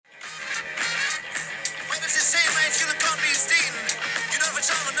Hey,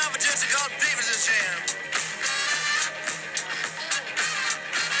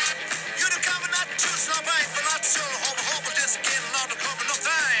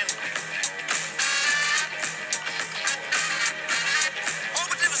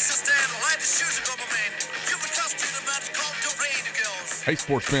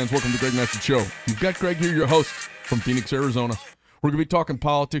 sports fans, welcome to the Greg Message Show. You've got Greg here, your host from Phoenix, Arizona. We're going to be talking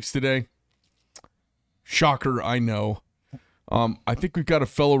politics today. Shocker, I know. I think we've got a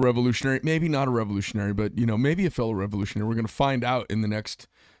fellow revolutionary, maybe not a revolutionary, but, maybe a fellow revolutionary. We're going to find out in the next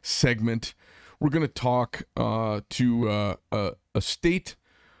segment. We're going to talk to a state,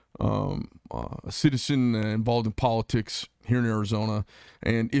 a citizen involved in politics here in Arizona.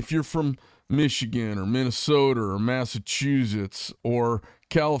 And if you're from Michigan or Minnesota or Massachusetts or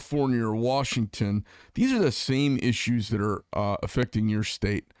California or Washington, these are the same issues that are affecting your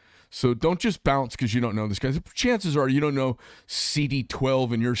state. So don't just bounce because you don't know this guy. Chances are you don't know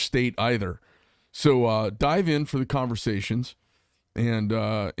CD12 in your state either. So dive in for the conversations and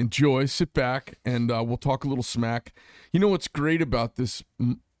enjoy, sit back, and we'll talk a little smack. You know what's great about this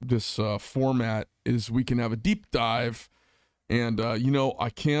format is we can have a deep dive, and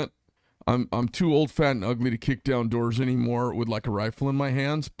I'm too old, fat, and ugly to kick down doors anymore with like a rifle in my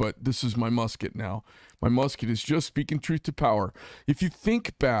hands, but this is my musket now. My musket is just speaking truth to power. If you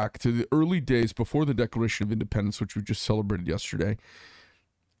think back to the early days before the Declaration of Independence, which we just celebrated yesterday,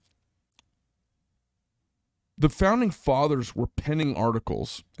 the Founding Fathers were penning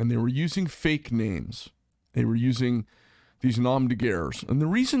articles, and they were using fake names. They were using these nom de guerres. And the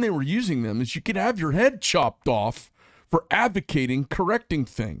reason they were using them is you could have your head chopped off for advocating correcting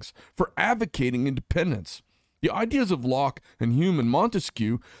things, for advocating independence. The ideas of Locke and Hume and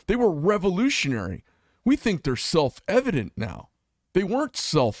Montesquieu, they were revolutionary. We think they're self-evident now. They weren't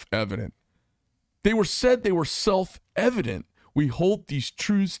self-evident. They were self-evident. We hold these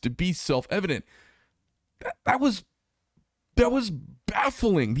truths to be self-evident. That was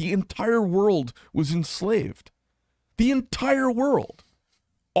baffling. The entire world was enslaved. The entire world.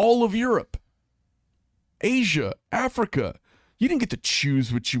 All of Europe. Asia, Africa. You didn't get to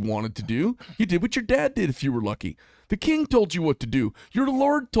choose what you wanted to do. You did what your dad did if you were lucky. The king told you what to do. Your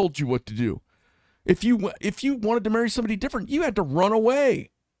Lord told you what to do. If you wanted to marry somebody different, you had to run away.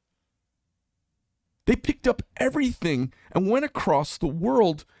 They picked up everything and went across the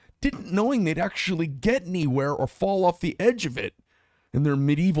world, didn't knowing they'd actually get anywhere or fall off the edge of it in their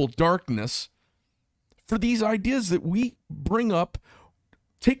medieval darkness for these ideas that we bring up,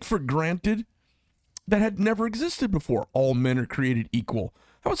 take for granted, that had never existed before. All men are created equal.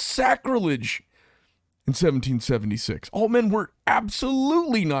 That was sacrilege in 1776. All men were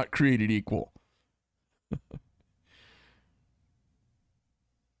absolutely not created equal.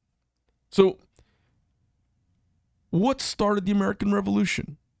 So, what started the American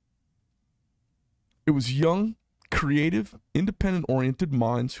Revolution? It was young, creative, independent-oriented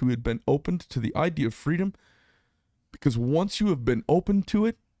minds who had been opened to the idea of freedom, because once you have been open to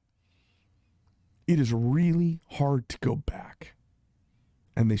it, it is really hard to go back.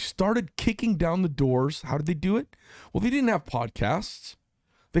 And they started kicking down the doors. How did they do it? Well, they didn't have podcasts.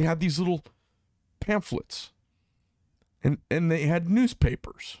 They had these little pamphlets. And they had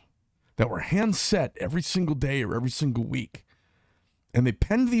newspapers that were hand set every single day or every single week. And they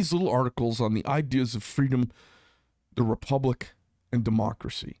penned these little articles on the ideas of freedom, the republic, and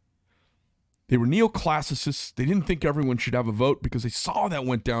democracy. They were neoclassicists. They didn't think everyone should have a vote because they saw that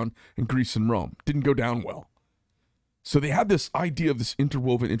went down in Greece and Rome. Didn't go down well. So they had this idea of this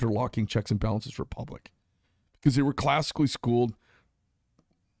interwoven, interlocking checks and balances republic because they were classically schooled.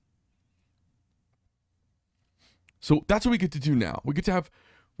 So that's what we get to do now. We're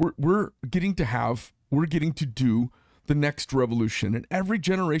getting to do the next revolution, and every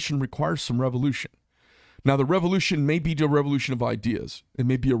generation requires some revolution. Now, the revolution may be a revolution of ideas. It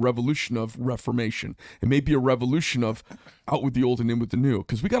may be a revolution of reformation. It may be a revolution of out with the old and in with the new,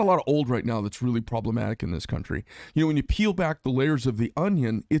 because we got a lot of old right now that's really problematic in this country. When you peel back the layers of the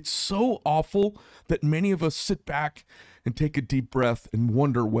onion, it's so awful that many of us sit back and take a deep breath and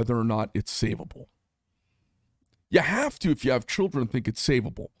wonder whether or not it's savable. You have to, if you have children, think it's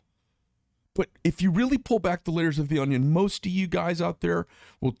savable. But if you really pull back the layers of the onion, most of you guys out there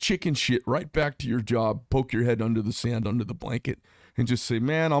will chicken shit right back to your job, poke your head under the sand, under the blanket, and just say,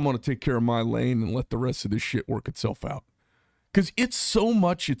 man, I'm going to take care of my lane and let the rest of this shit work itself out. Because it's so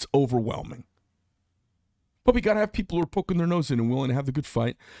much, it's overwhelming. But we got to have people who are poking their nose in and willing to have the good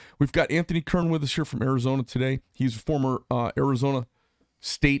fight. We've got Anthony Kern with us here from Arizona today. He's a former Arizona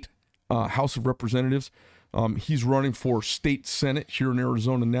State House of Representatives. He's running for state Senate here in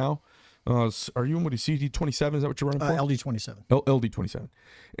Arizona now. Are you in what is CD27? Is that what you're running for? LD27. LD27.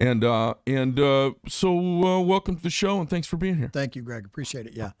 And so welcome to the show, and thanks for being here. Thank you, Greg. Appreciate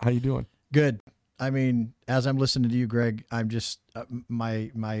it. Yeah. How you doing? Good. I mean, as I'm listening to you, Greg, I'm just my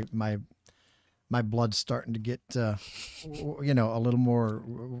blood's starting to get a little more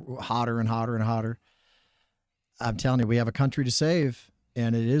hotter and hotter and hotter. I'm telling you, we have a country to save,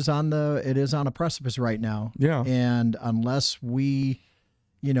 and it is on a precipice right now. Yeah. And unless we,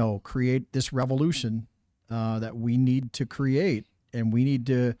 create this revolution that we need to create, and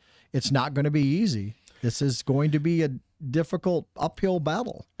it's not going to be easy. This is going to be a difficult uphill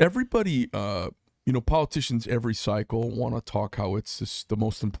battle. Everybody, politicians every cycle want to talk how it's just the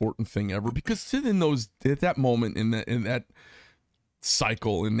most important thing ever, because at that moment in that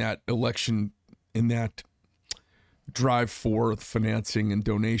cycle, in that election, in that drive for financing and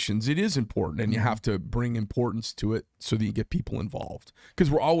donations, it is important, and you have to bring importance to it so that you get people involved.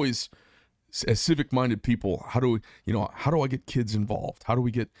 Because we're always, as civic-minded people, how do I get kids involved? How do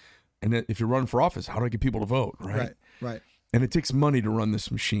we get, and if you're running for office, how do I get people to vote? Right. And it takes money to run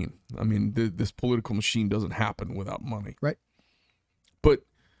this machine. I mean, this political machine doesn't happen without money. Right. But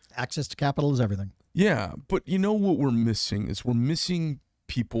access to capital is everything. Yeah, but what we're missing is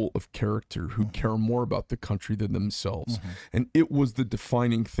people of character who care more about the country than themselves. Mm-hmm. And it was the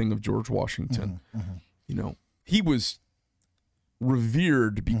defining thing of George Washington. Mm-hmm. He was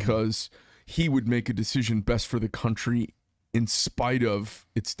revered because he would make a decision best for the country in spite of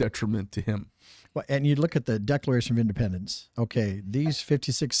its detriment to him. Well, and you look at the Declaration of Independence. Okay, these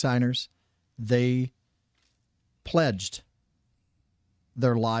 56 signers, they pledged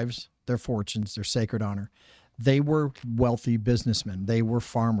their lives, their fortunes, their sacred honor. They were wealthy businessmen. They were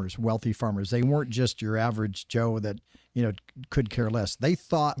farmers, wealthy farmers. They weren't just your average Joe that, could care less. They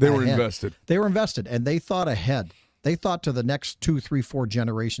thought they were invested. They were invested, and they thought ahead. They thought to the next 2, 3, 4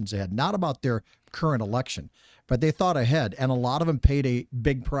 generations ahead, not about their current election, but they thought ahead, and a lot of them paid a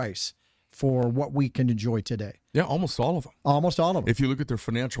big price for what we can enjoy today. Yeah, almost all of them. Almost all of them. If you look at their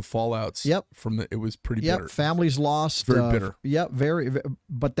financial fallouts, it was pretty bitter. Families lost. Very bitter. Very.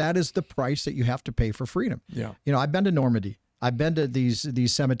 But that is the price that you have to pay for freedom. Yeah. I've been to Normandy. I've been to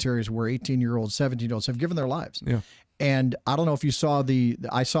these cemeteries where 18-year-olds, 17-year-olds have given their lives. Yeah. And I don't know if you saw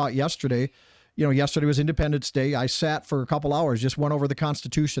I saw it yesterday. Yesterday was Independence Day. I sat for a couple hours, just went over the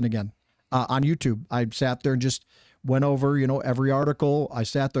Constitution again on YouTube. I sat there and just went over, every article. I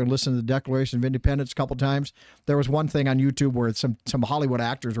sat there and listened to the Declaration of Independence a couple times. There was one thing on YouTube where some Hollywood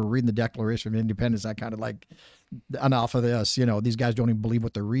actors were reading the Declaration of Independence. I kind of like, enough of this. These guys don't even believe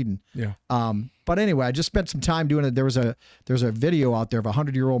what they're reading. Yeah. But anyway, I just spent some time doing it. There's a video out there of a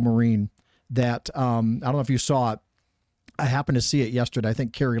 100-year-old Marine that I don't know if you saw it. I happened to see it yesterday. I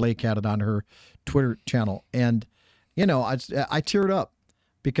think Carrie Lake had it on her Twitter channel, and I teared up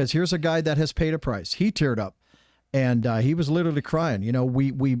because here's a guy that has paid a price. He teared up. And he was literally crying.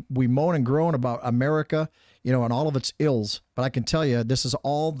 We moan and groan about America, and all of its ills. But I can tell you, this is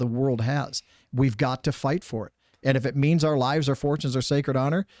all the world has. We've got to fight for it. And if it means our lives, our fortunes, our sacred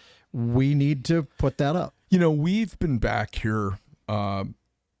honor, we need to put that up. We've been back here.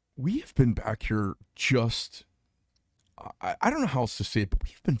 Just, I don't know how else to say it, but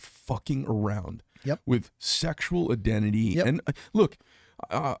we've been fucking around with sexual identity. Yep. And look,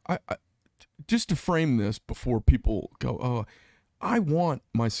 just to frame this before people go, I want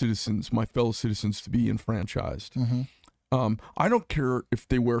my fellow citizens to be enfranchised. Mm-hmm. I don't care if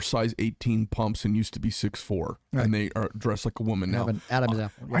they wear size 18 pumps and used to be 6'4", and they are dressed like a woman now. Adam's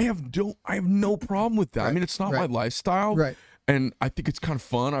apple. I have no problem with that. Right. I mean, it's not my lifestyle. Right. And I think it's kind of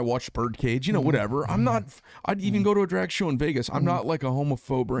fun. I watch Birdcage, whatever. I'd even go to a drag show in Vegas. I'm not like a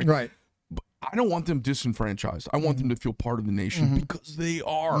homophobe. Right. But I don't want them disenfranchised. I want them to feel part of the nation because they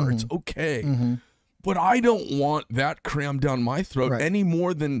are. It's okay. But I don't want that crammed down my throat any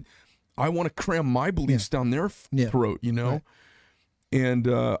more than I want to cram my beliefs down their throat, Right.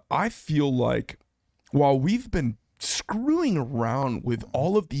 And I feel like while we've been screwing around with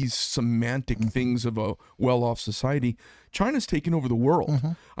all of these semantic things of a well-off society, China's taken over the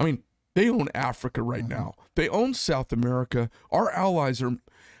world. I mean, they own Africa right now. They own South America. Our allies are...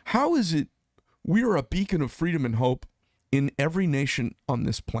 How is it we are a beacon of freedom and hope in every nation on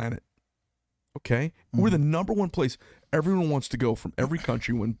this planet? Okay? We're the number one place everyone wants to go from every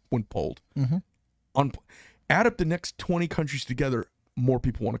country when polled. Add up the next 20 countries together, more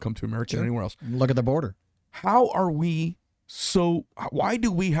people want to come to America than anywhere else. Look at the border. Why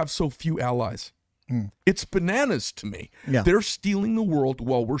do we have so few allies? It's bananas to me. Yeah. They're stealing the world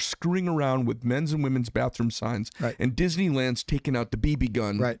while we're screwing around with men's and women's bathroom signs, and Disneyland's taking out the BB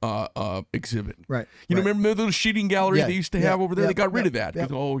gun exhibit. Right. Remember the little shooting gallery they used to have over there? They got rid of that.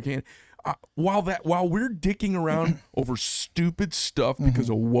 We can't. while we're dicking around over stupid stuff because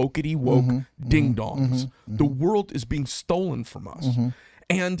of wokety woke ding dongs, the world is being stolen from us.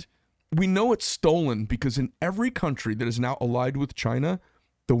 And we know it's stolen because in every country that is now allied with China,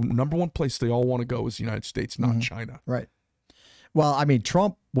 the number one place they all want to go is the United States, not China. Right. Well, I mean,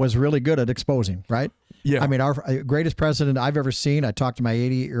 Trump was really good at exposing, right? Yeah. I mean, our greatest president I've ever seen. I talked to my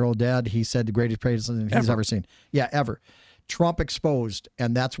 88-year-old dad. He said the greatest president he's ever seen. Yeah, ever. Trump exposed,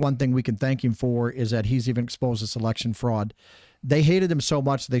 and that's one thing we can thank him for, is that he's even exposed this election fraud. They hated him so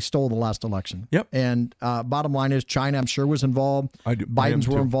much they stole the last election. Yep. And bottom line is China, I'm sure, was involved. Biden's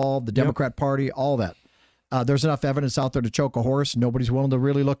were involved, the Democrat Party, all that. There's enough evidence out there to choke a horse. Nobody's willing to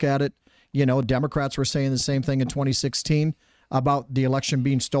really look at it. You know, Democrats were saying the same thing in 2016 about the election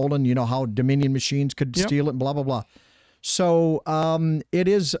being stolen, you know, how Dominion machines could steal it and blah, blah, blah. So it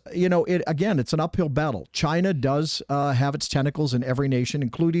is, you know, it's an uphill battle. China does have its tentacles in every nation,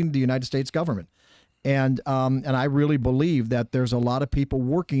 including the United States government. And I really believe that there's a lot of people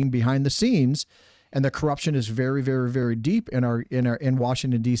working behind the scenes, and the corruption is very, very, very deep in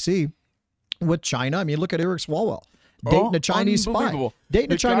Washington, D.C. with China. I mean, look at Eric Swalwell. Dating a Chinese spy.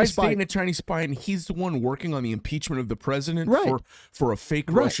 Dating a Chinese spy, and he's the one working on the impeachment of the president Right. for a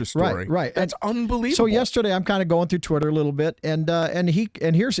fake Russia story. Right. That's unbelievable. So yesterday, I'm kind of going through Twitter a little bit, and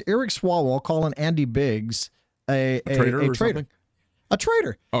here's Eric Swalwell calling Andy Biggs a traitor. A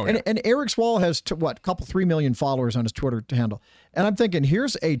traitor. Oh, yeah. And Eric Swalwell has a couple 3 million followers on his Twitter handle. And I'm thinking,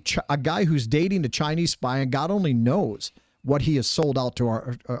 here's a guy who's dating a Chinese spy, and God only knows what he has sold out to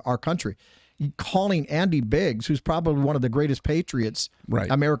our country. Calling Andy Biggs, who's probably one of the greatest patriots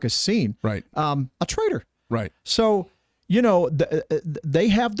America's seen, a traitor. Right. So, you know, they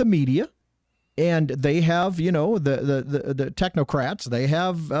have the media, and they have, you know, the technocrats. They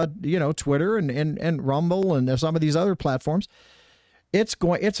have, you know, Twitter and Rumble and some of these other platforms. It's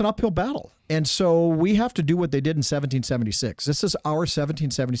an uphill battle. And so we have to do what they did in 1776. This is our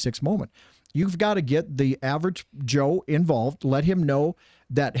 1776 moment. You've got to get the average Joe involved, let him know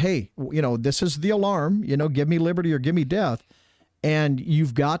that, hey, you know, this is the alarm, you know, give me liberty or give me death. And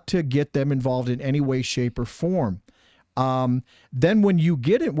you've got to get them involved in any way, shape, or form. Then when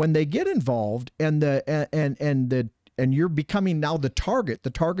they get involved and you're becoming now the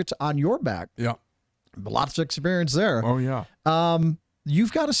target's on your back. Yeah. Lots of experience there. Oh, yeah.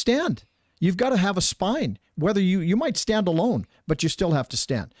 You've got to stand. You've got to have a spine. Whether you might stand alone, but you still have to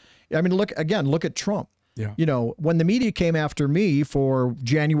stand. I mean, look at Trump. Yeah. You know, when the media came after me for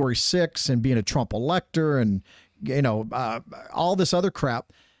January 6th and being a Trump elector and, you know, all this other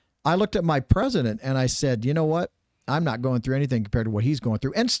crap, I looked at my president and I said, you know what? I'm not going through anything compared to what he's going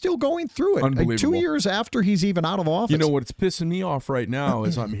through, and still going through it. Unbelievable. 2 years after he's even out of office. You know what's pissing me off right now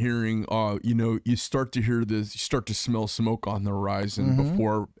is I'm hearing, you know, you start to hear this, you start to smell smoke on the horizon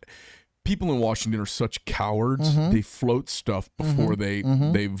before. People in Washington are such cowards. They float stuff before they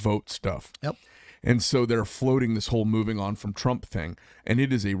vote stuff. Yep. And so they're floating this whole moving on from Trump thing. And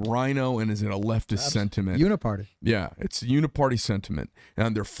it is a rhino and is it a leftist sentiment. Uniparty. Yeah, it's a uniparty sentiment.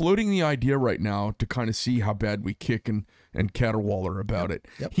 And they're floating the idea right now to kind of see how bad we kick and caterwaller about it.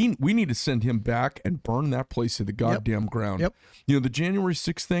 Yep. We need to send him back and burn that place to the goddamn ground. Yep. You know, the January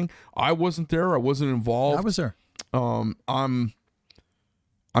 6th thing, I wasn't there. I wasn't involved. I was there. I'm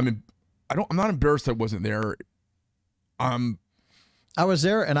not embarrassed I wasn't there. I was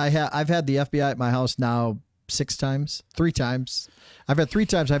there, and I've had the FBI at my house now 3 times. I've had 3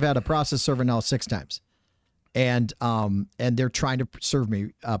 times. I've had a process server now 6 times, and they're trying to serve me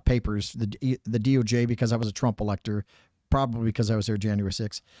papers, the DOJ, because I was a Trump elector, probably because I was there January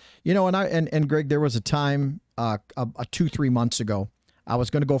 6th. You know, and Greg, there was a time 2-3 months ago, I was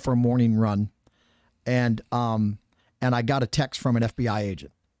going to go for a morning run, and I got a text from an FBI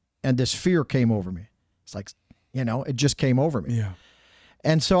agent, and this fear came over me. It's like, you know, it just came over me. Yeah.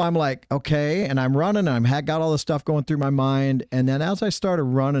 And so I'm like, okay, and I'm running, and I got all this stuff going through my mind. And then as I started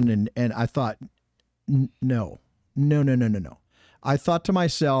running, and I thought, no. I thought to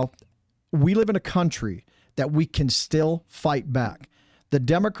myself, we live in a country that we can still fight back. The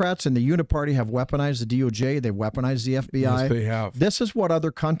Democrats and the Uniparty have weaponized the DOJ. They've weaponized the FBI. Yes, they have. This is what other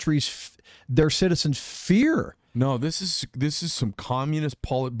countries, their citizens fear. No, this is some communist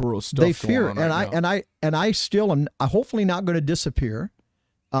Politburo stuff. They fear, going on and I still am hopefully not going to disappear.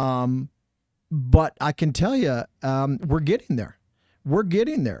 But I can tell you, we're getting there. We're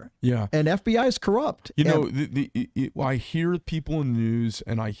getting there. Yeah. And FBI is corrupt. You know, I hear people in the news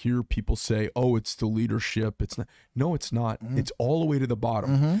and I hear people say, "Oh, it's the leadership." It's not. No, it's not. It's all the way to the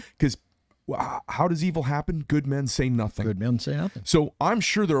bottom. Because how does evil happen? Good men say nothing. Good men say nothing. So I'm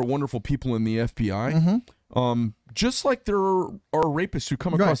sure there are wonderful people in the FBI. just like there are rapists who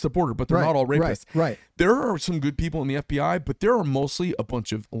come across the border, but they're not all rapists. Right. There are some good people in the FBI, but there are mostly a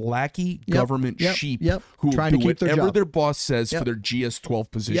bunch of lackey government sheep who trying do to keep whatever their their boss says for their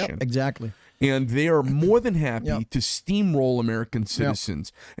GS-12 position. Yep, exactly. And they are more than happy to steamroll American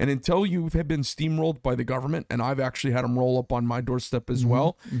citizens. And until you have been steamrolled by the government, and I've actually had them roll up on my doorstep as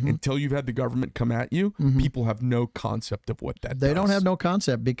well, until you've had the government come at you, people have no concept of what that They don't have no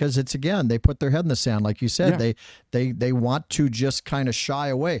concept because it's, again, they put their head in the sand. Like you said, they want to just kind of shy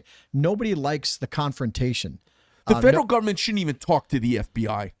away. Nobody likes the confrontation. The federal government shouldn't even talk to the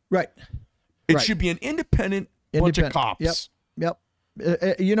FBI. Right. It should be an independent bunch of cops. Yep.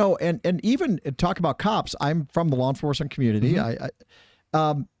 You know, and even talk about cops. I'm from the law enforcement community.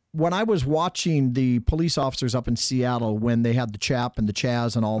 When I was watching the police officers up in Seattle when they had the CHAP and the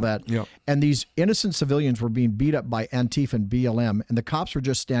CHAZ and all that, and these innocent civilians were being beat up by Antifa and BLM, and the cops were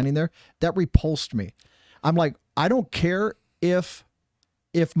just standing there, that repulsed me. I'm like, I don't care if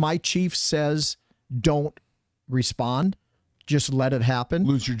my chief says don't respond. Just let it happen.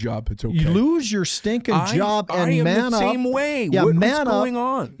 Lose your job. It's okay. You lose your stinking job and man up. I am the same way. Yeah, what's man going up.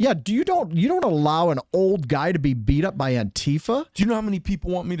 on? Yeah, you don't allow an old guy to be beat up by Antifa? Do you know how many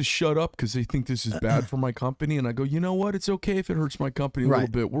people want me to shut up because they think this is bad for my company? And I go, you know what? It's okay if it hurts my company a little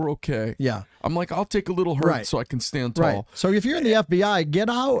bit. We're okay. Yeah. I'm like, I'll take a little hurt so I can stand tall. Right. So if you're in the FBI, get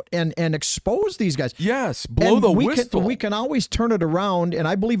out and expose these guys. Yes, blow the whistle. We can always turn it around, and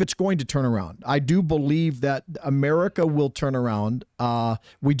I believe it's going to turn around. I do believe that America will turn around.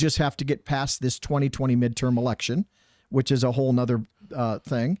 We just have to get past this 2020 midterm election, which is a whole nother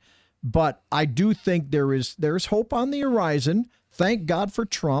thing. But I do think there's hope on the horizon. Thank God for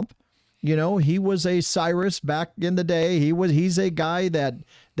Trump. You know, he was a Cyrus back in the day. He's a guy that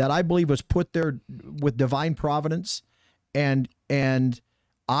I believe was put there with divine providence, and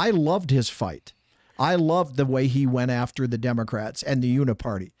I loved his fight. I loved the way he went after the Democrats and the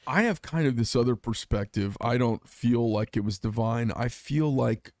Uniparty. I have kind of this other perspective. I don't feel like it was divine. I feel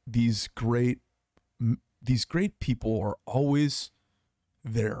like these great people are always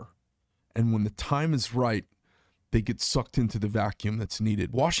there. And when the time is right, they get sucked into the vacuum that's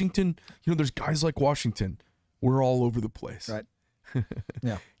needed. Washington, you know, there's guys like Washington. We're all over the place. Right.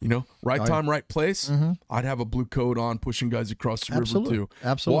 Yeah. You know, right time, right place. I'd have a blue coat on pushing guys across the river too.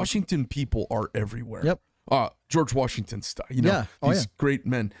 Absolutely. Washington people are everywhere. Yep. George Washington style. You know, these great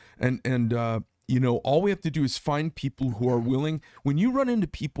men. And you know, all we have to do is find people who are willing. When you run into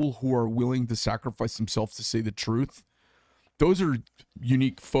people who are willing to sacrifice themselves to say the truth, those are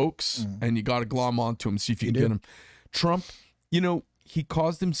unique folks, and you got to glom onto them, see if you can get them. Trump, you know, he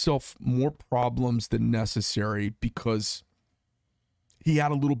caused himself more problems than necessary because he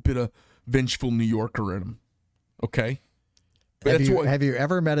had a little bit of vengeful New Yorker in him. Okay? But have you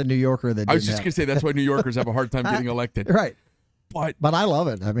ever met a New Yorker that didn't I was just going to say, that's why New Yorkers have a hard time getting elected. Right. But I love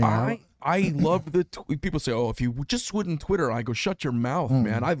it. I mean, I love people say, oh, if you just wouldn't Twitter, I go, shut your mouth,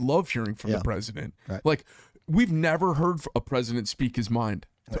 man. I love hearing from the president. Right. Like, we've never heard a president speak his mind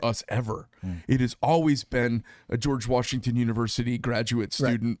to us ever. It has always been a George Washington University graduate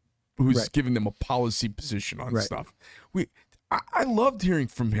student who's giving them a policy position on stuff. I loved hearing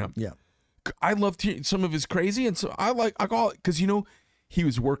from him. Yeah. I loved hearing some of his crazy, and so I call it because, you know, he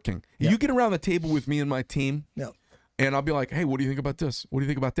was working. You get around the table with me and my team, and I'll be like, hey, what do you think about this? What do you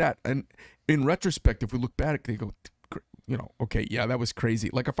think about that? And in retrospect, if we look back, they go, you know, okay, yeah, that was crazy.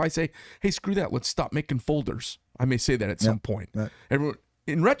 Like if I say, hey, screw that, let's stop making folders. I may say that at some point. Right. Everyone,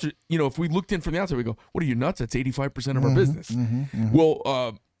 in retro, you know, if we looked in from the outside, we go, what are you, nuts? That's 85% of our business.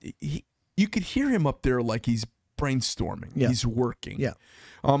 Well, you could hear him up there like he's brainstorming. He's working.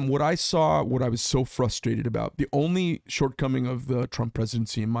 What I saw, what I was so frustrated about, the only shortcoming of the Trump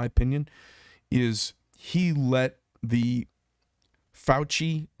presidency, in my opinion, is he let the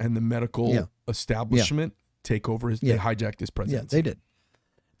Fauci and the medical establishment take over they hijacked his presidency. Yeah,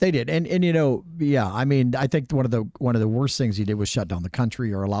 they did. And you know, I mean, I think one of the worst things he did was shut down the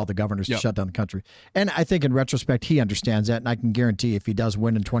country or allow the governors to shut down the country. And I think in retrospect, he understands that. And I can guarantee if he does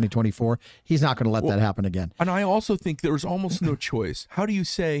win in 2024, he's not going to let that happen again. And I also think there was almost no choice. How do you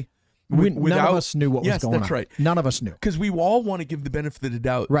say? None of us knew what was going on. Yes, that's right. None of us knew. Because we all want to give the benefit of the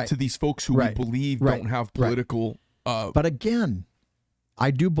doubt to these folks who we believe don't have political. But again,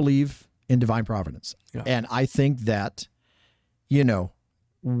 I do believe in divine providence. And I think that, you know,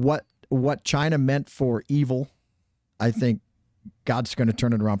 what China meant for evil, I think God's going to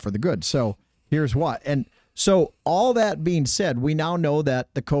turn it around for the good. So here's what. And so all that being said, we now know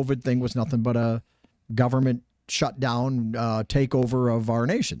that the COVID thing was nothing but a government shutdown, takeover of our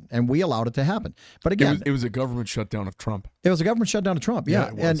nation, and we allowed it to happen. But again, it was a government shutdown of Trump. It was a government shutdown of Trump, yeah,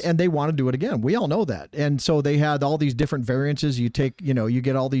 it was. and they want to do it again. We all know that, and so they had all these different variances. You take, you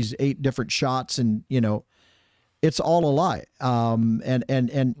get all these 8 different shots, and it's all a lie. And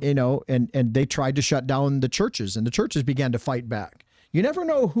they tried to shut down the churches, and the churches began to fight back. You never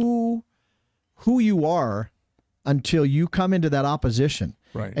know who you are until you come into that opposition.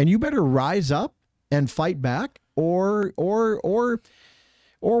 Right. And you better rise up and fight back, or we're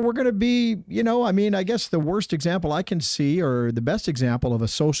going to be, I guess the worst example I can see, or the best example of a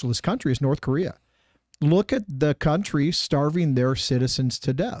socialist country, is North Korea. Look at the country starving their citizens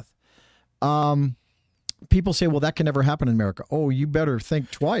to death. People say, well, that can never happen in America. Oh, you better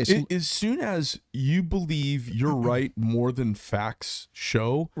think twice. As soon as you believe you're right more than facts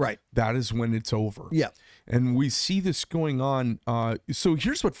show, right, that is when it's over. Yeah. And we see this going on. So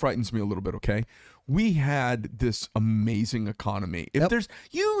here's what frightens me a little bit, okay? We had this amazing economy.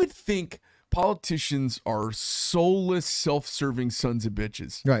 You would think politicians are soulless, self-serving sons of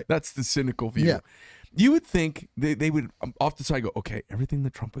bitches. Right. That's the cynical view. Yeah. You would think they would off the side go, okay, everything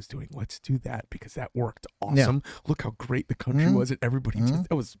that Trump was doing, let's do that because that worked awesome. Yeah. Look how great the country was, and everybody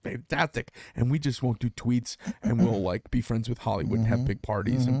that was fantastic. And we just won't do tweets, and we'll be friends with Hollywood and have big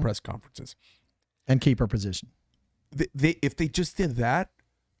parties and press conferences. And keep our position. If they just did that,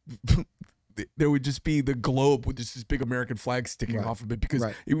 there would just be the globe with just this big American flag sticking off of it because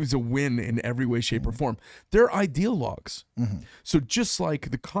it was a win in every way, shape, or form. They're ideologues. So just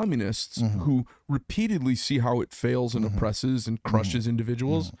like the communists who repeatedly see how it fails and oppresses and crushes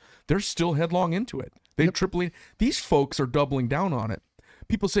individuals, they're still headlong into it. These folks are doubling down on it.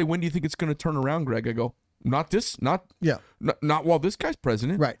 People say, when do you think it's going to turn around, Greg? I go, not while this guy's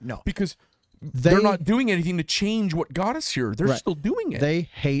president. Right, no. Because they're not doing anything to change what got us here. They're still doing it. They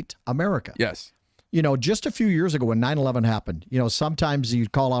hate America. Yes. Just a few years ago when 9/11 happened, sometimes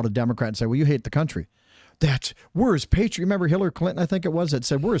you'd call out a Democrat and say, well, you hate the country. We're as patriotic. Remember Hillary Clinton, I think it was, that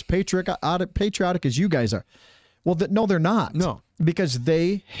said, we're as patriotic as you guys are. Well, no, they're not. No. Because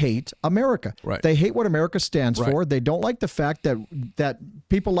they hate America. Right. They hate what America stands for. They don't like the fact that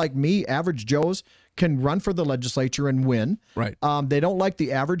people like me, average Joes, can run for the legislature and win. Right. They don't like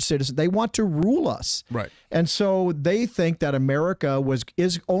the average citizen. They want to rule us. Right. And so they think that America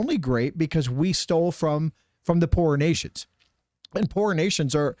is only great because we stole from the poorer nations. And poorer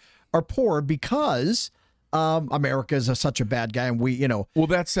nations are poor because America is such a bad guy, and we. Well,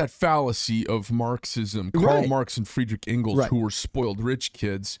 that's that fallacy of Marxism. Karl Marx and Friedrich Engels, who were spoiled rich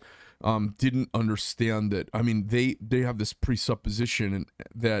kids, didn't understand that. I mean, they have this presupposition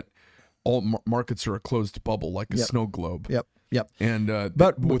that all markets are a closed bubble, like a snow globe. Yep. And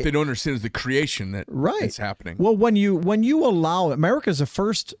but what they don't understand is the creation that's happening. Well, when you allow, America is the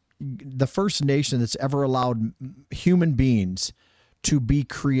first nation that's ever allowed human beings to be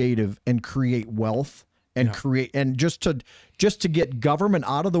creative and create wealth and create, and just to get government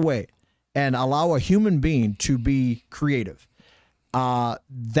out of the way and allow a human being to be creative.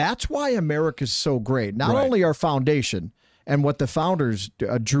 That's why America is so great. Not only our foundation and what the founders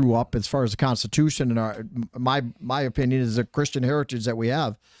drew up as far as the Constitution and my opinion is the Christian heritage that we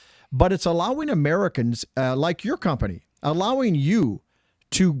have, but it's allowing Americans like your company, allowing you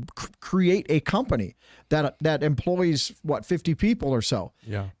to create a company that employs 50 people or so,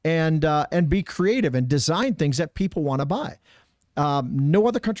 and be creative and design things that people want to buy. No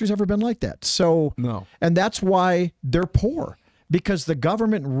other country's ever been like that. So no, and that's why they're poor. Because the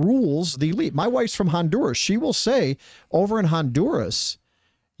government rules the elite. My wife's from Honduras. She will say, over in Honduras,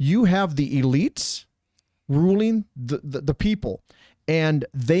 you have the elites ruling the people. And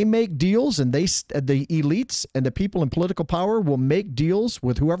they make deals, and the elites and the people in political power will make deals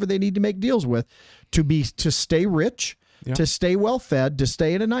with whoever they need to make deals with to stay rich, to stay well-fed, to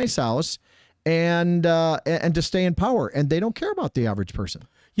stay in a nice house, and to stay in power. And they don't care about the average person.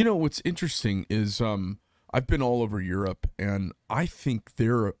 What's interesting is I've been all over Europe, and I think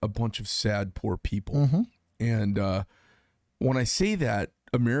they're a bunch of sad, poor people. And when I say that,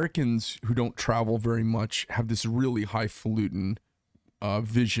 Americans who don't travel very much have this really highfalutin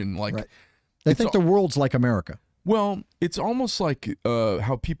vision. They think the world's like America. Well, it's almost like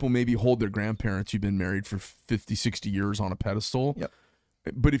how people maybe hold their grandparents who've been married for 50, 60 years on a pedestal. Yep.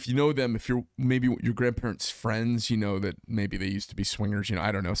 But if you know them, if you're maybe your grandparents' friends, you know that maybe they used to be swingers,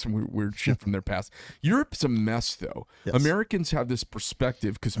 I don't know, some weird shit from their past. Europe's a mess, though. Yes. Americans have this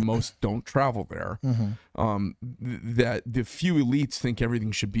perspective, because most don't travel there, that the few elites think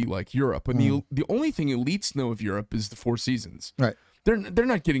everything should be like Europe. And the only thing elites know of Europe is the Four Seasons. Right. They're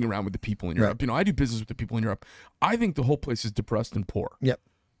not getting around with the people in Europe. I do business with the people in Europe. I think the whole place is depressed and poor. Yep.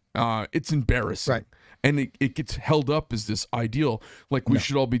 It's embarrassing. Right. And it gets held up as this ideal, like we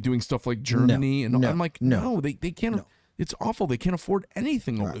should all be doing stuff like Germany. And I'm like, no, they can't. No. It's awful. They can't afford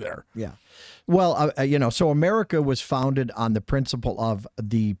anything over there. Yeah. Well, so America was founded on the principle of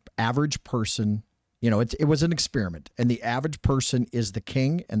the average person. It was an experiment, and the average person is the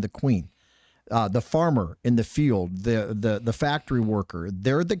king and the queen. The farmer in the field, the factory worker,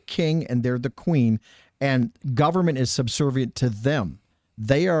 they're the king and they're the queen, and government is subservient to them.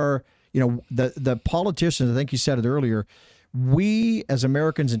 They are, the politicians, I think you said it earlier, we as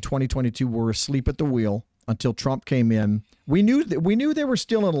Americans in 2022 were asleep at the wheel until Trump came in. We knew they were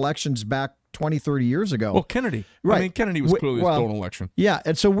still in elections back 20, 30 years ago. Well, Kennedy. Right. I mean, Kennedy was clearly still in election. Yeah,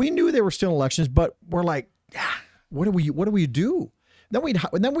 and so we knew they were still in elections, but we're like, what do we do? Then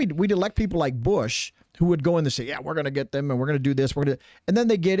we'd elect people like Bush, who would go in and say, yeah, we're going to get them and we're going to do this. And then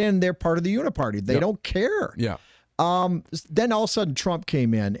they get in, they're part of the uniparty. They don't care. Yeah. Then all of a sudden Trump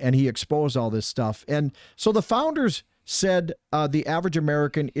came in and he exposed all this stuff. And so the founders said the average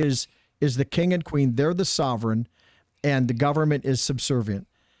American is the king and queen. They're the sovereign and the government is subservient.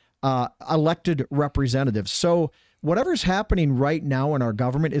 Elected representatives. So whatever's happening right now in our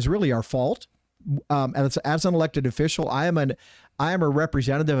government is really our fault. As an elected official, I am a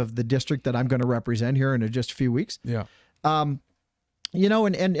representative of the district that I'm going to represent here in just a few weeks. Yeah. And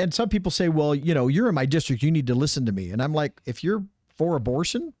some people say, well, you're in my district, you need to listen to me. And I'm like, if you're for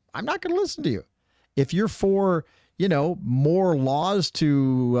abortion, I'm not going to listen to you. If you're for, more laws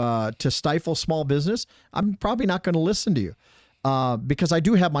to stifle small business, I'm probably not going to listen to you. Because I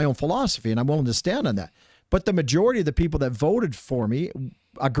do have my own philosophy and I'm willing to stand on that. But the majority of the people that voted for me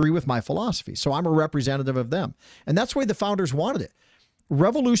agree with my philosophy. So I'm a representative of them. And that's the way the founders wanted it.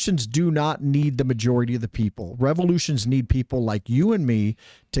 Revolutions do not need the majority of the people. Revolutions need people like you and me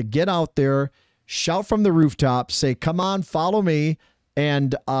to get out there, shout from the rooftop, say, come on, follow me.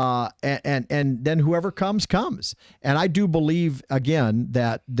 And then whoever comes. And I do believe, again,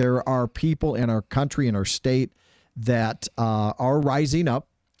 that there are people in our country, in our state, that are rising up.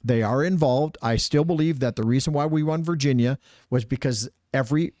 They are involved. I still believe that the reason why we won Virginia was because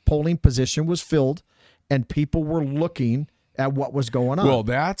every polling position was filled and people were looking at what was going on. Well,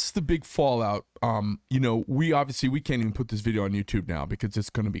 that's the big fallout. We can't even put this video on YouTube now because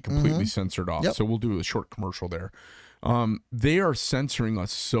it's going to be completely censored off. Yep. So we'll do a short commercial there. They are censoring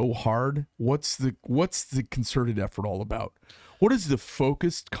us so hard. What's the concerted effort all about? What is the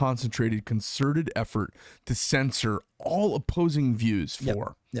focused, concentrated, concerted effort to censor all opposing views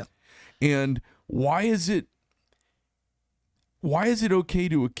for? Yeah. And why is it okay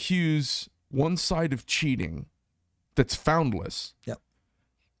to accuse one side of cheating that's foundless? Yep.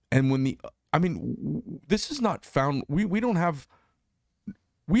 And this is not found. We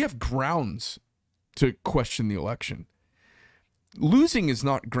have grounds to question the election. Losing is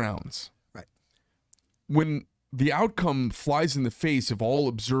not grounds. Right. When the outcome flies in the face of all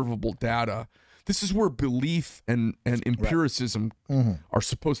observable data, this is where belief and empiricism are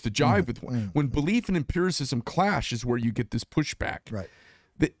supposed to jive with one. When belief and empiricism clash is where you get this pushback. Right.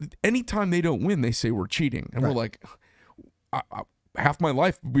 Anytime they don't win, they say we're cheating. And we're like, half my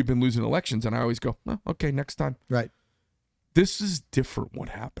life we've been losing elections, and I always go, oh, okay, next time. Right. This is different. What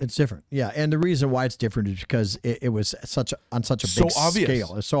happened? It's different. Yeah. And the reason why it's different is because it was on such a big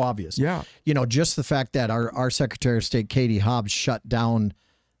scale. It's so obvious. Yeah. Just the fact that our Secretary of State, Katie Hobbs, shut down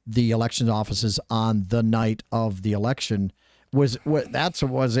the election offices on the night of the election was it for me. That's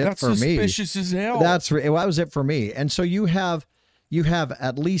suspicious as hell. That was it for me. And so you have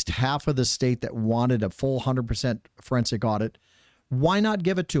at least half of the state that wanted a full 100% forensic audit. Why not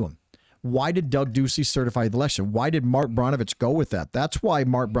give it to them? Why did Doug Ducey certify the election? Why did Mark Brnovich go with that? That's why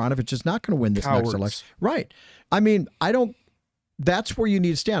Mark Brnovich is not going to win this next election. Right. That's where you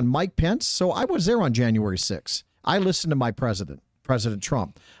need to stand. Mike Pence. So I was there on January 6th. I listened to my President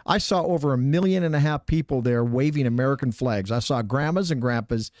Trump. I saw over 1.5 million people there waving American flags. I saw grandmas and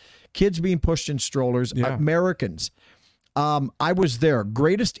grandpas, kids being pushed in strollers, Americans. I was there.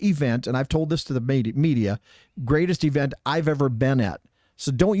 Greatest event, and I've told this to the media, greatest event I've ever been at.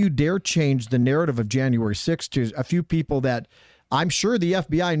 So don't you dare change the narrative of January 6th to a few people that I'm sure the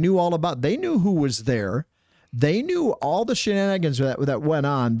FBI knew all about. They knew who was there. They knew all the shenanigans that went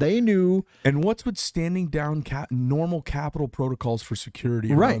on. They knew. And what's with standing down normal Capitol protocols for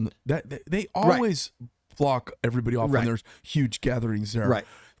security? Right. They always block everybody off when there's huge gatherings there. Right.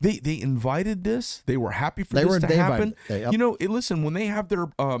 They invited this. They were happy for this to happen. Listen, when they have their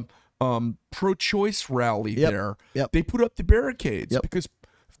pro-choice rally there, they put up the barricades because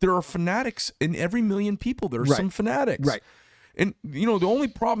there are fanatics in every 1 million people. There are some fanatics. Right. And, the only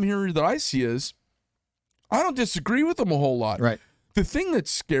problem here that I see is I don't disagree with them a whole lot. Right. The thing that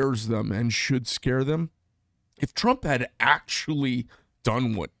scares them and should scare them, if Trump had actually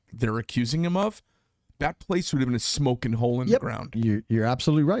done what they're accusing him of, that place would have been a smoking hole in the ground. You're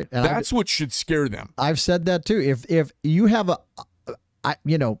absolutely right. And that's what should scare them. I've said that too. If you have I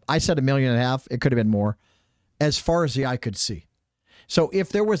said $1.5 million. It could have been more, as far as the eye could see. So if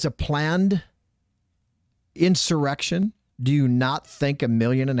there was a planned insurrection, do you not think 1.5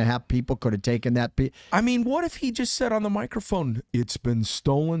 million people could have taken that? I mean, what if he just said on the microphone, "It's been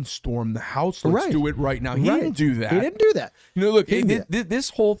stolen, storm the house, let's do it right now"? He didn't do that. He didn't do that. Look,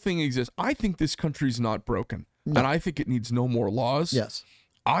 this whole thing exists. I think this country's not broken, and I think it needs no more laws. Yes.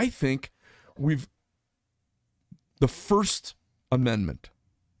 I think the First Amendment,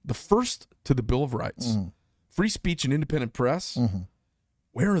 the first to the Bill of Rights, free speech and independent press,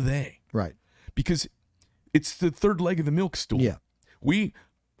 where are they? Right. Because it's the third leg of the milk stool. Yeah. We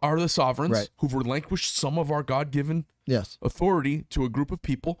are the sovereigns who've relinquished some of our God-given authority to a group of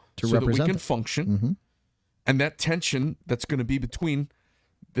people so that we can function. And that tension that's going to be between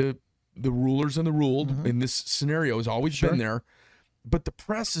the rulers and the ruled in this scenario has always been there. But the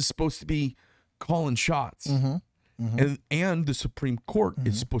press is supposed to be calling shots. And the Supreme Court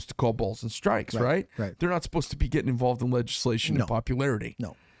is supposed to call balls and strikes, right? They're not supposed to be getting involved in legislation and popularity.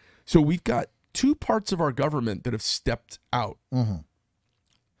 No. So we've got two parts of our government that have stepped out.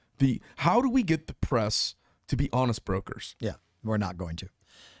 How do we get the press to be honest brokers? Yeah, we're not going to.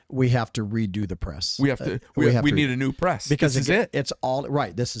 We have to redo the press. We have to. We need a new press because this is it. It's all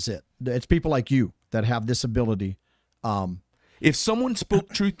right. This is it. It's people like you that have this ability. If someone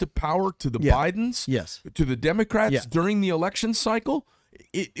spoke truth to power to the Bidens, to the Democrats during the election cycle,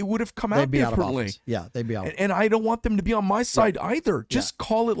 it would have come out differently. They'd be out. And I don't want them to be on my side either. Just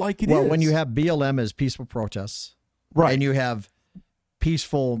call it like it is. Well, when you have BLM as peaceful protests, and you have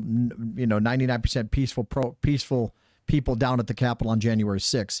peaceful, 99% peaceful people down at the Capitol on January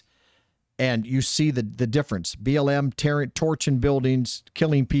 6th, and you see the difference. BLM torching buildings,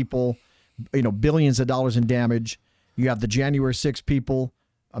 killing people, billions of dollars in damage. You have the January 6th people,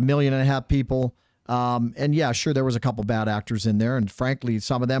 1.5 million people. And yeah, sure, there was a couple bad actors in there. And frankly,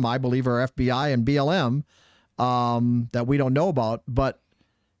 some of them, I believe, are FBI and BLM that we don't know about. But,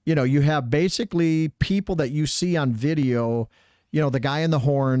 you have basically people that you see on video, the guy in the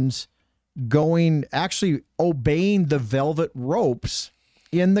horns actually obeying the velvet ropes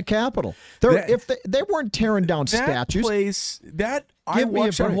in the Capitol. If they weren't tearing down statues. I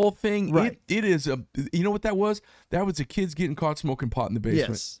watched that whole thing. Right. It is you know what that was? That was the kids getting caught smoking pot in the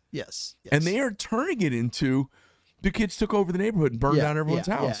basement. Yes. And they are turning it into the kids took over the neighborhood and burned down everyone's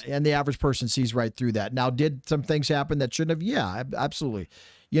house. Yeah. And the average person sees right through that. Now, did some things happen that shouldn't have? Yeah, absolutely.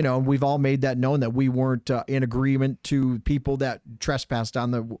 We've all made that known that we weren't in agreement to people that trespassed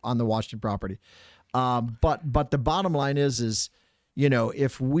on the Washington property. But the bottom line is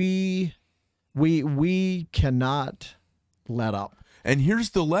if we cannot let up. And here's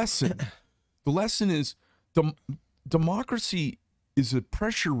the lesson. The lesson is democracy is a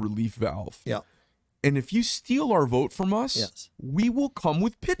pressure relief valve. Yeah. And if you steal our vote from us, we will come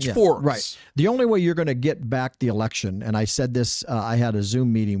with pitchforks. Right. The only way you're going to get back the election, and I said this, I had a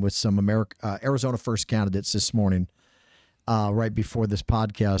Zoom meeting with some Arizona First candidates this morning, right before this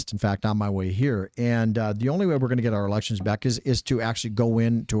podcast. In fact, on my way here. And the only way we're going to get our elections back is to actually go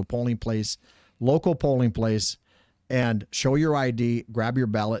into a polling place, local polling place, and show your ID, grab your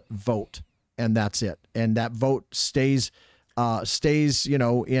ballot, vote, and that's it. And that vote stays in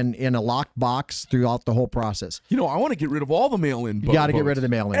a locked box throughout the whole process. I want to get rid of all the mail-in. You got to get rid of the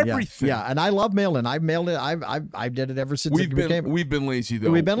mail-in. Everything. Yeah. And I love mail-in. I've mailed it. I did it ever since we've been lazy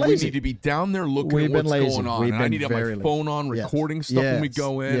though. We've been lazy. We need to be down there looking at what's going on. I need to have my phone on, recording stuff when we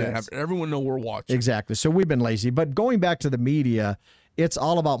go in, and have everyone know we're watching. Exactly. So we've been lazy. But going back to the media, it's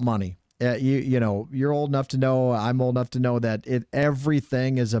all about money. You're old enough to know. I'm old enough to know that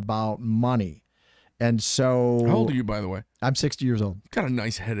everything is about money. And so, how old are you, by the way? I'm 60 years old. Got a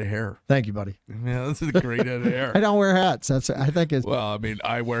nice head of hair. Thank you, buddy. Yeah, this is a great head of hair. I don't wear hats. Well, I mean,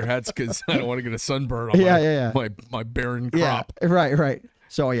 I wear hats because I don't want to get a sunburn on my barren crop. Yeah, right.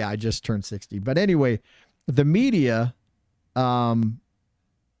 So yeah, I just turned 60. But anyway, the media,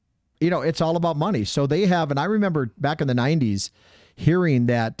 it's all about money. So they have, and I remember back in the 90s hearing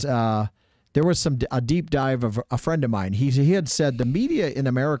that there was a deep dive of a friend of mine. He had said the media in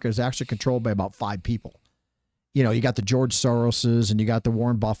America is actually controlled by about 5 people. You got the George Soroses and you got the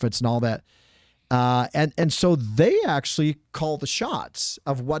Warren Buffetts and all that. And so they actually call the shots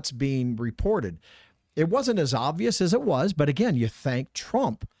of what's being reported. It wasn't as obvious as it was, but again, you thank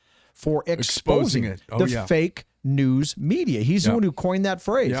Trump for exposing it. the fake news media. He's the one who coined that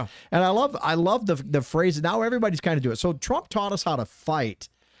phrase. Yeah. And I love the phrase. Now everybody's kind of doing it. So Trump taught us how to fight.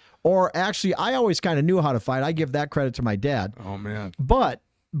 Or actually, I always kind of knew how to fight. I give that credit to my dad. Oh man. But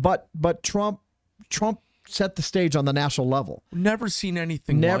Trump set the stage on the national level. Never seen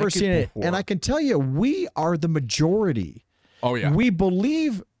anything Never like seen it. before. And I can tell you, we are the majority. Oh yeah. We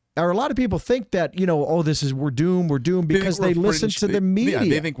believe, or a lot of people think that, we're doomed because they listen to the media. Yeah,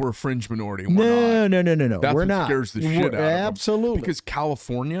 they think we're a fringe minority. And No. That's We're what not. scares the shit out of them. Absolutely. Because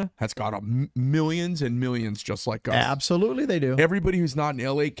California has got millions and millions just like us. Absolutely, they do. Everybody who's not in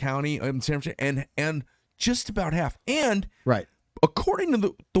L.A. County, San Francisco, and just about half. And Right. according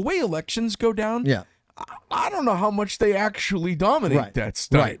to the way elections go down, Yeah. I don't know how much they actually dominate that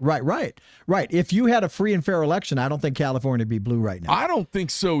state. Right. If you had a free and fair election, I don't think California would be blue right now. I don't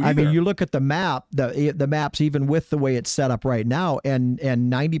think so either. I mean, you look at the map, the maps, even with the way it's set up right now, and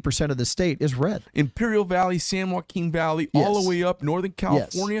 90% of the state is red. Imperial Valley, San Joaquin Valley, all the way up Northern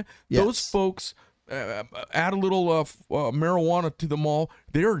California. Yes. Those folks add a little marijuana to them all.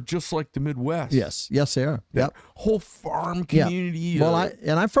 They're just like the Midwest. Yes, they are. That whole farm community. Yeah. Well,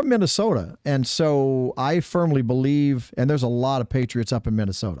 I'm from Minnesota, and so I firmly believe, and there's a lot of patriots up in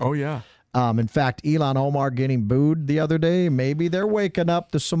Minnesota. Oh yeah. In fact, Elon Omar getting booed the other day. Maybe they're waking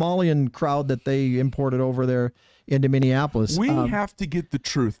up the Somalian crowd that they imported over there into Minneapolis. We have to get the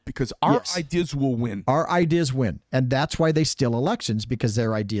truth because our ideas will win. Our ideas win, and that's why they steal elections, because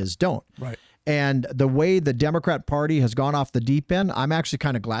their ideas don't. Right. And the way the Democrat Party has gone off the deep end, I'm actually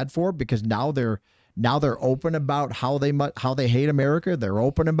kind of glad for, because now they're open about how they hate America. They're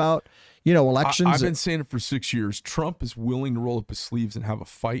open about elections. I've been saying it for 6 years. Trump is willing to roll up his sleeves and have a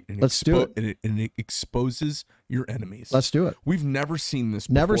fight, and Let's do it. And it exposes your enemies. Let's do it. We've never seen this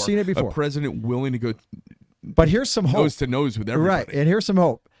before. Never seen it before. A president willing to go but here's some hope. Nose to nose with everybody. Right, and here's some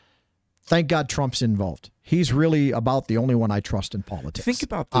hope. Thank God Trump's involved. He's really about the only one I trust in politics. Think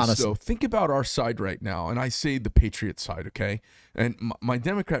about this, honestly. though. Think about our side right now, and I say the Patriot side, okay? And my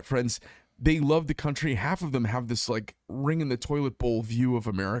Democrat friends, they love the country. Half of them have this, like, ring in the toilet bowl view of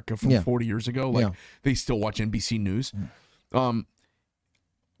America from 40 years ago. Like, they still watch NBC News.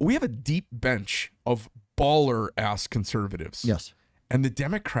 We have a deep bench of baller-ass conservatives. Yes. And the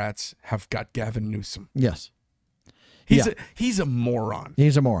Democrats have got Gavin Newsom. Yes. He's a moron.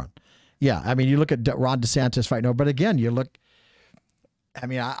 He's a moron. Yeah, I mean, you look at Ron DeSantis fighting over, but again, you look. I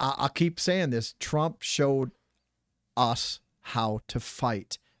mean, I'll keep saying this. Trump showed us how to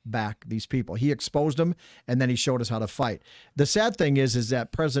fight back these people. He exposed them, and then he showed us how to fight. The sad thing is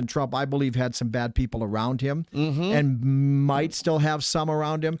that President Trump, I believe, had some bad people around him, and might still have some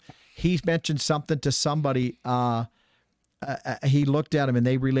around him. He mentioned something to somebody. He looked at him, and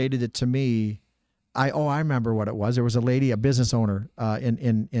they related it to me. I remember what it was. There was a lady, a business owner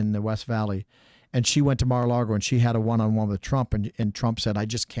in the West Valley, and she went to Mar-a-Lago, and she had a one-on-one with Trump, and Trump said, "I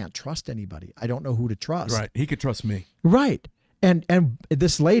just can't trust anybody. I don't know who to trust." Right. He could trust me. Right. And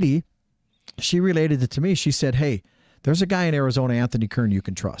this lady, she related it to me. She said, "Hey, there's a guy in Arizona, Anthony Kern, you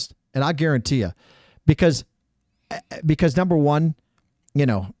can trust." And I guarantee you, because number one,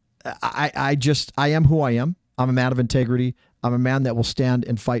 I am who I am. I'm a man of integrity. I'm a man that will stand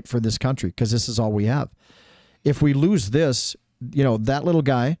and fight for this country, because this is all we have. If we lose this, that little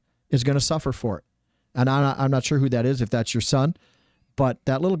guy is going to suffer for it. And I'm not sure who that is, if that's your son, but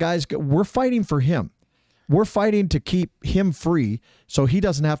that little guy's, we're fighting for him. We're fighting to keep him free so he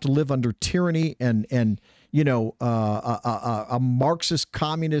doesn't have to live under tyranny and a Marxist,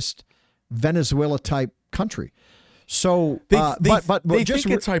 communist, Venezuela type country. So they just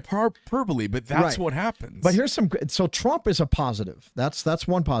think it's hyperbole, but that's what happens. But here's so Trump is a positive. That's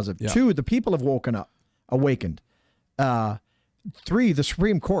one positive. Yeah. 2, the people have awakened. 3, the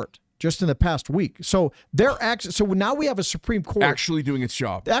Supreme Court just in the past week. So so now we have a Supreme Court actually doing its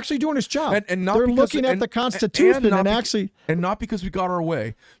job. Actually doing its job. And not they're because, looking at the Constitution and not because we got our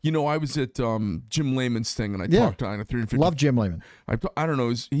way. I was at Jim Lehman's thing, and I talked to 350. Love Jim Lehman. I don't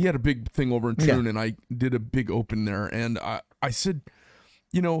know. He had a big thing over in Troon, and I did a big open there. And I said,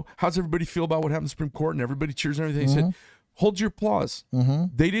 how's everybody feel about what happened in the Supreme Court? And everybody cheers and everything. He said, hold your applause.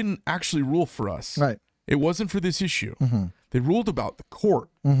 They didn't actually rule for us. Right. It wasn't for this issue. They ruled about the court.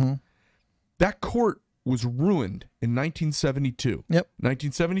 That court was ruined in 1972.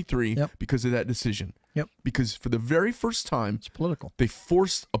 1973 because of that decision. Because for the very first time, it's political. They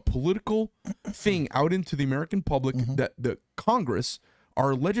forced a political thing out into the American public that the Congress,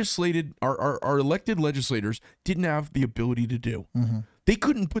 our elected legislators, didn't have the ability to do. They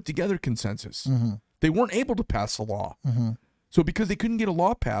couldn't put together consensus. They weren't able to pass a law. So because they couldn't get a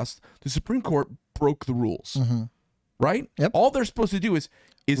law passed, the Supreme Court broke the rules. Right? Yep. All they're supposed to do is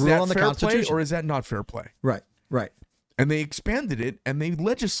Rule that on the fair play Constitution. or is that not fair play? Right. Right. And they expanded it and they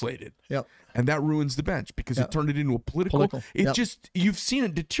legislated. Yep. And that ruins the bench because it turned it into a political. It just, you've seen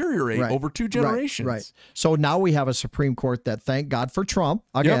it deteriorate over 2 generations. Right. So now we have a Supreme Court that, thank God for Trump,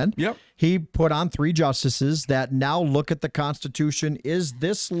 again, Yep. he put on 3 justices that now look at the Constitution. Is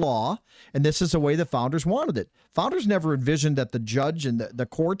this law? And this is the way the founders wanted it. Founders never envisioned that the judge and the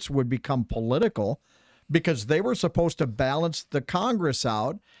courts would become political, because they were supposed to balance the Congress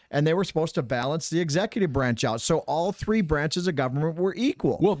out and they were supposed to balance the executive branch out. So all 3 branches of government were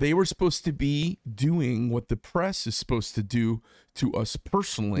equal. Well, they were supposed to be doing what the press is supposed to do to us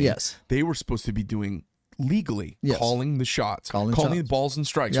personally. Yes. They were supposed to be doing legally, Yes. calling the shots, calling shots. balls and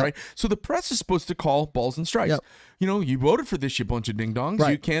strikes, Yep. right? So the press is supposed to call balls and strikes. Yep. You know, you voted for this, you bunch of ding-dongs.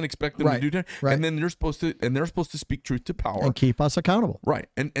 Right. You can't expect them to do that. Right. And then they're supposed to speak truth to power. And keep us accountable. Right.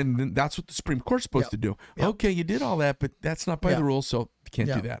 And then that's what the Supreme Court's supposed to do. Okay, you did all that, but that's not by the rules, so you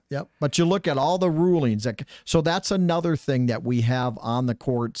can't do that. Yep. But you look at all the rulings. So that's another thing that we have on the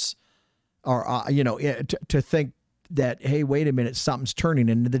courts, or to think that, hey, wait a minute, something's turning.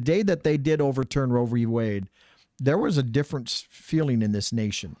 And the day that they did overturn Roe v. Wade, there was a different feeling in this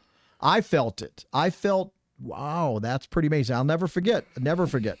nation. I felt it. I felt, wow, that's pretty amazing. I'll never forget.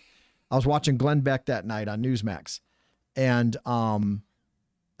 I was watching Glenn Beck that night on Newsmax, and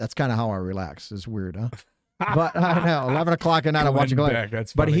that's kind of how I relax. It's weird, huh? But I don't know, 11 o'clock at night, I'm watching Glenn. Beck,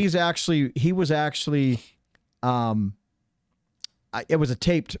 that's but funny. he was actually, it was a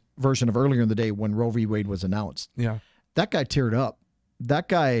taped version of earlier in the day when Roe v. Wade was announced. Yeah. That guy teared up. That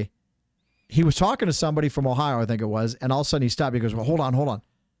guy, he was talking to somebody from Ohio, I think it was, and all of a sudden he stopped. He goes, well, hold on.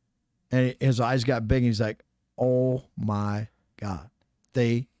 And his eyes got big, and he's like, oh my God,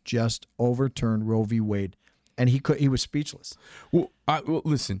 they just overturned Roe v. Wade. And he was speechless. Well,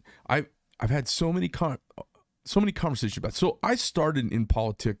 listen, I've had so many conversations about it. So I started in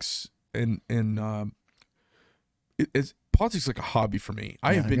politics, and politics is like a hobby for me.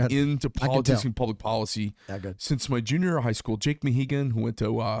 I have been into politics and public policy since my junior year of high school. Jake Mehegan, who went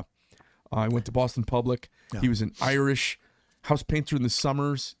to Boston Public, he was an Irish house painter in the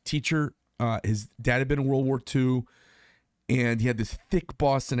summers, teacher. His dad had been in World War II, and he had this thick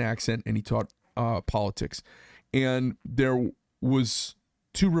Boston accent, and he taught politics. And there was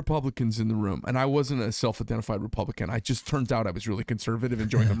 2 Republicans in the room, and I wasn't a self-identified Republican. I just turned out I was really conservative and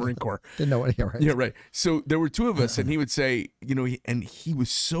joined the Marine Corps. Didn't know what. Right. Yeah, right. So there were 2 of us, and he would say, and he was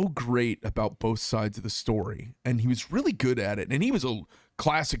so great about both sides of the story, and he was really good at it. And he was a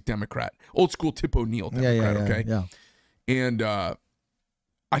classic Democrat, old school Tip O'Neill Democrat. Okay. Yeah. And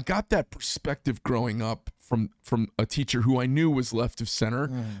I got that perspective growing up from a teacher who I knew was left of center,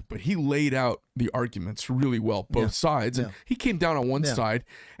 but he laid out the arguments really well, both sides. And he came down on one side,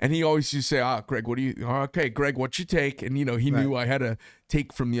 and he always used to say, Greg, Greg, what's your take? And, he knew I had a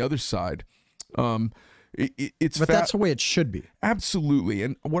take from the other side. But that's the way it should be. Absolutely.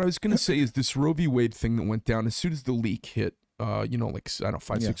 And what I was going to say is this Roe v. Wade thing that went down, as soon as the leak hit, 5,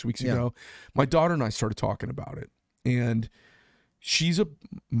 6 weeks ago, my daughter and I started talking about it. And she's a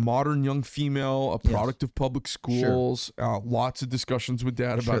modern young female, a product of public schools, lots of discussions with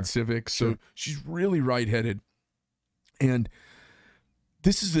dad about civics. So she's really right-headed. And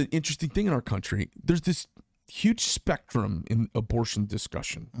this is an interesting thing in our country. There's this huge spectrum in abortion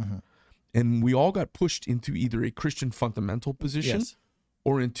discussion. And we all got pushed into either a Christian fundamental position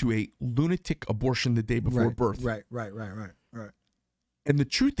or into a lunatic abortion the day before birth. Right. And the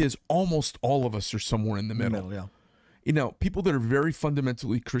truth is, almost all of us are somewhere in the middle. People that are very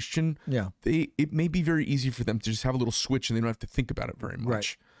fundamentally Christian, it may be very easy for them to just have a little switch and they don't have to think about it very much.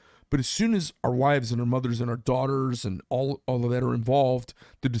 Right. But as soon as our wives and our mothers and our daughters and all of that are involved,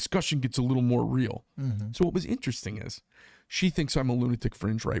 the discussion gets a little more real. So what was interesting is she thinks I'm a lunatic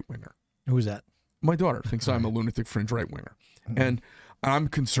fringe right-winger. Who's that? My daughter thinks I'm a lunatic fringe right-winger. And I'm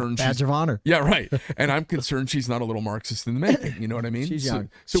concerned Badge of honor. Yeah, right. And I'm concerned she's not a little Marxist in the making. You know what I mean? She's young.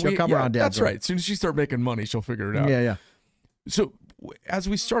 So she'll come around, Dad. That's right. As soon as she starts making money, she'll figure it out. Yeah. So as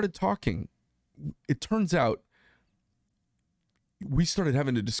we started talking, it turns out we started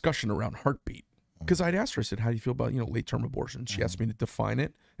having a discussion around heartbeat. Because I'd asked her, I said, how do you feel about, late-term abortion? She asked me to define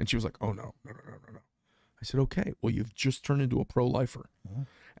it, and she was like, oh, no. I said, okay, well, you've just turned into a pro-lifer.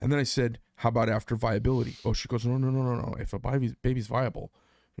 And then I said, how about after viability? Oh, she goes, no. If a baby's viable,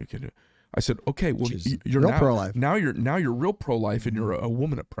 you can. I said, okay, well, you're real now pro-life. Now you're real pro-life, and you're a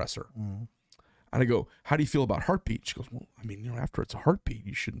woman oppressor. And I go, how do you feel about heartbeat? She goes, well, after it's a heartbeat,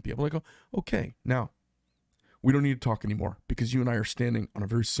 you shouldn't be able. I go, okay, now we don't need to talk anymore because you and I are standing on a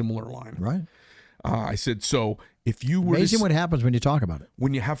very similar line. Right. I said, so if you were amazing what happens when you talk about it.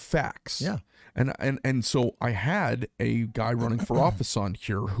 When you have facts. Yeah. And so I had a guy running for office on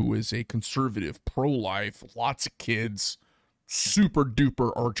here who is a conservative, pro-life, lots of kids, super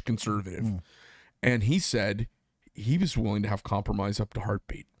duper arch conservative. And he said he was willing to have compromise up to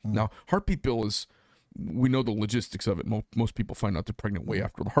heartbeat. Now, heartbeat bill is, we know the logistics of it. Most people find out they're pregnant way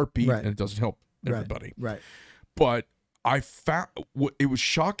after the heartbeat, and it doesn't help everybody. Right. But I found, it was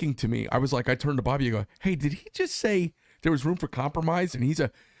shocking to me. I was like, I turned to Bobby and go, hey, did he just say there was room for compromise? And he's a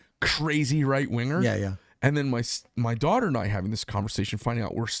crazy right winger. Yeah. And then my daughter and I having this conversation, finding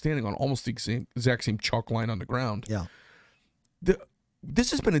out we're standing on almost the exact same chalk line on the ground. Yeah.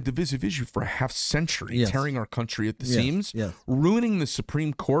 This has been a divisive issue for a half century, tearing our country at the seams, ruining the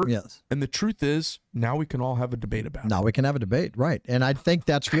Supreme Court. Yes. And the truth is, now we can all have a debate about it. Now we can have a debate, right? And I think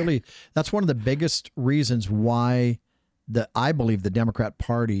that's one of the biggest reasons why I believe the Democrat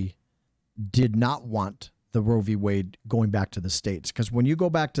Party did not want the Roe v. Wade going back to the states. Because when you go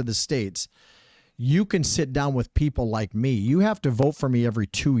back to the states, you can sit down with people like me. You have to vote for me every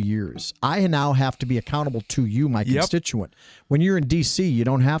 2 years. I now have to be accountable to you, my constituent. When you're in D.C., you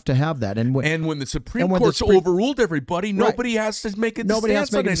don't have to have that. And when the Supreme Court's overruled everybody, nobody has to make a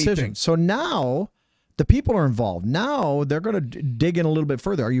decision. So now the people are involved. Now they're going to dig in a little bit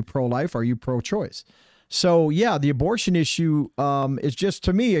further. Are you pro-life? Are you pro-choice? So, yeah, the abortion issue is just,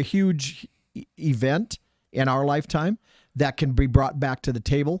 to me, a huge event in our lifetime that can be brought back to the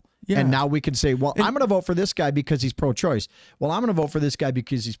table. Yeah. And now we can say, well, I'm going to vote for this guy because he's pro-choice. Well, I'm going to vote for this guy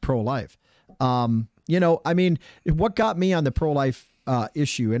because he's pro-life. What got me on the pro-life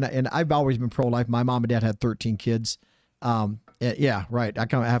issue, and I've always been pro-life. My mom and dad had 13 kids. Yeah, right. I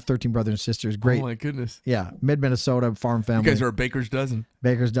have 13 brothers and sisters. Great. Oh, my goodness. Yeah, mid-Minnesota farm family. You guys are a baker's dozen.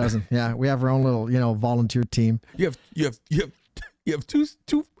 Baker's dozen. Yeah, we have our own little, volunteer team. You have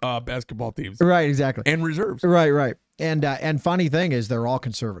two basketball teams. Right, exactly. And reserves. Right. And funny thing is, they're all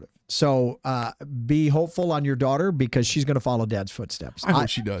conservative. So be hopeful on your daughter because she's going to follow Dad's footsteps. I hope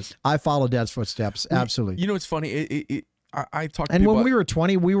she does. I follow Dad's footsteps. Absolutely. You know, it's funny. I talk to and people. when we were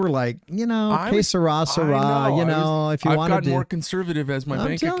 20, we were like, que sera, if you want to. I've gotten more conservative as my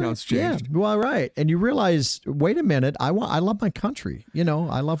bank accounts changed. Yeah, well, right. And you realize, wait a minute, I love my country.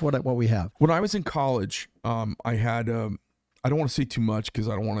 I love what we have. When I was in college, I had I don't want to say too much because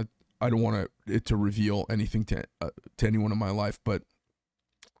I don't want it to reveal anything to anyone in my life, but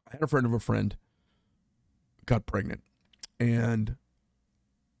I had a friend of a friend got pregnant, and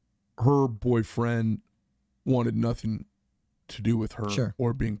her boyfriend wanted nothing to do with her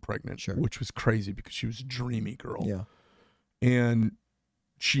or being pregnant, which was crazy because she was a dreamy girl. Yeah. And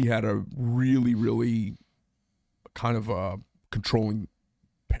she had a really, really kind of controlling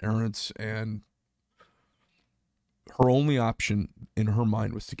parents, and her only option in her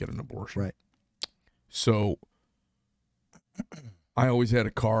mind was to get an abortion. Right. So I always had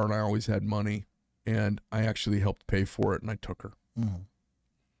a car and I always had money, and I actually helped pay for it, and I took her. Mm.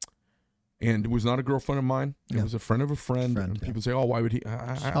 And it was not a girlfriend of mine. It was a friend of a friend. And people say, "Oh, why would he?"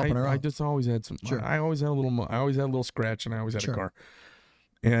 I just always had some. I always had a little. I always had a little scratch, and I always had a car.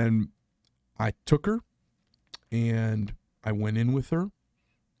 And I took her, and I went in with her,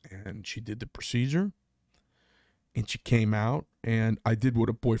 and she did the procedure, and she came out, and I did what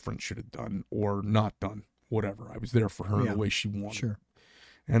a boyfriend should have done or not done, whatever. I was there for her the way she wanted. Sure.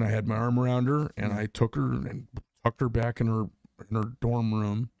 And I had my arm around her, and I took her and tucked her back in her dorm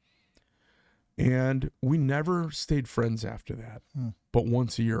room. And we never stayed friends after that. Mm. But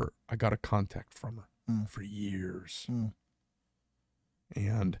once a year, I got a contact from her for years. Mm.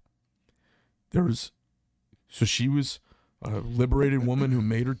 And she was a liberated woman who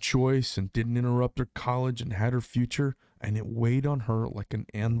made her choice and didn't interrupt her college and had her future. And it weighed on her like an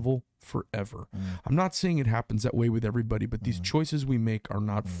anvil forever. Mm. I'm not saying it happens that way with everybody, but these choices we make are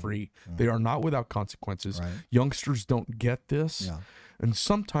not free. They are not without consequences. Right. Youngsters don't get this. Yeah. And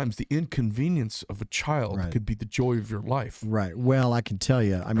sometimes the inconvenience of a child could be the joy of your life. Right. Well, I can tell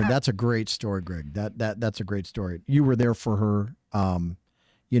you. I mean, that's a great story, Greg. That's a great story. You were there for her,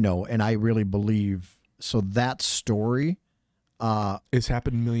 and I really believe so. That story, it's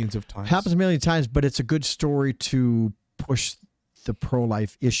happened millions of times. Happens a million times, but it's a good story to push the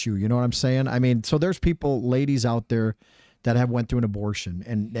pro-life issue. You know what I'm saying? I mean, so there's ladies out there that have went through an abortion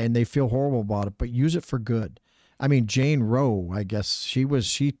and they feel horrible about it, but use it for good. I mean, Jane Roe, I guess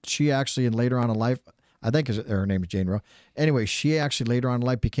she actually later on in life, I think her name is Jane Roe. Anyway, she actually later on in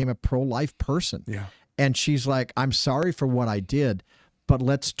life became a pro-life person. Yeah. And she's like, I'm sorry for what I did, but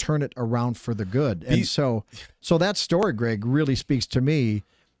let's turn it around for the good. And so that story, Greg, really speaks to me.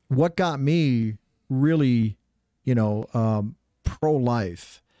 What got me really,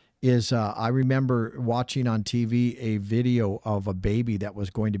 pro-life is I remember watching on TV a video of a baby that was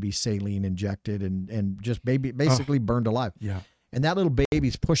going to be saline injected and just basically burned alive. Yeah. And that little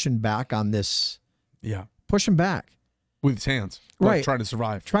baby's pushing back on this. Yeah. Pushing back. With its hands. Right. Trying to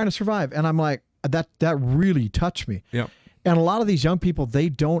survive. Trying to survive. And I'm like, that really touched me. Yeah. And a lot of these young people, they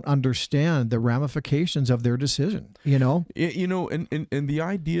don't understand the ramifications of their decision, you know? You know, and the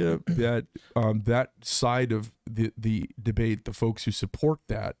idea that that side of the debate, the folks who support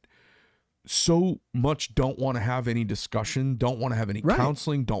that, so much don't want to have any discussion, don't want to have any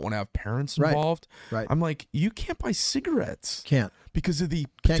counseling, don't want to have parents involved. Right. I'm like, you can't buy cigarettes. Can't. Because of the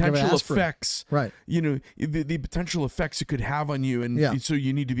Can't give potential aspirin. effects. Right. You know, the potential effects it could have on you. And so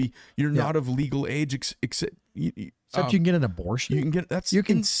you need to be, you're not of legal age, except you can get an abortion. You can get, that's you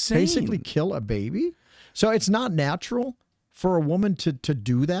can insane. basically kill a baby. So it's not natural for a woman to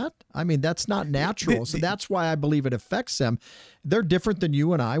do that. I mean, that's not natural. So that's why I believe it affects them. They're different than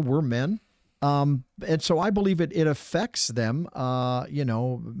you and I. We're men. And so I believe it affects them, you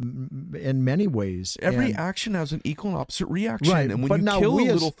know, in many ways. Every action has an equal and opposite reaction. Right. And when But you now kill a we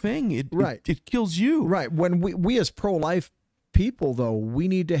as- little thing, it kills you. Right. When we as pro-life people, though, we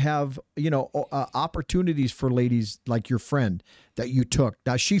need to have, you know, opportunities for ladies like your friend that you took.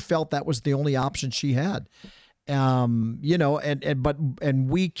 Now, she felt that was the only option she had. You know, and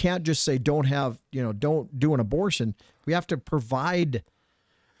we can't just say don't do an abortion. We have to provide,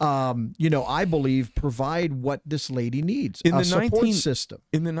 you know, I believe provide what this lady needs, In a the support system.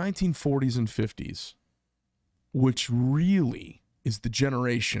 In the 1940s and 50s, which really is the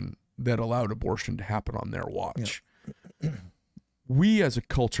generation that allowed abortion to happen on their watch, we as a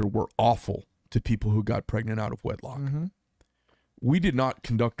culture were awful to people who got pregnant out of wedlock. Mm-hmm. We did not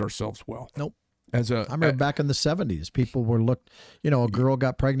conduct ourselves well. Nope. I remember back in the 70s, people were you know, a girl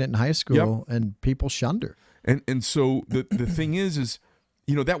got pregnant in high school and people shunned her. And so the thing is,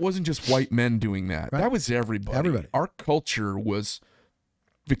 you know, that wasn't just white men doing that. Right. That was everybody. Everybody. Our culture was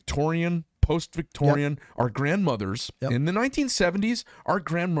Victorian, post-Victorian. Our grandmothers in the 1970s, our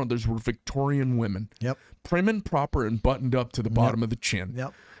grandmothers were Victorian women. Yep. Prim and proper and buttoned up to the bottom of the chin.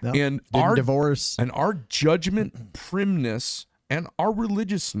 Yep. And Didn't our divorce. And our judgment, primness, and our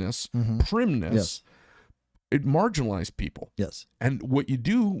religiousness, primness, it marginalized people. Yes. And what you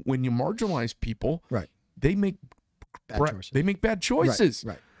do when you marginalize people, they make bad choices.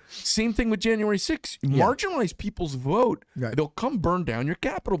 Right. Same thing with January 6th. You marginalize people's vote, they'll come burn down your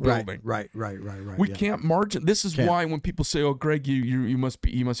Capitol building. Right. We can't margin. This is why when people say, "Oh, Greg, you must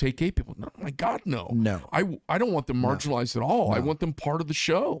hate gay people." No, my God, no. No. I don't want them marginalized at all. No. I want them part of the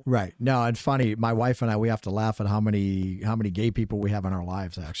show. Right. No, it's funny. My wife and I, we have to laugh at how many gay people we have in our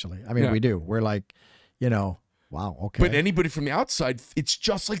lives. Actually, I mean, we do. We're like, you know. Wow. Okay. But anybody from the outside, it's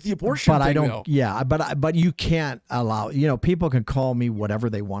just like the abortion thing. I don't. Though. Yeah. But you can't allow. You know, people can call me whatever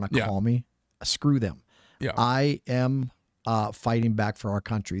they want to call me. Screw them. Yeah. I am fighting back for our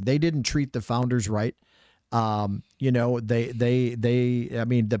country. They didn't treat the founders right. You know, they. I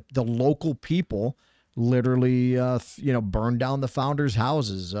mean, the local people literally, you know, burned down the founders'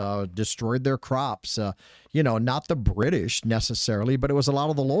 houses, destroyed their crops. You know, not the British necessarily, but it was a lot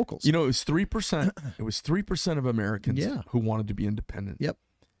of the locals. You know, it was 3%. It was 3% of Americans who wanted to be independent. Yep.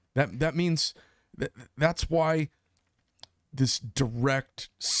 That means that's why this direct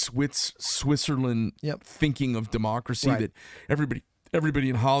Switzerland thinking of democracy that everybody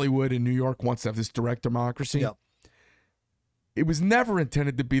in Hollywood and New York wants to have this direct democracy. Yep. It was never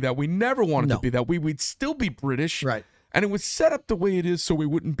intended to be that. We never wanted to be that. We'd still be British. Right. And it was set up the way it is so we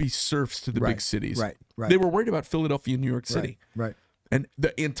wouldn't be serfs to the big cities. Right. They were worried about Philadelphia and New York City. Right. And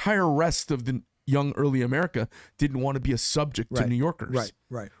the entire rest of the young early America didn't want to be a subject to New Yorkers.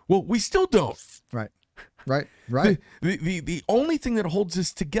 Right. Well, we still don't. Right. The only thing that holds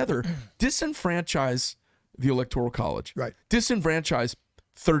us together, disenfranchise the Electoral College. Right. Disenfranchise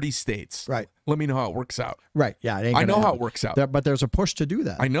 30 states. Right. Let me know how it works out. Right. Yeah. It ain't I gonna know how happen. it works out. But there's a push to do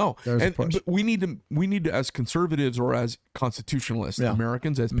that. I know. There's a push. But we need to, as conservatives or as constitutionalists,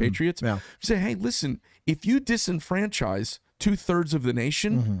 Americans, as patriots, say, hey, listen, if you disenfranchise 2/3 of the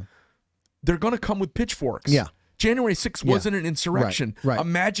nation, they're going to come with pitchforks. Yeah. January 6th wasn't an insurrection. Right.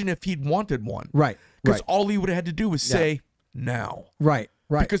 Imagine if he'd wanted one. Right. Because all he would have had to do was say now. Right.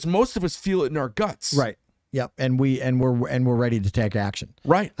 Because most of us feel it in our guts. Right. Yep. And we're ready to take action.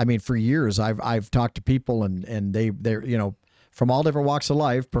 Right. I mean, for years I've talked to people and they're, you know, from all different walks of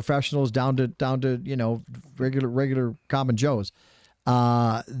life, professionals down to, you know, regular common Joes.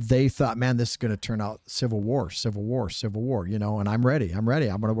 They thought, man, this is going to turn out civil war, you know, and I'm ready.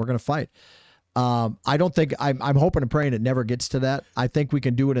 We're going to fight. I don't think I'm hoping and praying it never gets to that. I think we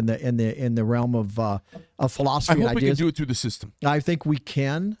can do it in the realm of philosophy I and hope we ideas. can do it through the system. I think we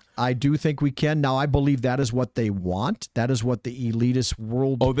can. I do think we can. Now, I believe that is what they want. That is what the elitist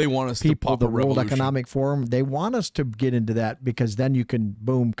world. Oh, they want us people, to pop the a World revolution. Economic Forum. They want us to get into that because then you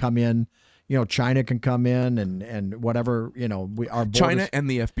can come in. China can come in and whatever. Our borders, China and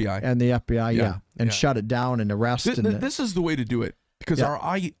the FBI and the FBI, and shut it down and arrest. This is the way to do it because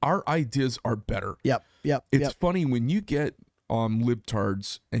our ideas are better. Yep. It's funny when you get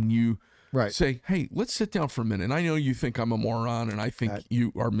libtards and you say, "Hey, let's sit down for a minute." And I know you think I'm a moron, and I think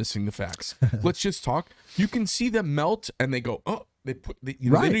you are missing the facts. Let's just talk. You can see them melt, and they go, "Oh." They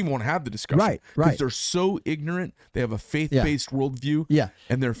don't even want to have the discussion. Right. Because they're so ignorant. They have a faith-based worldview. Yeah.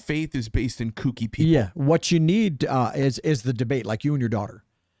 And their faith is based in kooky people. Yeah. What you need is the debate, like you and your daughter.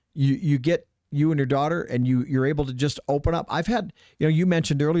 You get you and your daughter, and you're able to just open up. I've had, you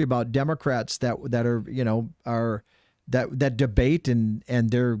mentioned earlier about Democrats that are that debate and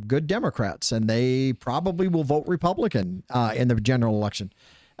they're good Democrats, and they probably will vote Republican in the general election.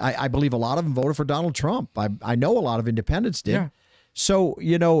 I believe a lot of them voted for Donald Trump. I know a lot of independents did. Yeah. So, we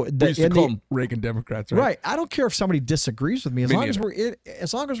used to call them Reagan Democrats, right? Right. I don't care if somebody disagrees with me as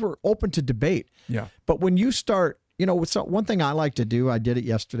long as we're open to debate. Yeah. But when you start, one thing I like to do, I did it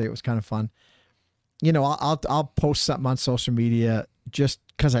yesterday. It was kind of fun. I'll post something on social media just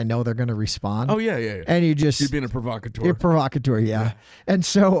because I know they're going to respond. Oh yeah. And you're being a provocateur. You're provocateur, yeah. And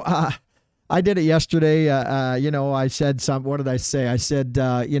so I did it yesterday. I said what did I say? I said,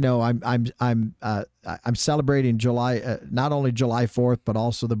 I'm celebrating July, not only July 4th, but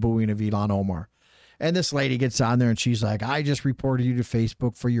also the booing of Ilhan Omar. And this lady gets on there and she's like, I just reported you to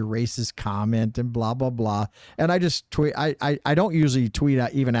Facebook for your racist comment and blah, blah, blah. And I just tweet. I don't usually tweet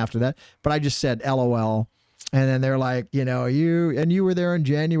even after that, but I just said LOL. And then they're like, you were there in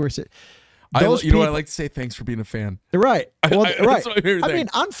January. What I like to say? Thanks for being a fan. Right. Well, right. That's what I mean,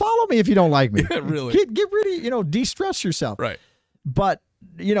 unfollow me if you don't like me. Yeah, really. Get rid of, de-stress yourself. Right. But,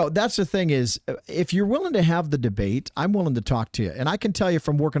 that's the thing is, if you're willing to have the debate, I'm willing to talk to you. And I can tell you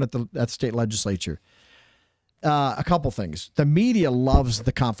from working at the state legislature, a couple things. The media loves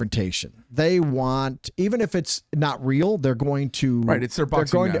the confrontation. They want, even if it's not real, they're going to. Right. It's their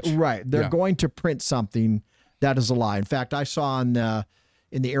boxing match. They're going to print something that is a lie. In fact, I saw in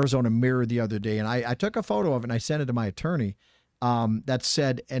the Arizona Mirror the other day, and I took a photo of it and I sent it to my attorney that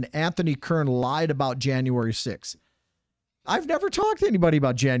said, and Anthony Kern lied about January 6th. I've never talked to anybody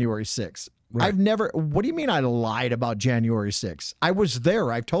about January 6th. Right. What do you mean I lied about January 6th? I was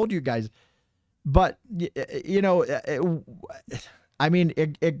there. I've told you guys. But, there's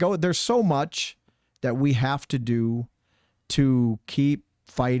so much that we have to do to keep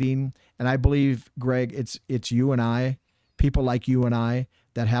fighting. And I believe, Greg, it's you and I, people like you and I,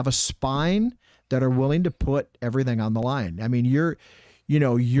 that have a spine that are willing to put everything on the line. I mean, you're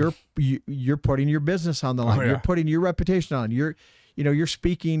putting your business on the line. Oh, yeah. You're putting your reputation on. You're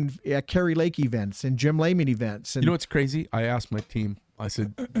speaking at Kerry Lake events and Jim Lehman events. And what's crazy? I asked my team. I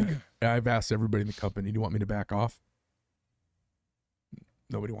said, I've asked everybody in the company, do you want me to back off?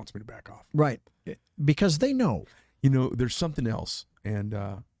 Nobody wants me to back off. Right. Because they know. There's something else, and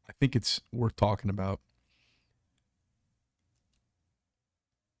I think it's worth talking about.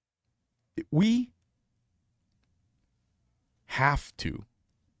 We have to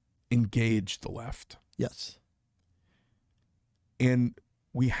engage the left. Yes. And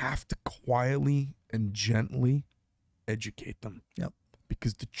we have to quietly and gently educate them. Yep.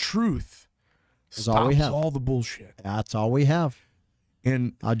 Because the truth is all we have. All the bullshit. That's all we have.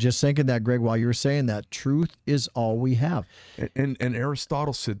 And I was just thinking that, Greg, while you were saying that, truth is all we have. And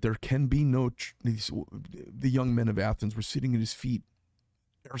Aristotle said there can be no. The young men of Athens were sitting at his feet.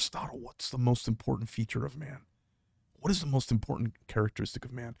 Aristotle, what's the most important feature of man? What is the most important characteristic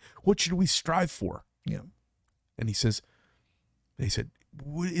of man? What should we strive for? Yeah. And they said,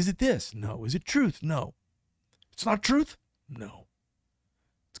 is it this? No. Is it truth? No. It's not truth? No.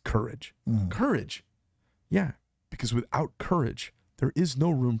 It's courage. Courage. Yeah. Because without courage, there is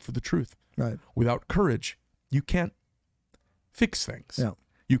no room for the truth. Right. Without courage, you can't fix things. Yeah.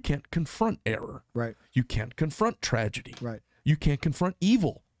 You can't confront error. Right. You can't confront tragedy. Right. You can't confront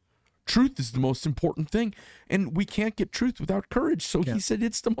evil. Truth is the most important thing. And we can't get truth without courage. So he said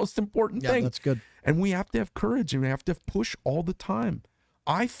it's the most important thing. Yeah, that's good. And we have to have courage, and we have to push all the time.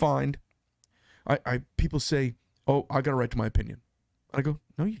 I find people say, oh, I got a right to my opinion. I go,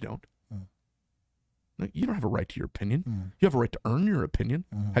 no, you don't. No, you don't have a right to your opinion. You have a right to earn your opinion.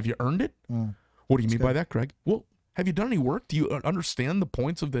 Have you earned it? What do you mean by that, Greg? Well, have you done any work? Do you understand the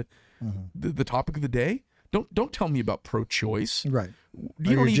points of the topic of the day? Don't tell me about pro-choice. Right.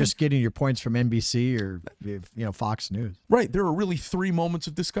 You You're just getting your points from NBC or Fox News. Right. There are really 3 moments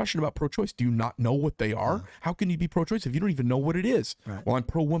of discussion about pro-choice. Do you not know what they are? Yeah. How can you be pro-choice if you don't even know what it is? Right. Well, I'm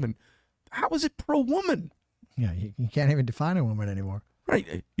pro-woman. How is it pro-woman? Yeah, you can't even define a woman anymore.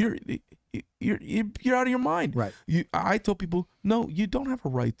 Right. You're out of your mind. Right. I tell people, no, you don't have a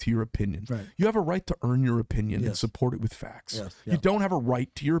right to your opinion. Right. You have a right to earn your opinion and Yes. support it with facts. Yes. You don't have a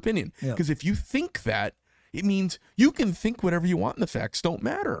right to your opinion. Yeah. Because if you think that, it means you can think whatever you want and the facts don't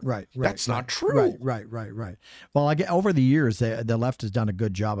matter. Right. That's not true. Right. Well, over the years, the left has done a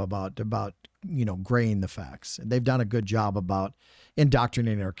good job about graying the facts. They've done a good job about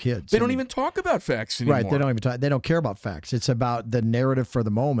indoctrinating our kids. They don't even talk about facts anymore. Right. They don't even talk. They don't care about facts. It's about the narrative for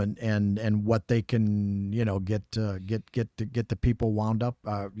the moment and what they can get the people wound up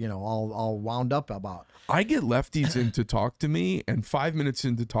all wound up about. I get lefties in to talk to me, and 5 minutes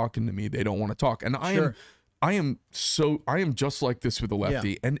into talking to me, they don't want to talk. And I am just like this with a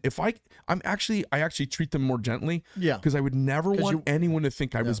lefty. And if I actually treat them more gently. Yeah. Because I would never want anyone to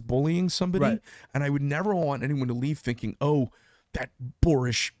think I was bullying somebody. Right. And I would never want anyone to leave thinking, oh, that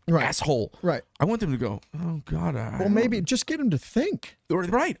boorish asshole. Right. I want them to go, oh God. Maybe just get them to think.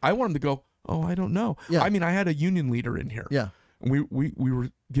 Right. I want them to go, oh, I don't know. Yeah. I mean, I had a union leader in here. Yeah. And we were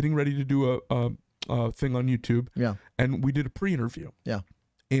getting ready to do a thing on YouTube. Yeah. And we did a pre-interview. Yeah.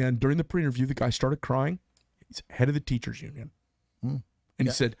 And during the pre-interview, the guy started crying. He's head of the teachers union. And he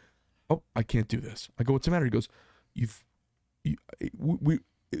said, oh, I can't do this. I go, what's the matter? He goes,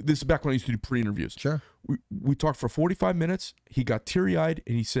 this is back when I used to do pre-interviews. Sure. We talked for 45 minutes. He got teary-eyed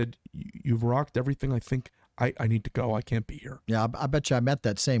and he said, you've rocked everything. I think I need to go. I can't be here. Yeah. I bet you I met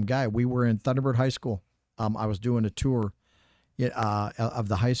that same guy. We were in Thunderbird High School. I was doing a tour of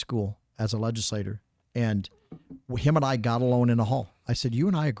the high school as a legislator, and him and I got alone in a hall. I said, you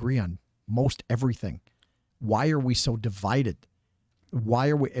and I agree on most everything. Why are we so divided? Why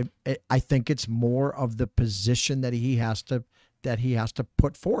are we? I think it's more of the position that he has to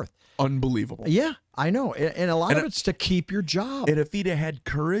put forth. Unbelievable. Yeah, I know, and a lot of it's to keep your job. And if he'd have had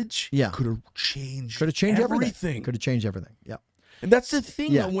courage, could have changed everything. Could have changed everything. Yeah. And that's the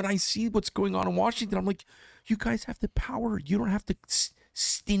thing. Yeah. When I see what's going on in Washington, I'm like, you guys have the power. You don't have to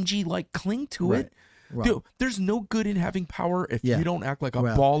stingy cling to it. Right. Dude, there's no good in having power if you don't act like a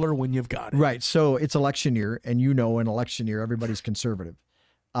baller when you've got it. Right. So it's election year, and in election year, everybody's conservative.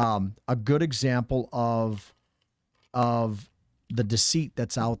 A good example of the deceit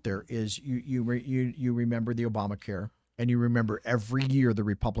that's out there is you remember the Obamacare, and you remember every year the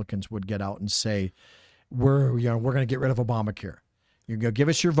Republicans would get out and say, we're going to get rid of Obamacare. You're going to give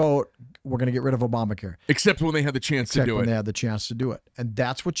us your vote. We're going to get rid of Obamacare. Except when they had the chance to do it. They had the chance to do it. And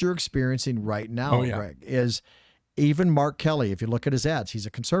that's what you're experiencing right now, Greg, is even Mark Kelly, if you look at his ads, he's a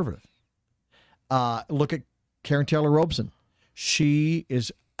conservative. Look at Karen Taylor Robeson. She is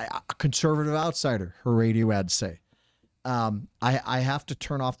a conservative outsider, her radio ads say. I have to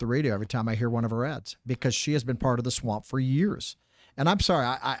turn off the radio every time I hear one of her ads because she has been part of the swamp for years. And I'm sorry,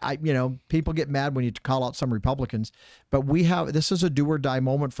 I people get mad when you call out some Republicans, but this is a do or die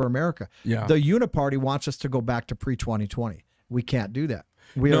moment for America. Yeah. The Uniparty wants us to go back to pre-2020. We can't do that.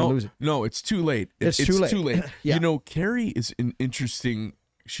 We are losing. No, it's too late. It's too late. Yeah. Carrie is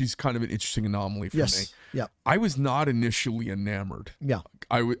she's kind of an interesting anomaly for me. Yeah. I was not initially enamored. Yeah.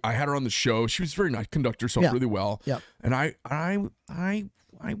 I had her on the show. She was very nice, conducted herself really well. Yeah. And I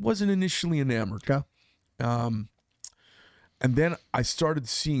wasn't initially enamored. Okay. And then I started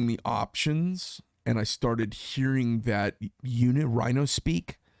seeing the options, and I started hearing that Rhino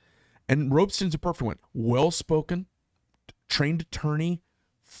speak. And Robeson's a perfect one. Well-spoken, trained attorney,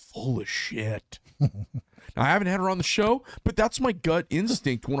 full of shit. Now, I haven't had her on the show, but that's my gut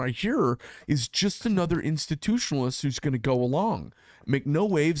instinct when I hear her is just another institutionalist who's going to go along, make no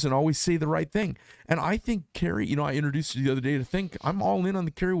waves, and always say the right thing. And I think Carrie, I introduced her the other day to think I'm all in on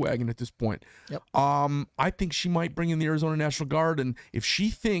the Carrie wagon at this point. Yep. I think she might bring in the Arizona National Guard, and if she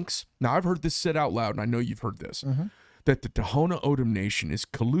thinks, now I've heard this said out loud, and I know you've heard this, that the Tohono O'odham Nation is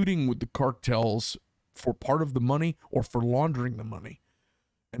colluding with the cartels for part of the money or for laundering the money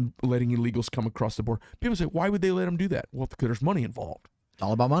and letting illegals come across the border. People say, why would they let them do that? Well, because there's money involved. It's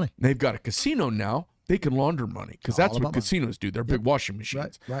all about money. They've got a casino now. They can launder money because that's what casinos do. They're big washing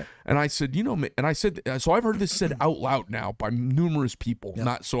machines. Right. And I said, so I've heard this said out loud now by numerous people.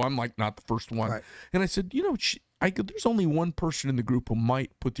 So I'm not the first one. Right. And I said, there's only one person in the group who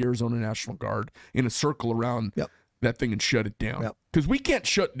might put the Arizona National Guard in a circle around that thing and shut it down. Because we can't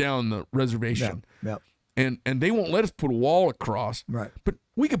shut down the reservation. And they won't let us put a wall across. Right. But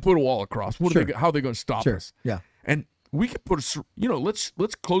we can put a wall across. How are they going to stop us? Yeah. And we could put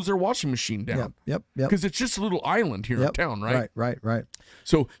let's close their washing machine down. Yep. Because it's just a little island here in town, right? Right.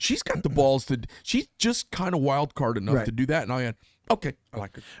 So she's got the balls she's just kind of wild card enough to do that. And I went, okay, I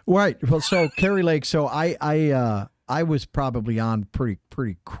like her. Right. Well, so Kari Lake, so I was probably on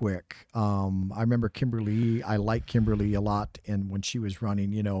pretty quick. I remember Kimberly. I liked Kimberly a lot, and when she was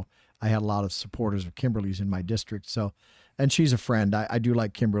running, I had a lot of supporters of Kimberly's in my district. So, and she's a friend. I do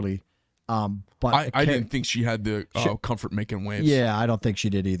like Kimberly. But I didn't think she had the comfort making waves. Yeah, I don't think she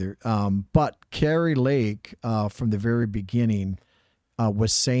did either. But Kari Lake, from the very beginning,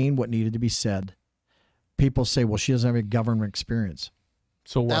 was saying what needed to be said. People say, well, she doesn't have any government experience.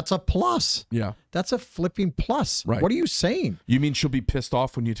 So what? That's a plus. Yeah. That's a flipping plus. Right. What are you saying? You mean she'll be pissed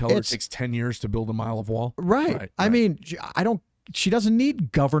off when you tell her it takes 10 years to build a mile of wall? Right. I mean, she doesn't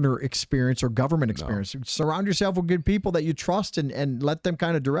need governor experience or government experience. No. Surround yourself with good people that you trust and let them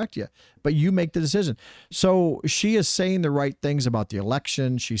kind of direct you. But you make the decision. So she is saying the right things about the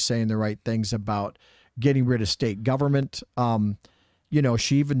election. She's saying the right things about getting rid of state government.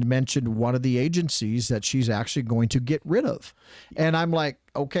 She even mentioned one of the agencies that she's actually going to get rid of. And I'm like,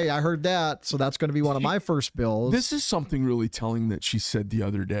 okay, I heard that. So that's going to be one of my first bills. This is something really telling that she said the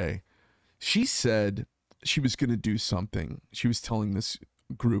other day. She said she was going to do something. She was telling this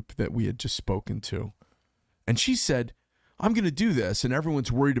group that we had just spoken to. And she said, I'm going to do this. And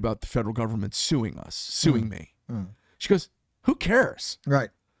everyone's worried about the federal government suing me. She goes, who cares?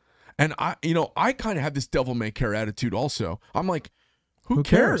 Right. And I kind of have this devil may care attitude also. I'm like, who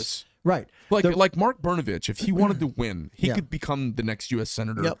cares? Right. Like Mark Brnovich, if he wanted to win, he could become the next U.S.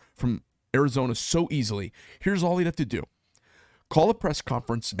 Senator from Arizona so easily. Here's all he'd have to do. Call a press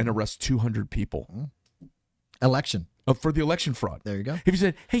conference and arrest 200 people. Election. For the election fraud. There you go. If he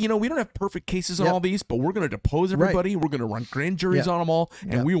said, hey, we don't have perfect cases on all these, but we're going to depose everybody. Right. We're going to run grand juries on them all,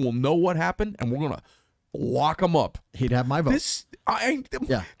 and we will know what happened, and we're going to lock them up. He'd have my vote.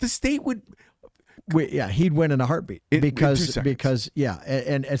 The state would... he'd win in a heartbeat because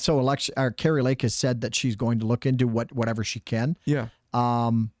and so Kari Lake has said that she's going to look into whatever she can. Yeah.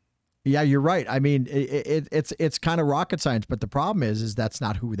 You're right. I mean, it's kind of rocket science, but the problem is that's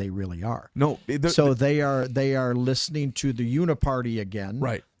not who they really are. No. They are listening to the uniparty again.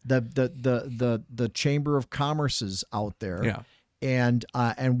 Right. The Chamber of Commerce is out there. Yeah. And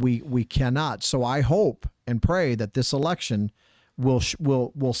we cannot. So I hope and pray that this election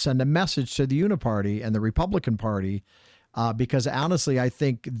will send a message to the Uniparty and the Republican Party, because honestly, I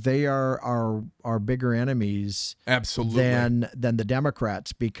think they are bigger enemies absolutely than the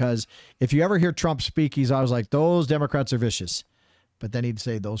Democrats. Because if you ever hear Trump speak, he's always like, those Democrats are vicious, but then he'd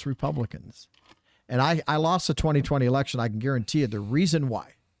say those Republicans. And I lost the 2020 election. I can guarantee you the reason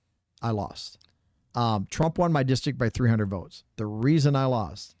why I lost. Trump won my district by 300 votes. The reason I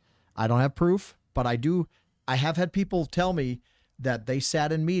lost, I don't have proof, but I have had people tell me that they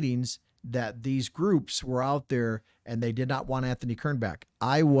sat in meetings that these groups were out there and they did not want Anthony Kern back.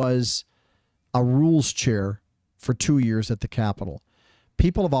 I was a rules chair for 2 years at the Capitol.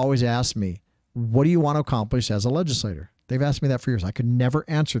 People have always asked me, what do you want to accomplish as a legislator? They've asked me that for years. I could never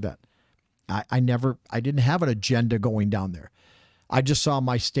answer that. I didn't have an agenda going down there. I just saw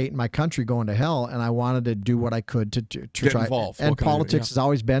my state and my country going to hell, and I wanted to do what I could to try. Involved. And politics has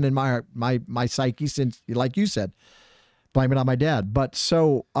always been in my psyche since, like you said, blame it on my dad. But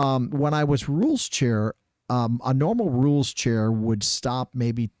so when I was rules chair, a normal rules chair would stop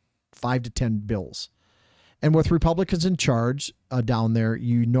maybe 5 to 10 bills. And with Republicans in charge down there,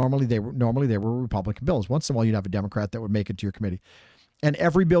 they were Republican bills. Once in a while, you'd have a Democrat that would make it to your committee. And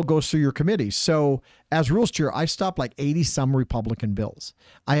every bill goes through your committee. So as rules chair, I stopped like 80 some Republican bills.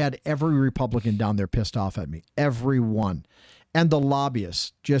 I had every Republican down there pissed off at me, every one. And the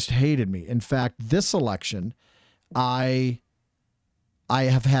lobbyists just hated me. In fact, this election, I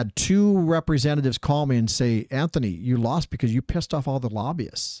have had 2 representatives call me and say, Anthony, you lost because you pissed off all the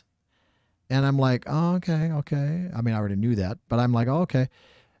lobbyists. And I'm like, oh, okay. I mean, I already knew that, but I'm like, oh, okay.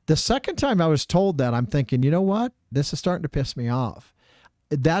 The second time I was told that, I'm thinking, you know what? This is starting to piss me off.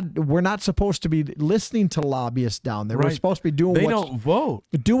 That we're not supposed to be listening to lobbyists down there. Right. We're supposed to be doing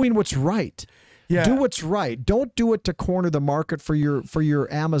doing what's right. Yeah. Do what's right. Don't do it to corner the market for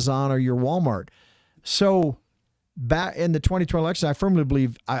your Amazon or your Walmart. So back in the 2020 election, I firmly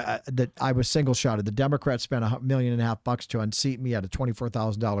believe that I was single shotted. The Democrats spent $1.5 million to unseat me at a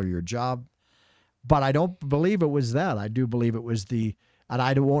 $24,000 a year job. But I don't believe it was that. I do believe it was and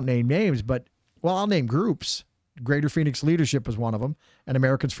I won't name names, but I'll name groups. Greater Phoenix Leadership was one of them, and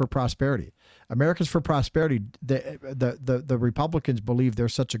Americans for Prosperity. Americans for Prosperity, the Republicans believe they're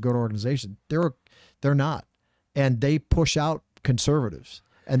such a good organization. They're not, and they push out conservatives.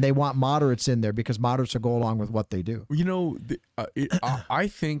 And they want moderates in there because moderates will go along with what they do. You know, I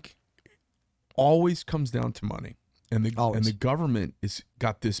think it always comes down to money, and the government is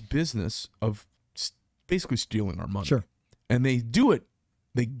got this business of basically stealing our money. Sure. And they do it.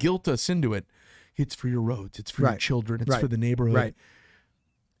 They guilt us into it. It's for your roads. It's for your children. It's for the neighborhood. Right.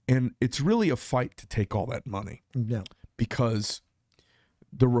 And it's really a fight to take all that money. Yeah. Because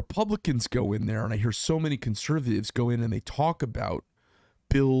the Republicans go in there, and I hear so many conservatives go in and they talk about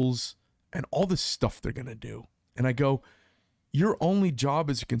bills and all this stuff they're going to do. And I go, your only job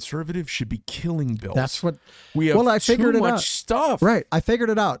as a conservative should be killing bills. That's what we have. I figured too it much out. Stuff. Right. I figured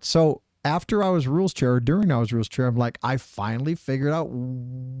it out. So after I was rules chair, during I was rules chair, I'm like, I finally figured out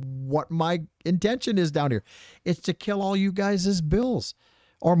what my intention is down here. It's to kill all you guys' bills,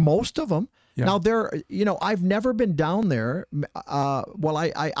 or most of them. Yeah. Now I've never been down there.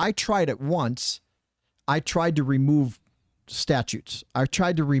 I tried it once. I tried to remove statutes. I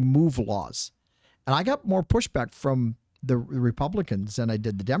tried to remove laws, and I got more pushback from the Republicans than I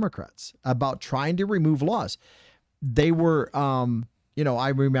did the Democrats about trying to remove laws. They were, I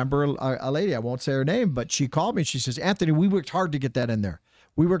remember a lady, I won't say her name, but she called me. She says, Anthony, we worked hard to get that in there.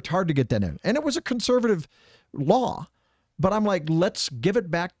 We worked hard to get that in. And it was a conservative law. But I'm like, let's give it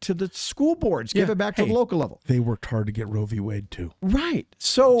back to the school boards. Give it back to the local level. They worked hard to get Roe v. Wade, too. Right.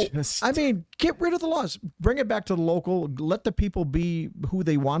 So, get rid of the laws. Bring it back to the local. Let the people be who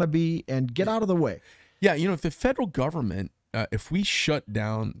they want to be and get out of the way. Yeah, if the federal government, if we shut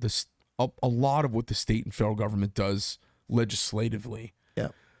down a lot of what the state and federal government does legislatively,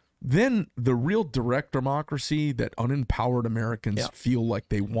 then the real direct democracy that unempowered Americans feel like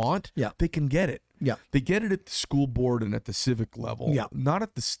they want, they can get it. Yeah. They get it at the school board and at the civic level, not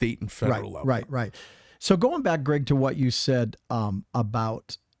at the state and federal level. Right. So going back, Greg, to what you said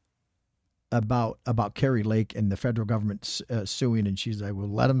about Kari Lake and the federal government suing, and she's like, well,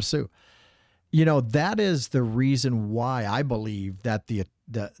 let them sue. That is the reason why I believe that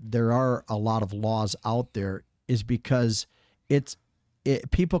there are a lot of laws out there, is because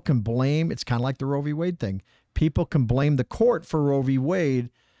people can blame. It's kind of like the Roe v. Wade thing. People can blame the court for Roe v. Wade,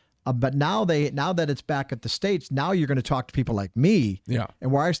 but now that it's back at the states, now you're going to talk to people like me,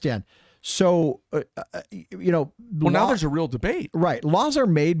 and where I stand. So, now there's a real debate, right? Laws are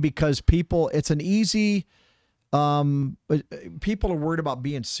made because it's an easy. People are worried about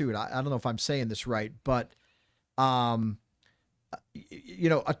being sued. I don't know if I'm saying this right, but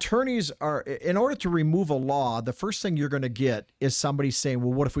attorneys are, in order to remove a law, the first thing you're going to get is somebody saying,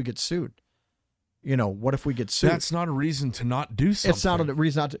 well, what if we get sued? What if we get sued? That's not a reason to not do something. It's not a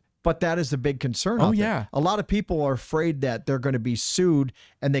reason not to, but that is the big concern. Oh, yeah. A lot of people are afraid that they're going to be sued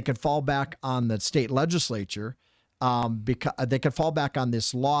and they can fall back on the state legislature, because they can fall back on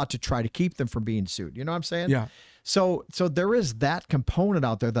this law to try to keep them from being sued. You know what I'm saying? Yeah. So there is that component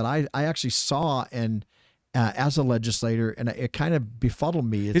out there that I actually saw and as a legislator, and it kind of befuddled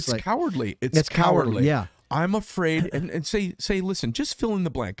me. It's like, cowardly. It's cowardly. Yeah. I'm afraid, and say, listen, just fill in the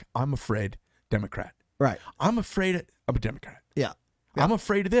blank. I'm afraid, Democrat. Right. I'm afraid I'm a Democrat. Yeah. I'm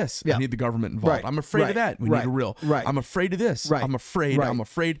afraid of this. Yeah. I need the government involved. Right. I'm afraid of that. We need a real. Right. I'm afraid of this. Right. I'm afraid. Right. I'm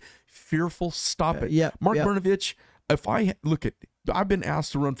afraid. Fearful. Stop it. Yeah. Mark Yeah. Brnovich, I've been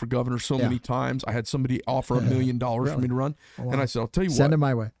asked to run for governor so many times. I had somebody offer $1 million for me to run. Oh, wow. And I said, I'll tell you what. Send him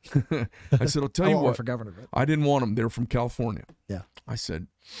my way. I said, I'll tell you what. For governor. But... I didn't want them. They were from California. Yeah. I said,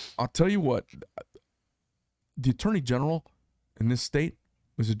 I'll tell you what. The attorney general in this state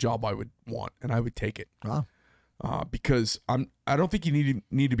was a job I would want, and I would take it. Wow. Because I don't think you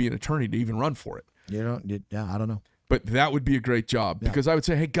need to be an attorney to even run for it. I don't know. But that would be a great job, because I would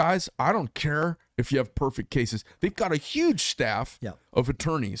say, hey, guys, I don't care if you have perfect cases. They've got a huge staff of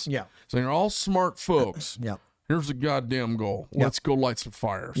attorneys. Yeah. So they're all smart folks. Yeah. Here's the goddamn goal. Let's go light some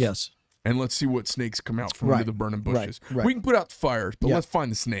fires. Yes. And let's see what snakes come out from under the burning bushes. Right. We can put out the fires, but let's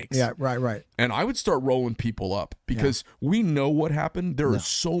find the snakes. Yeah, right. And I would start rolling people up, because we know what happened. There is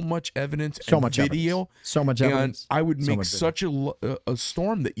so much evidence and video. So much evidence. And I would make such a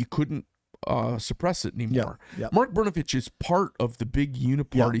storm that you couldn't suppress it anymore. Mark Brnovich is part of the big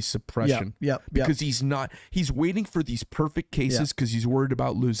uniparty suppression. Because he's waiting for these perfect cases because he's worried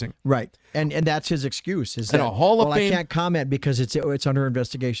about losing. Right. And that's his excuse. Is and that, a Hall of Fame, I can't comment because it's under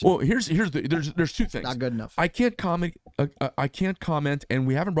investigation. Well, there's two things. Not good enough. I can't comment. And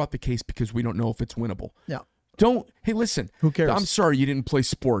we haven't brought the case because we don't know if it's winnable. Yeah. Hey, listen. Who cares? I'm sorry you didn't play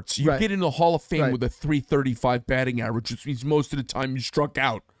sports. You get into the Hall of Fame with a 335 batting average, which means most of the time you struck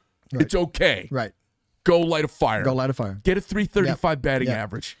out. Right. It's okay. Right. Go light a fire. Get a 335 batting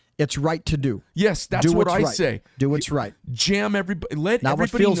average. It's right to do. Yes, that's what I say. Do what's right. Jam everybody. Let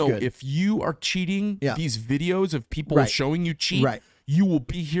everybody know if you are cheating these videos of people showing you cheat. Right. you will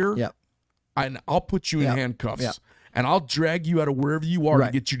be here, Yep. and I'll put you in Yep. handcuffs, Yep. and I'll drag you out of wherever you are to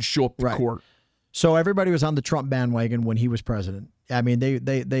Right. get you to show up to Right. court. So everybody was on the Trump bandwagon when he was president. I mean,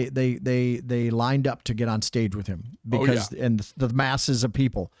 they lined up to get on stage with him because and the masses of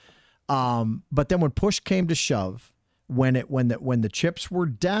people. But then when push came to shove, when the chips were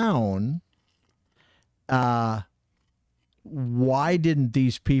down, why didn't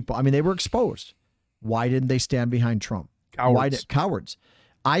these people? I mean, they were exposed. Why didn't they stand behind Trump? Cowards. Cowards.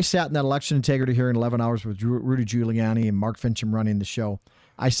 I sat in that election integrity hearing 11 hours with Rudy Giuliani and Mark Fincham running the show.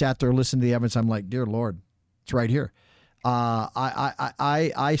 I sat there, listened to the evidence. I'm like, dear Lord, it's right here. I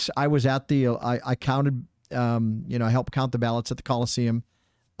was at the, I counted, I helped count the ballots at the Coliseum.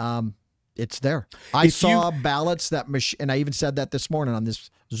 It's there. I saw ballots that, and I even said that this morning on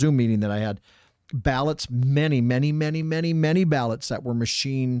this Zoom meeting that I had. Ballots, many ballots that were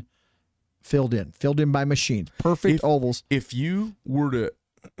machine filled in by machines. Perfect ovals. If you were to,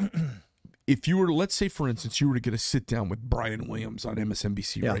 let's say, for instance, you were to get a sit down with Brian Williams on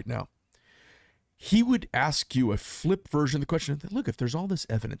MSNBC right now, he would ask you a flip version of the question. Look, if there's all this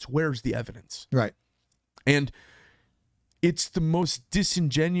evidence, where's the evidence? Right. And it's the most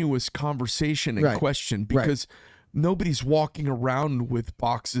disingenuous conversation and question because nobody's walking around with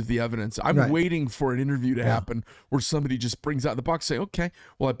boxes of the evidence. I'm waiting for an interview to happen where somebody just brings out the box, say, okay,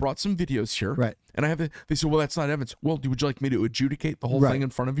 well, I brought some videos here. Right. And I have they say, well, that's not evidence. Well, would you like me to adjudicate the whole thing in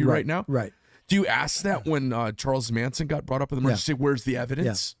front of you right now? Right. Do you ask that when Charles Manson got brought up in the murder? Say, where's the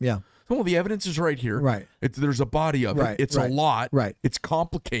evidence? Yeah. Well, the evidence is right here. Right. There's a body of it. It's a lot. Right. It's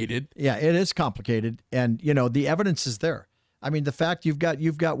complicated. Yeah, it is complicated. And, the evidence is there. I mean, the fact you've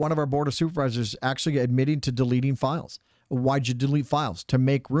got one of our board of supervisors actually admitting to deleting files. Why'd you delete files? To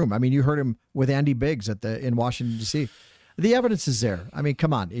make room. I mean, you heard him with Andy Biggs in Washington, D.C. The evidence is there. I mean,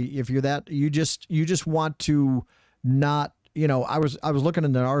 come on. If you're that, you just want to not, I was looking at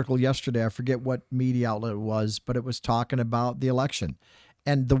an article yesterday. I forget what media outlet it was, but it was talking about the election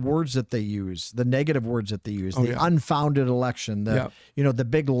and the words that they use, the negative words that they use, unfounded election, the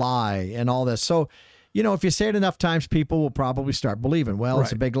big lie and all this. So, if you say it enough times, people will probably start believing, well,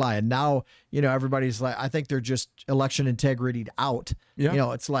 it's a big lie. And now, everybody's like, I think they're just election integrity out.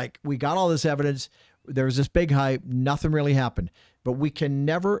 Yeah. It's like, we got all this evidence. There was this big hype. Nothing really happened. But we can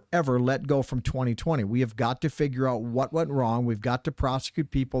never, ever let go from 2020. We have got to figure out what went wrong. We've got to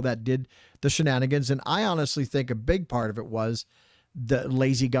prosecute people that did the shenanigans. And I honestly think a big part of it was the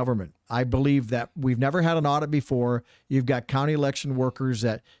lazy government. I believe that we've never had an audit before. You've got county election workers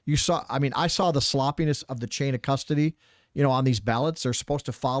that you saw. I mean, I saw the sloppiness of the chain of custody, on these ballots. They're supposed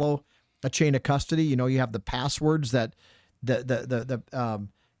to follow a chain of custody. You have the passwords that the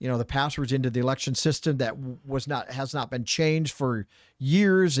passwords into the election system that has not been changed for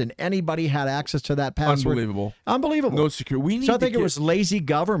years, and anybody had access to that password. Unbelievable. No security. So I think it was lazy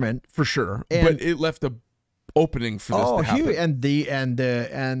government for sure, but it left a opening for this to happen. Huge. And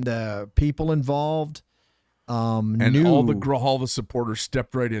the people involved and all the supporters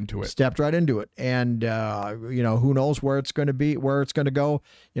stepped right into it. And who knows where it's going to be, where it's going to go.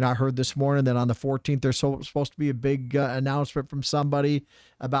 I heard this morning that on the 14th there's supposed to be a big announcement from somebody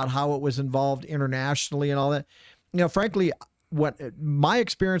about how it was involved internationally and all that. Frankly, what my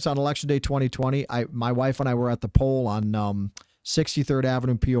experience on Election Day 2020, my wife and I were at the poll on 63rd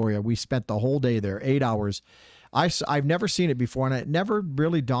Avenue in Peoria. We spent the whole day there, 8 hours. I've never seen it before, and it never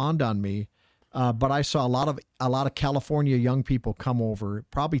really dawned on me. But I saw a lot of California young people come over,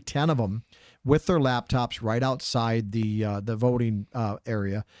 probably 10 of them, with their laptops right outside the voting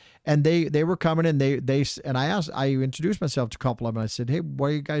area, and they were coming in. I introduced myself to a couple of them. And I said, "Hey, why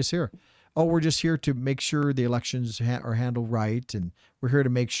are you guys here?" "Oh, we're just here to make sure the elections are handled right, and we're here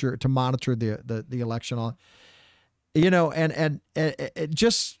to monitor the election." And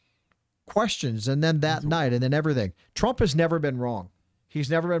just questions. And then that night, and then everything. Trump has never been wrong. He's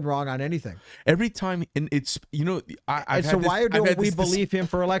never been wrong on anything. Every time, and it's, why don't we believe him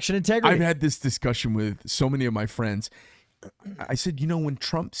for election integrity? I've had this discussion with so many of my friends. I said, when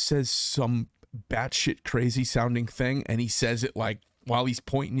Trump says some batshit crazy sounding thing, and he says it like while he's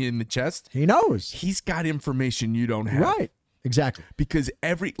pointing you in the chest, he knows. He's got information you don't have. Right. Exactly. Because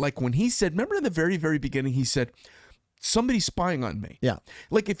when he said, remember in the very, very beginning, he said, somebody's spying on me. Yeah.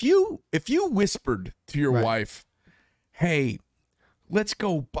 Like if you whispered to your wife, hey, let's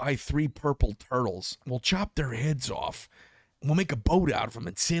go buy 3 purple turtles. We'll chop their heads off. We'll make a boat out of them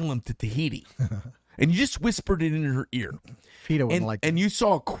and sail them to Tahiti. And you just whispered it in her ear. Peter wouldn't like that. And you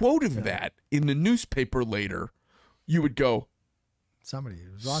saw a quote of that in the newspaper later. You would go,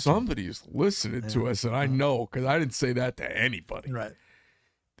 somebody's listening to us, and I know because I didn't say that to anybody. Right.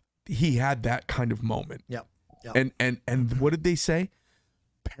 He had that kind of moment. Yep. And what did they say?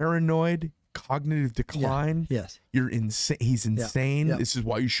 paranoid, cognitive decline. Yes. You're insane. He's insane. Yeah. This is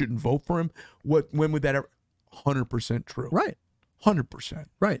why you shouldn't vote for him. When would that ever? 100% true. Right. 100%.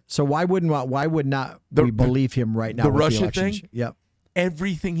 Right. So why would not we believe him right now? The with Russia the thing. Yep.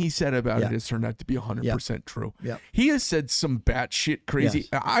 Everything he said about it has turned out to be 100% true. Yep. He has said some batshit crazy.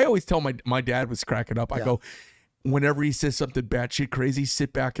 Yes. I always tell my dad was cracking up. I go, whenever he says something batshit crazy,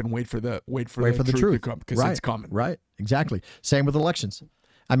 sit back and wait for the truth to come, because it's coming. Right. Exactly. Same with elections.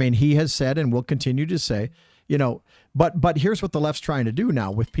 I mean, he has said and will continue to say, but here's what the left's trying to do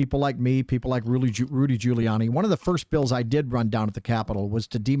now with people like me, people like Rudy Giuliani. One of the first bills I did run down at the Capitol was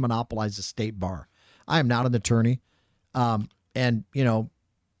to demonopolize the state bar. I am not an attorney. And,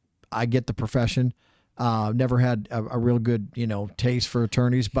 I get the profession. Never had a real good, taste for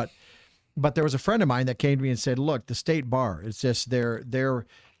attorneys. But there was a friend of mine that came to me and said, look, the state bar, it's just they're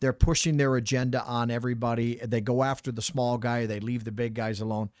pushing their agenda on everybody. They go after the small guy. They leave the big guys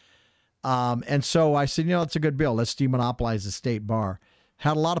alone. And so I said, it's a good bill. Let's demonopolize the state bar.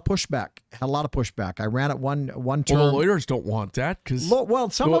 Had a lot of pushback. I ran it one term. Well, the lawyers don't want that because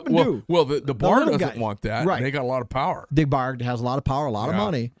some of them do. Well, the bar doesn't want that. Right. They got a lot of power. The bar has a lot of power, a lot of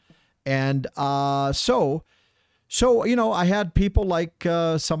money, and so I had people like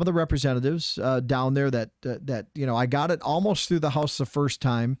some of the representatives down there that I got it almost through the House the first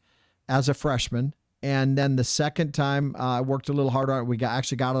time as a freshman, and then the second time I worked a little harder. We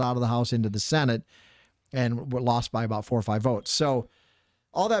actually got it out of the House into the Senate, and we lost by about 4 or 5 votes. So.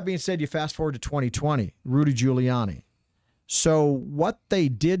 All that being said, you fast forward to 2020, Rudy Giuliani. So what they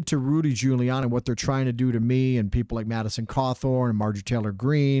did to Rudy Giuliani, what they're trying to do to me and people like Madison Cawthorn and Marjorie Taylor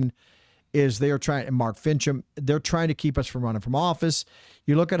Greene, is they are trying, and Mark Fincham, they're trying to keep us from running from office.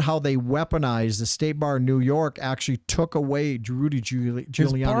 You look at how they weaponized the state bar in New York, actually took away Rudy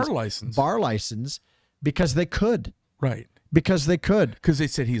Giuliani's bar license because they could. Right. Because they could. Because they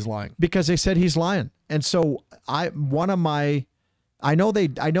said he's lying. And so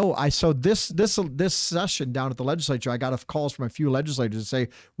so this session down at the legislature, I got calls from a few legislators to say,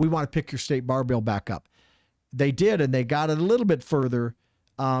 we want to pick your state bar bill back up. They did, and they got it a little bit further,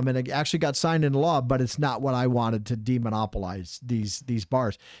 and it actually got signed into law, but it's not what I wanted to demonopolize these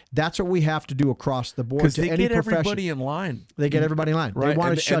bars. That's what we have to do across the board. Because they get everybody in line. They get everybody in line. Right. They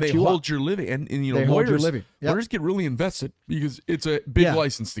want to shut you up. They hold your living. And they hold your living. Yep. Lawyers get really invested because it's a big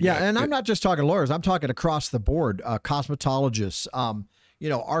license to get. Yeah, and I'm not just talking lawyers. I'm talking across the board, cosmetologists,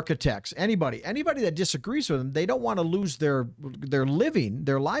 architects, anybody that disagrees with them. They don't want to lose their living,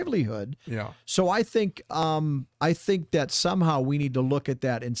 their livelihood. Yeah. So I think that somehow we need to look at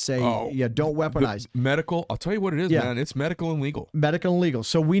that and say, don't weaponize. Medical, I'll tell you what it is, man. It's medical and legal. Medical and legal.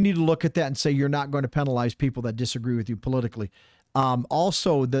 So we need to look at that and say you're not going to penalize people that disagree with you politically.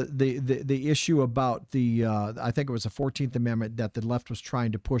 Also, the issue about I think it was the 14th Amendment that the left was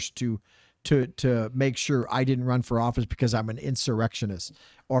trying to push to make sure I didn't run for office because I'm an insurrectionist,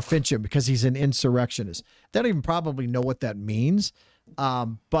 or Fincham because he's an insurrectionist. They don't even probably know what that means.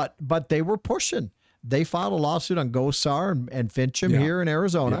 But they were pushing. They filed a lawsuit on Gosar and Fincham here in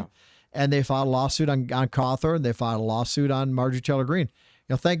Arizona, and they filed a lawsuit on Cawthorn. They filed a lawsuit on Marjorie Taylor Greene.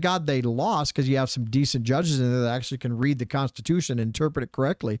 Thank God they lost, because you have some decent judges in there that actually can read the Constitution and interpret it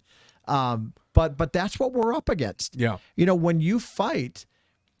correctly. But that's what we're up against. Yeah. When you fight,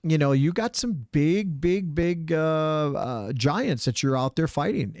 you got some big giants that you're out there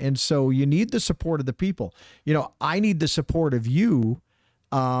fighting. And so you need the support of the people. I need the support of you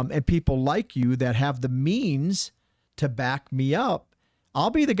and people like you that have the means to back me up. I'll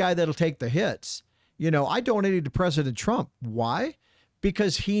be the guy that'll take the hits. I donated to President Trump. Why?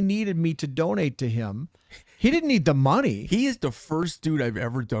 Because he needed me to donate to him. He didn't need the money. He is the first dude I've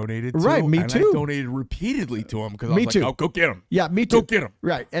ever donated to. Right, me too. I donated repeatedly to him because I was like, oh, go get him. Yeah, me too. Go get him.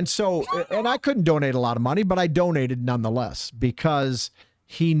 Right. And so, and I couldn't donate a lot of money, but I donated nonetheless because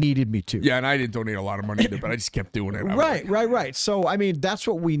he needed me to. Yeah, and I didn't donate a lot of money either, but I just kept doing it. Right. So, I mean, that's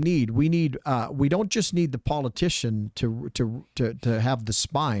what we need. We need, we don't just need the politician to have the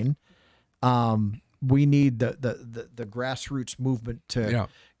spine. We need the grassroots movement to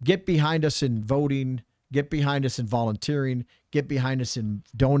get behind us in voting, get behind us in volunteering, get behind us in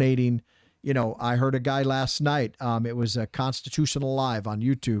donating. I heard a guy last night. It was a Constitutional Live on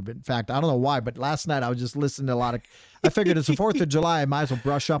YouTube. In fact, I don't know why, but last night I was just listening to a lot of. I figured it's the 4th of July. I might as well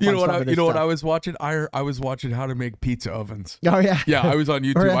brush up on some of this stuff. What I was watching? I was watching how to make pizza ovens. Oh yeah. Yeah, I was on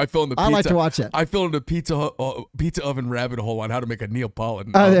YouTube. Yeah. I fell into. I like to watch it. I fell into pizza oven rabbit hole on how to make a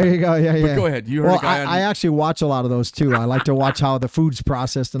Neapolitan. Oh, there you go. Yeah. But go ahead. You heard a guy. I actually watch a lot of those too. I like to watch how the food's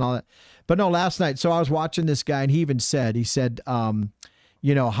processed and all that. But no, last night, so I was watching this guy, and he said,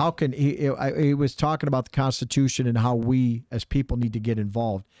 how can he was talking about the Constitution and how we as people need to get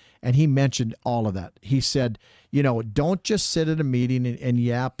involved. And he mentioned all of that. He said, don't just sit at a meeting and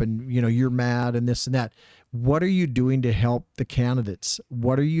yap and, you're mad and this and that. What are you doing to help the candidates?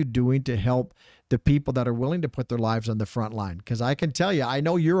 What are you doing to help the people that are willing to put their lives on the front line? Because I can tell you, I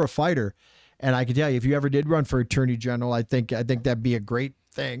know you're a fighter, and I can tell you, if you ever did run for Attorney General, I think that'd be a great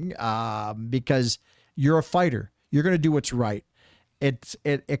thing, because you're a fighter. You're going to do what's right.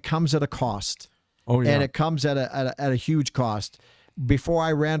 It comes at a cost. Oh, yeah. And it comes at a huge cost. Before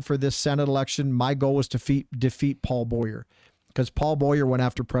I ran for this Senate election, my goal was to defeat Paul Boyer, because Paul Boyer went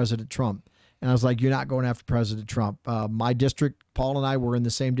after President Trump. And I was like, you're not going after President Trump. My district, Paul and I were in the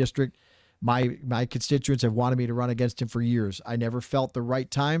same district. My constituents have wanted me to run against him for years. I never felt the right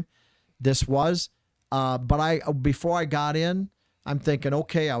time. This was, but before I got in, I'm thinking,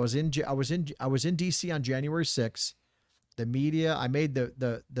 okay, I was in DC on January 6th. The media, I made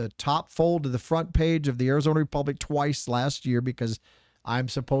the top fold to the front page of the Arizona Republic twice last year because I'm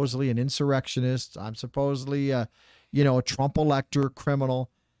supposedly an insurrectionist. I'm supposedly a Trump elector,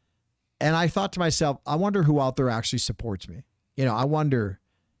 criminal. And I thought to myself, I wonder who out there actually supports me. I wonder,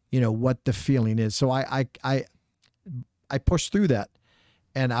 what the feeling is. So I pushed through that,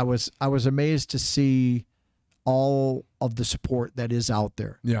 and I was amazed to see all of the support that is out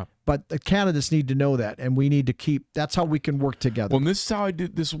there. Yeah. But the candidates need to know that, and we need to that's how we can work together. Well, this is how I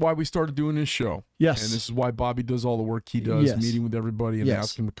did. This is why we started doing this show. Yes. And this is why Bobby does all the work he does, Yes. meeting with everybody and Yes.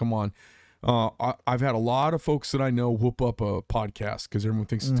 asking them to come on. I've had a lot of folks that I know whoop up a podcast because everyone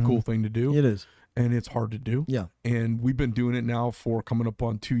thinks it's a cool thing to do. It is. And it's hard to do. Yeah. And we've been doing it now for coming up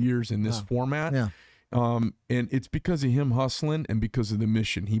on 2 years in this format. Yeah. And it's because of him hustling and because of the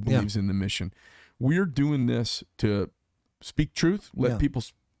mission. He believes in the mission. We're doing this to speak truth, let people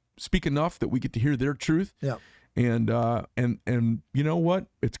speak enough that we get to hear their truth. Yeah. And you know what?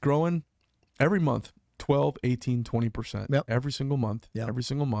 It's growing every month. 12, 18, 20% every single month, every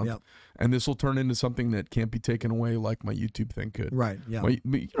single month. Yep. And this will turn into something that can't be taken away like my YouTube thing could. Right. Yeah.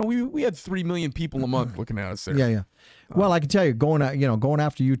 We had 3 million people a month looking at us there. Yeah. Yeah. Well, I can tell you, going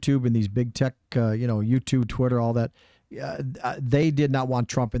after YouTube and these big tech, YouTube, Twitter, all that, they did not want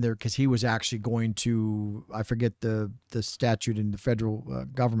Trump in there because he was actually going to, I forget the statute in the federal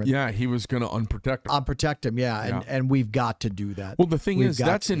government. Yeah, he was going to unprotect him. Unprotect him, and we've got to do that. Well, the thing is,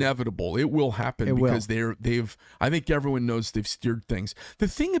 that's inevitable. It will happen because will. they've. I think everyone knows they've steered things. The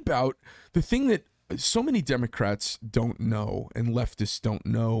thing that so many Democrats don't know and leftists don't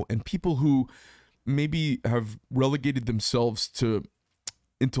know, and people who maybe have relegated themselves to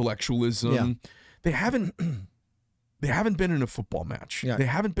intellectualism, they haven't. They haven't been in a football match. Yeah. They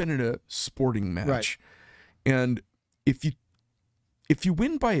haven't been in a sporting match. Right. And if you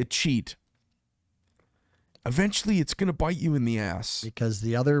win by a cheat, eventually it's going to bite you in the ass. Because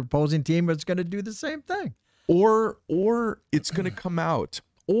the other opposing team is going to do the same thing. Or it's going to come out.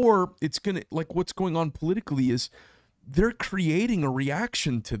 Or it's going to, like what's going on politically is they're creating a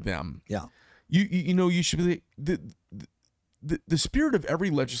reaction to them. Yeah. You should be the spirit of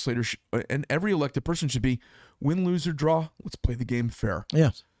every legislator and every elected person should be win, lose, or draw. Let's play the game fair.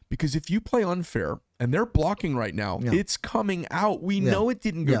 Yes. Because if you play unfair, and they're blocking right now, it's coming out. We know it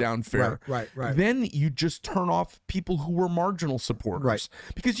didn't go down fair. Right. Then you just turn off people who were marginal supporters. Right.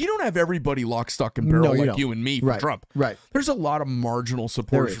 Because you don't have everybody lock, stock, and barrel like you and me for Trump. Right. There's a lot of marginal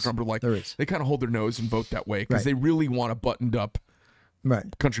supporters for Trump who they kind of hold their nose and vote that way because they really want a buttoned up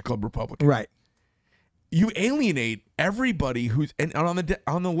country club Republican. Right. You alienate everybody who's and on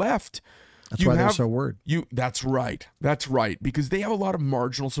the left. That's why they're so worried. That's right. That's right. Because they have a lot of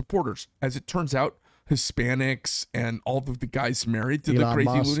marginal supporters. As it turns out, Hispanics and all of the guys married to the crazy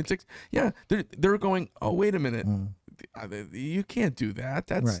lunatics. Yeah, they're going, oh, wait a minute. You can't do that.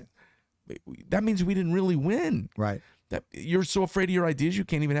 That means we didn't really win. Right. That you're so afraid of your ideas you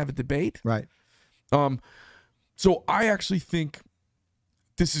can't even have a debate. Right. So I actually think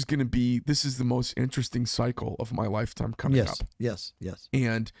this is the most interesting cycle of my lifetime coming up. Yes.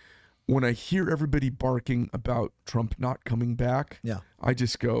 And when I hear everybody barking about Trump not coming back, I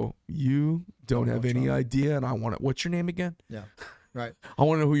just go, you don't have any idea, and I want it. What's your name again? Yeah, right. I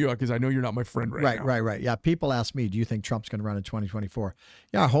want to know who you are because I know you're not my friend right now. Right. Yeah, people ask me, do you think Trump's going to run in 2024?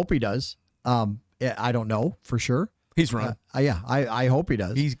 Yeah, I hope he does. I don't know for sure. He's running. I hope he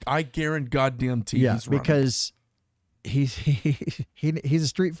does. I guarantee he's running. Because he's a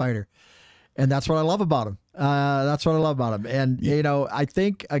street fighter. And that's what I love about him. And, I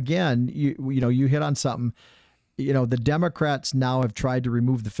think, again, you hit on something. the Democrats now have tried to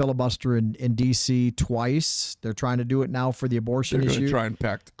remove the filibuster in D.C. twice. They're trying to do it now for the abortion They're issue. going to try and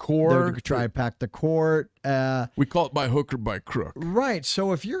pack the court. They're going to try and pack the court. We call it by hook or by crook. Right.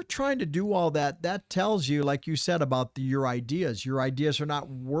 So if you're trying to do all that, that tells you, like you said, about your ideas. Your ideas are not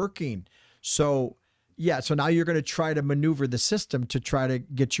working. So, so now you're going to try to maneuver the system to try to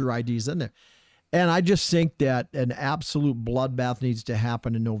get your ideas in there. And I just think that an absolute bloodbath needs to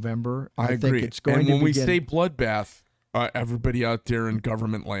happen in November. I agree. Think it's going and to when we begin. say bloodbath, everybody out there in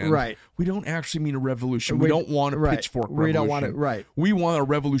government land, Right. we don't actually mean a revolution. We don't want a pitchfork revolution. We don't want it, right. We want a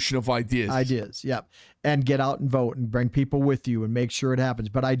revolution of ideas. Ideas, yep. And get out and vote and bring people with you and make sure it happens.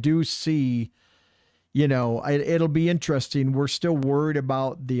 But I do see, it'll be interesting. We're still worried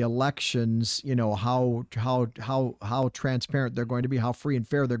about the elections, how transparent they're going to be, how free and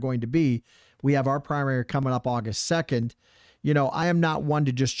fair they're going to be. We have our primary coming up August 2nd. I am not one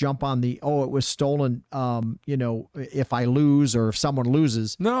to just jump on it was stolen, if I lose or if someone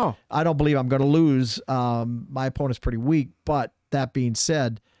loses. No. I don't believe I'm going to lose. My opponent's pretty weak. But that being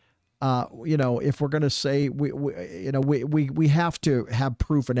said, if we're going to say we have to have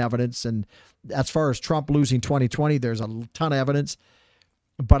proof and evidence. And as far as Trump losing 2020, there's a ton of evidence.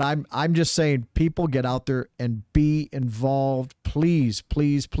 But I'm just saying, people get out there and be involved, please,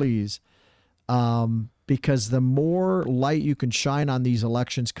 please, please. Because the more light you can shine on these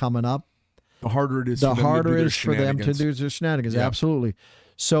elections coming up, the harder it is. The harder it is for them to do their shenanigans. Yeah. Absolutely.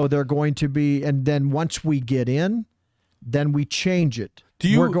 So they're going to be, and then once we get in, then we change it.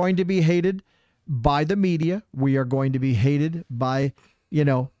 We're going to be hated by the media. We are going to be hated by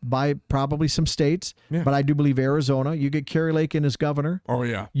probably some states. Yeah. But I do believe Arizona. You get Kerry Lake in as governor. Oh,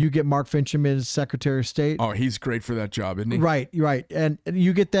 yeah. You get Mark Finchem as Secretary of State. Oh, he's great for that job, isn't he? Right. And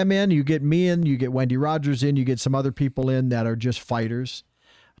you get them in, you get me in, you get Wendy Rogers in, you get some other people in that are just fighters.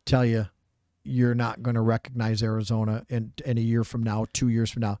 I tell you, you're not going to recognize Arizona in a year from now, 2 years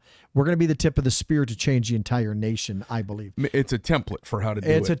from now. We're going to be the tip of the spear to change the entire nation, I believe. It's a template for how to do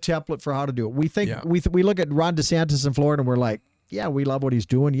it. It's a template for how to do it. We think we look at Ron DeSantis in Florida and we're like, yeah, we love what he's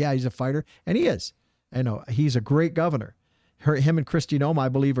doing. Yeah, he's a fighter. And he is. I know. He's a great governor. Him and Kristi Noem, I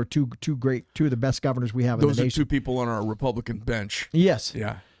believe, are two of the best governors we have in the nation. Those are two people on our Republican bench. Yes.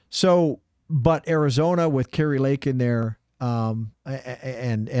 Yeah. So, but Arizona with Kerry Lake in there, and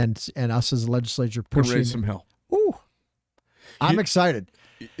us as a legislature pushing. Raise some hell. Ooh. I'm excited.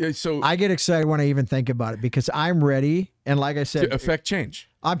 So I get excited when I even think about it because I'm ready. And like I said, to affect change.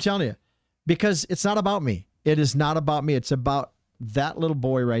 I'm telling you, because it's not about me. It is not about me. It's about that little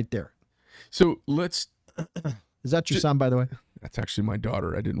boy right there. So let's. Is that your son, by the way? That's actually my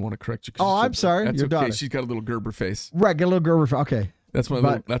daughter. I didn't want to correct you. Oh, I'm sorry. That's your okay. daughter. She's got a little Gerber face. Right, get a little Gerber. Okay. That's my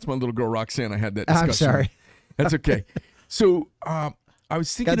little girl Roxanne. I had that discussion. I'm sorry. That's okay. So I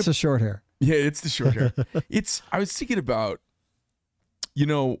was thinking. That's the short hair. Yeah, it's the short hair. I was thinking about,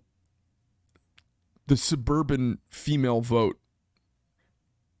 the suburban female vote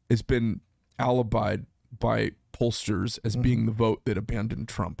has been alibied by pollsters as being the vote that abandoned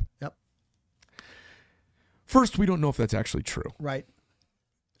Trump. Yep. First, we don't know if that's actually true. Right.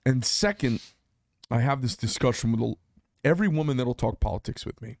 And second, I have this discussion with every woman that'll talk politics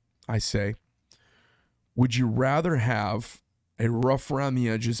with me. I say, would you rather have a rough around the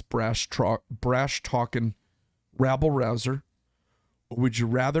edges, brash talking rabble rouser, or would you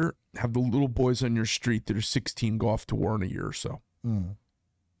rather have the little boys on your street that are 16 go off to war in a year or so? Mm.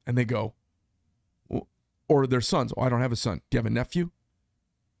 And they go, or their sons. Oh, I don't have a son. Do you have a nephew?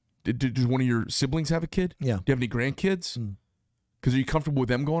 Does one of your siblings have a kid? Yeah. Do you have any grandkids? Because are you comfortable with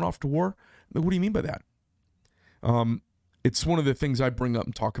them going off to war? What do you mean by that? It's one of the things I bring up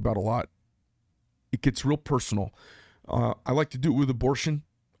and talk about a lot. It gets real personal. I like to do it with abortion.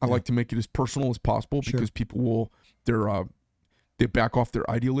 I like to make it as personal as possible because people they back off their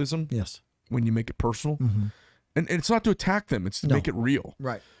idealism. Yes. When you make it personal. Mm-hmm. And it's not to attack them. It's to make it real.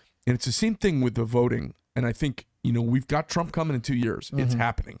 Right. And it's the same thing with the voting. And I think, we've got Trump coming in 2 years. Mm-hmm. It's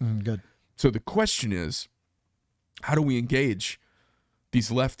happening. Good. So the question is, how do we engage these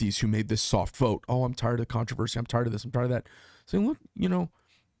lefties who made this soft vote? Oh, I'm tired of the controversy. I'm tired of this. I'm tired of that. Saying, look,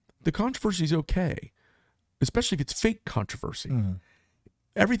 the controversy is okay, especially if it's fake controversy. Mm-hmm.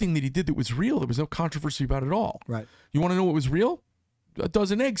 Everything that he did that was real, there was no controversy about it at all. Right. You want to know what was real? A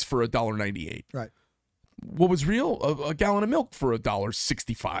dozen eggs for $1.98. Right. What was real? A gallon of milk for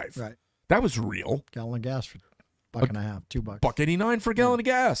 $1.65. Right. That was real. Gallon of gas for $1.50, $2. $1.89 for a gallon of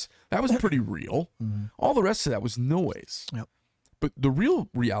gas. That was pretty real. Mm-hmm. All the rest of that was noise. Yep. But the real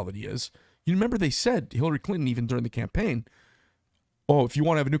reality is, you remember they said, Hillary Clinton, even during the campaign, oh, if you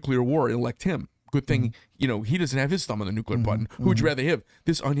want to have a nuclear war, elect him. Good thing, he doesn't have his thumb on the nuclear button. Who would you rather have,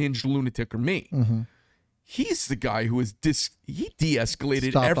 this unhinged lunatic or me? Mm-hmm. he's the guy who was he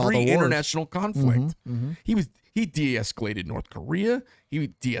de-escalated Stopped all the every wars. international conflict. Mm-hmm. He de-escalated North Korea. He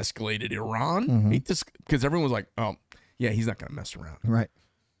de-escalated Iran. Mm-hmm. Because everyone was like, oh, yeah, he's not going to mess around. Right.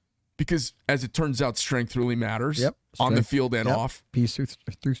 Because as it turns out, strength really matters Yep. on the Strength. field and Yep. off. Peace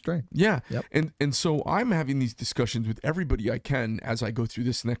through strength. Yeah. Yep. And so I'm having these discussions with everybody I can as I go through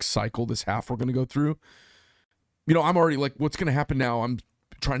this next cycle, this half we're going to go through. You know, I'm already like, what's going to happen now? I'm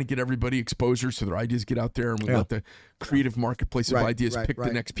trying to get everybody exposure so their ideas get out there, and we let the creative marketplace of ideas pick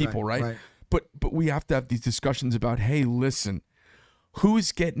the next people, right? But we have to have these discussions about, hey, listen,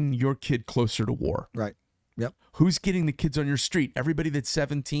 who's getting your kid closer to war? Right. Yep. Who's getting the kids on your street? Everybody that's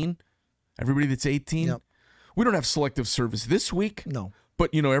 17? Everybody that's 18? Yep. We don't have selective service this week. No.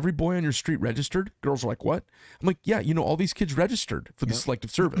 But, you know, every boy on your street registered. Girls are like, what? I'm like, yeah, you know, all these kids registered for the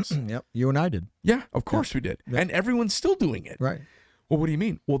selective service. Yep. You and I did. Yeah, of course we did. Yep. And everyone's still doing it. Right. Well, what do you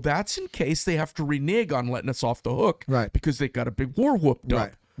mean? Well, that's in case they have to renege on letting us off the hook. Right. Because they got a big war whooped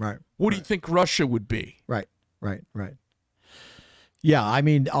up. Right. What do you think Russia would be? Right. Yeah, I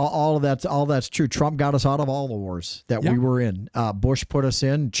mean, all that's true. Trump got us out of all the wars that we were in. Bush put us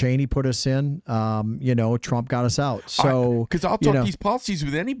in. Cheney put us in. You know, Trump got us out. So, because I'll talk these policies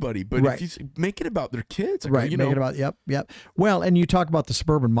with anybody, but if you make it about their kids, right? Make it about yep. Well, and you talk about the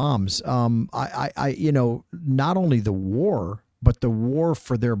suburban moms. I you know, not only the war, but the war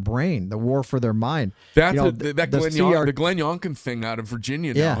for their brain, the war for their mind. That's the Glenn Youngkin thing out of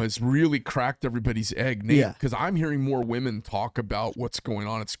Virginia now has really cracked everybody's egg. Because I'm hearing more women talk about what's going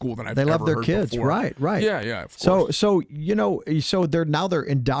on at school than I've ever heard before. They love their kids, right? Yeah, of course. So you know, they're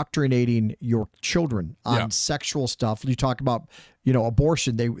indoctrinating your children on sexual stuff. You talk about, you know,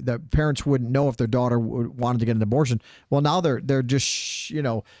 abortion. The parents wouldn't know if their daughter wanted to get an abortion. Well, now they're just, you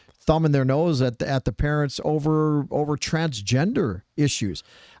know, thumbing their nose at the parents over transgender issues.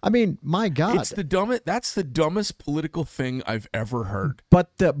 I mean, my God, that's the dumbest political thing I've ever heard.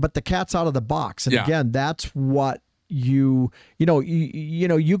 But the cat's out of the box, and again, that's what you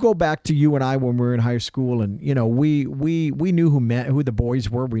go back to you and I when we were in high school, and you know we knew who the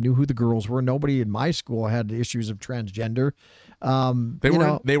boys were, we knew who the girls were. Nobody in my school had issues of transgender.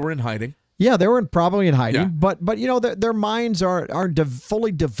 They were in hiding. Yeah, they were probably in hiding, but you know their minds aren't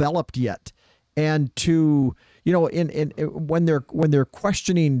fully developed yet, and to, you know, when they're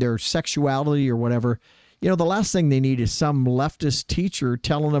questioning their sexuality or whatever, you know, the last thing they need is some leftist teacher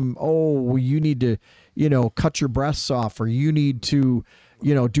telling them, oh, you need to, you know, cut your breasts off, or you need to,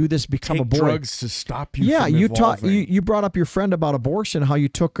 you know, do this, become a boy. Drugs to stop you. Yeah, from evolving. you brought up your friend about abortion, how you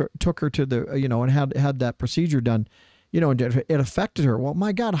took her to the, you know, and had that procedure done. You know, and it affected her. Well,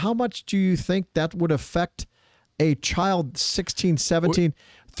 my God, how much do you think that would affect a child 16, 17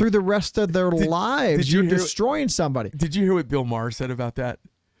 through the rest of their lives? You're destroying somebody. Did you hear what Bill Maher said about that?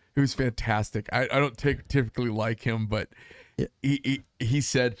 It was fantastic. I don't typically like him, but he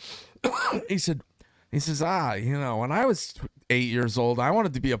said, you know, when I was 8 years old, I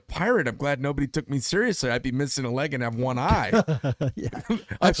wanted to be a pirate. I'm glad nobody took me seriously. I'd be missing a leg and have one eye.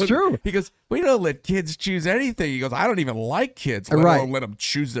 That's true. He goes, we don't let kids choose anything. He goes, I don't even like kids, let alone let them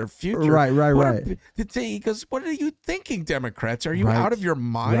choose their future. Right. He goes, what are you thinking, Democrats? Are you out of your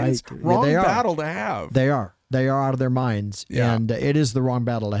minds? Right. Wrong battle to have. They are out of their minds, and it is the wrong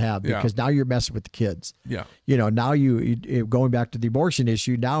battle to have, because now you're messing with the kids. Yeah. You know, now you going back to the abortion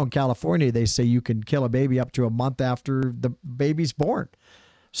issue, now in California, they say you can kill a baby up to a month after the baby's born.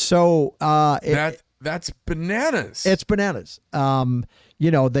 So that's bananas. It's bananas.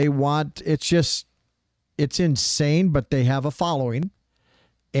 You know, it's insane, but they have a following,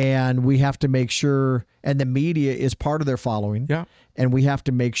 and we have to make sure, and the media is part of their following. Yeah. And we have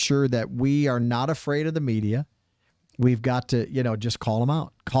to make sure that we are not afraid of the media. We've got to, you know, just call them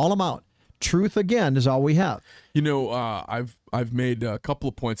out. Call them out. Truth, again, is all we have. You know, I've made a couple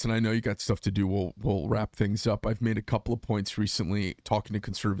of points, and I know you got stuff to do. We'll wrap things up. I've made a couple of points recently talking to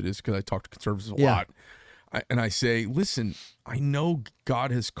conservatives, because I talk to conservatives a lot. And I say, listen, I know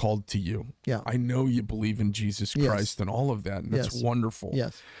God has called to you. Yeah. I know you believe in Jesus Christ and all of that, and that's wonderful.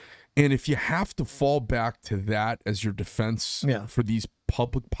 Yes. And if you have to fall back to that as your defense for these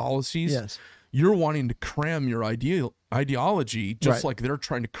public policies, you're wanting to cram your ideology just like they're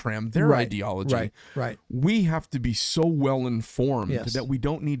trying to cram their ideology. Right. We have to be so well informed that we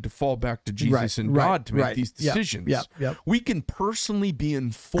don't need to fall back to Jesus and God to make these decisions. Yep. We can personally be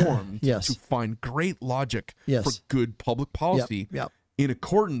informed to find great logic for good public policy in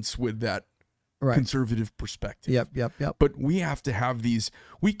accordance with that conservative perspective. Yep. But we have to have these.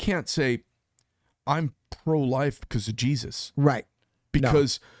 We can't say, I'm pro-life because of Jesus. Right.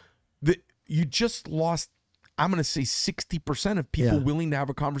 Because you just lost, I'm going to say 60% of people willing to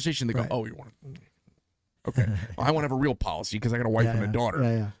have a conversation. They go, oh, you want to. Okay. I want to have a real policy because I got a wife and a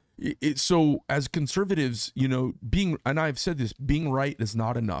daughter. So as conservatives, and I've said this, being right is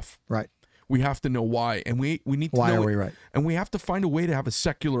not enough. Right. We have to know why, and we need to why know are we right? And we have to find a way to have a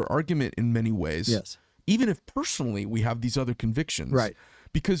secular argument in many ways. Yes. Even if personally we have these other convisions. Right.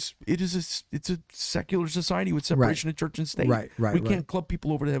 Because it's a secular society with separation of church and state. Right. We can't club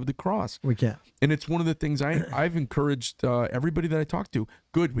people over the head with the cross. We can't. And it's one of the things I've encouraged everybody that I talk to.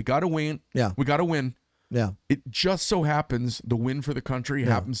 Good, we got to win. Yeah. We got to win. Yeah. It just so happens the win for the country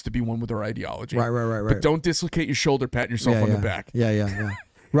happens to be one with our ideology. Right. But don't dislocate your shoulder, patting yourself on the back. Yeah.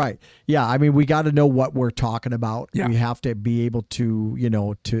 Right. Yeah. I mean, we got to know what we're talking about. Yeah. We have to be able to,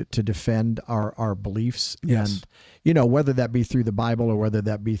 to defend our beliefs. Yes. And, whether that be through the Bible or whether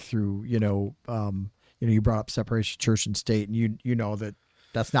that be through, you brought up separation of church and state, and you know that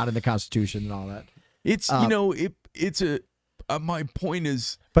that's not in the Constitution and all that. It's, my point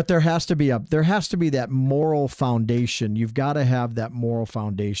is, but there has to be that moral foundation. You've got to have that moral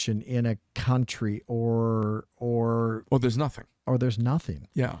foundation in a country or there's nothing. Or there's nothing.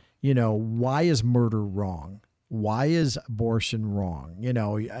 Yeah. Why is murder wrong? Why is abortion wrong?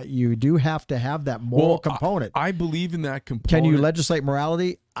 You do have to have that moral component. I believe in that component. Can you legislate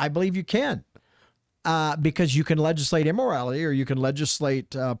morality? I believe you can. Because you can legislate immorality, or you can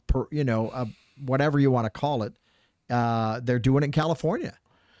legislate, whatever you want to call it. They're doing it in California.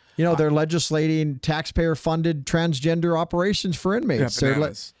 They're legislating taxpayer-funded transgender operations for inmates. Yeah,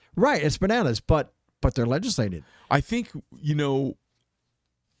 bananas. Right, it's bananas, but they're legislated. I think,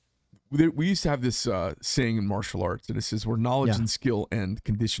 we used to have this saying in martial arts, and it says, where knowledge and skill end,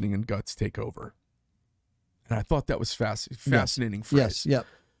 conditioning and guts take over. And I thought that was fascinating phrase. Yes, yep.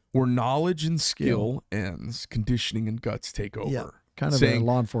 Where knowledge and skill ends, conditioning and guts take over. Yeah, kind of saying, a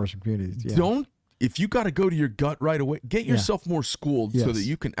law enforcement community. Yeah. If you got to go to your gut right away, get yourself more schooled so that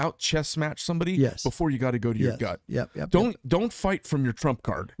you can out chess match somebody before you got to go to your gut. Yep. Don't fight from your trump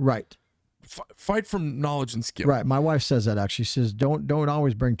card. Right. Fight from knowledge and skill. Right. My wife says that actually. She says, don't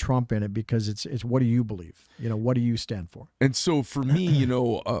always bring Trump in it, because it's what do you believe? What do you stand for? And so for me,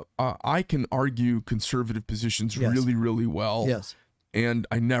 I can argue conservative positions really, really well. Yes. And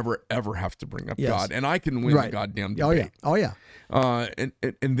I never, ever have to bring up God. And I can win the goddamn debate. Oh, yeah.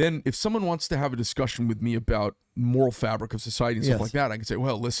 And then if someone wants to have a discussion with me about moral fabric of society and stuff like that, I can say,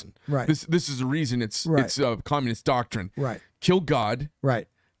 well, listen, this is the reason it's communist doctrine. Right. Kill God. Right.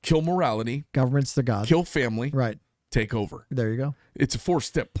 Kill morality. Government's the God. Kill family. Right. Take over. There you go. It's a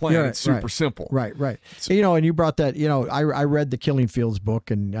 4-step plan. It's super simple. Right. So, and you brought that, I read the Killing Fields book,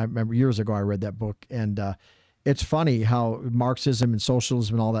 and I remember years ago I read that book, and it's funny how Marxism and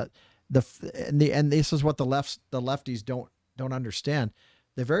socialism and all that, and this is what the lefties don't understand.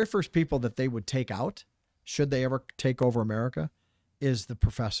 The very first people that they would take out, should they ever take over America, is the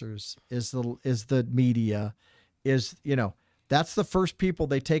professors, is the media, that's the first people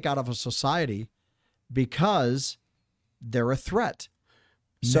they take out of a society, because they're a threat.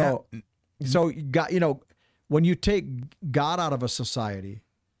 So God, when you take God out of a society,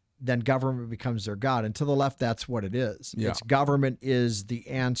 then government becomes their God. And to the left, that's what it is. Yeah. It's government is the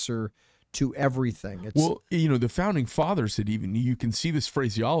answer to everything. The founding fathers had you can see this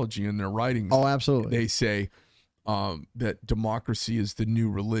phraseology in their writings. Oh, absolutely. They say that democracy is the new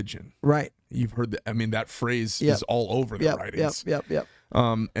religion. Right. You've heard that. I mean, that phrase is all over their writings. Yep.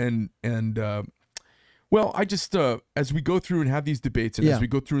 Well, I just, as we go through and have these debates, and as we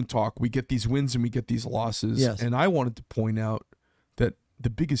go through and talk, we get these wins and we get these losses. Yes. And I wanted to point out that the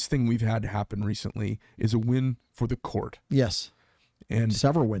biggest thing we've had happen recently is a win for the court. Yes. And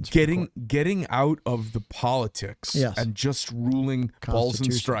several wins. Getting out of the politics and just ruling balls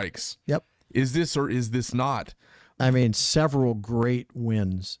and strikes. Yep. Is this or is this not? I mean, several great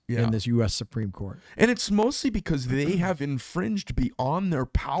wins in this U.S. Supreme Court. And it's mostly because they have infringed beyond their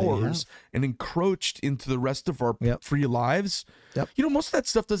powers and encroached into the rest of our free lives. Yep. Most of that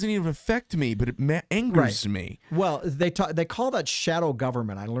stuff doesn't even affect me, but it angers me. Well, they call that shadow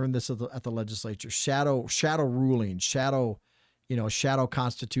government. I learned this at the legislature. Shadow ruling, shadow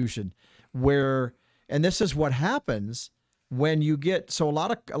constitution, and this is what happens when you get, so a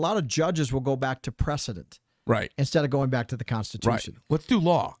lot of judges will go back to precedent. Right. Instead of going back to the Constitution. Right. Let's do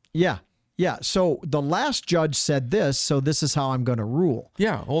law. Yeah. So the last judge said this, so this is how I'm going to rule.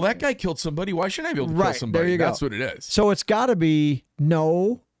 Yeah. Well, that guy killed somebody. Why shouldn't I be able to kill somebody? There you go. That's what it is. So it's got to be,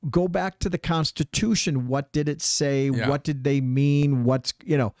 go back to the Constitution. What did it say? Yeah. What did they mean?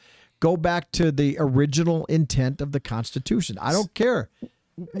 Go back to the original intent of the Constitution. I don't care,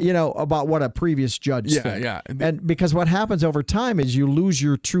 about what a previous judge said. Yeah. And because what happens over time is you lose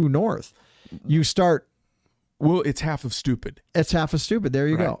your true north. You start. Well, it's half of stupid. It's half of stupid. There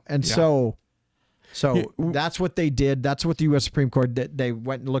you go. And so, So that's what they did. That's what the U.S. Supreme Court did. They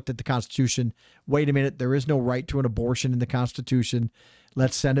went and looked at the Constitution. Wait a minute, there is no right to an abortion in the Constitution.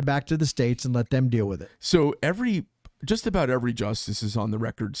 Let's send it back to the states and let them deal with it. So just about every justice is on the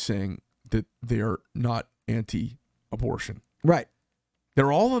record saying that they are not anti-abortion. Right.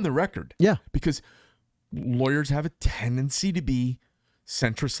 They're all on the record. Yeah. Because lawyers have a tendency to be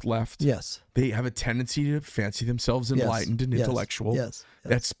centrist left. Yes. They have a tendency to fancy themselves enlightened and intellectual. Yes.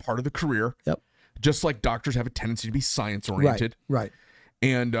 That's part of the career. Yep. Just like doctors have a tendency to be science oriented. Right.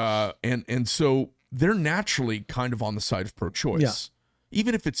 And so they're naturally kind of on the side of pro-choice. Yeah.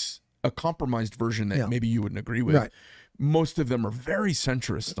 Even if it's a compromised version that maybe you wouldn't agree with. Right. Most of them are very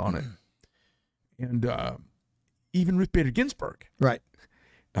centrist on it. And even Ruth Bader Ginsburg. Right.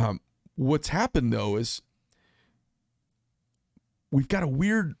 What's happened, though, is we've got a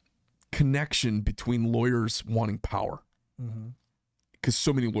weird connection between lawyers wanting power. Because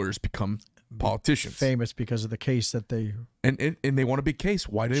so many lawyers become politicians. Famous because of the case that they... And they want a big case.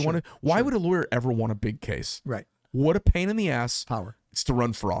 Why do they want to... Why would a lawyer ever want a big case? Right. What a pain in the ass. Power. It's to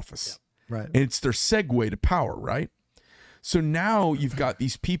run for office. Yeah. Right. And it's their segue to power, right? So now you've got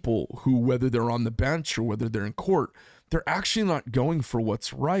these people who, whether they're on the bench or whether they're in court, they're actually not going for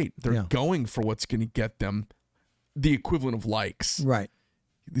what's right. They're going for what's going to get them the equivalent of likes. Right.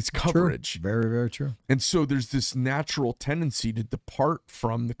 It's coverage. True. Very, very true. And so there's this natural tendency to depart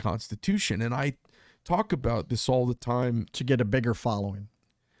from the Constitution. And I talk about this all the time. To get a bigger following.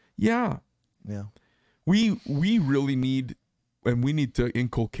 Yeah. Yeah. We really need, and we need to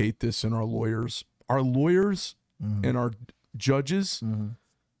inculcate this in our lawyers. Our lawyers and our judges,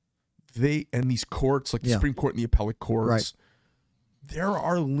 they, and these courts, like the Supreme Court and the appellate courts, they're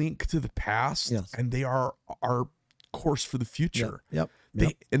our link to the past, and they are our course for the future. Yep.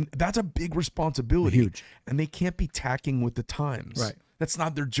 And that's a big responsibility. Huge. And they can't be tacking with the times. Right. That's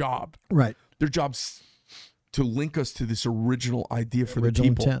not their job. Right. Their job's to link us to this original idea for original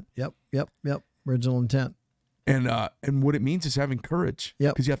the people. Intent. Yep. Original intent. And what it means is having courage.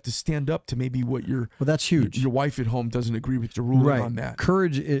 Yep. Because you have to stand up to maybe what Well, that's huge. your wife at home doesn't agree with your ruling on that.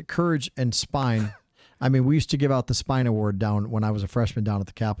 Courage and spine. I mean, we used to give out the spine award down when I was a freshman down at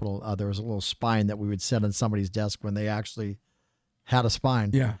the Capitol. There was a little spine that we would set on somebody's desk when they actually had a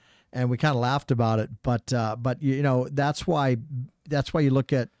spine. Yeah. And we kind of laughed about it, but you know, that's why you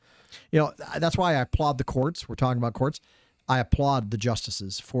look at, you know, that's why I applaud the courts. We're talking about courts. I applaud the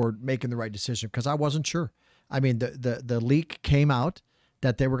justices for making the right decision because I wasn't sure. I mean, the leak came out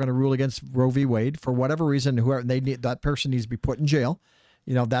that they were going to rule against Roe v. Wade for whatever reason. Whoever that person needs to be put in jail.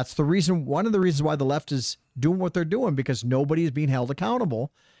 You know, that's the reason. One of the reasons why the left is doing what they're doing because nobody is being held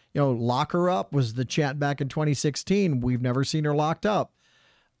accountable. You know, lock her up was the chant back in 2016. We've never seen her locked up.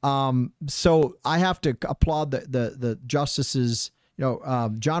 So I have to applaud the justices. You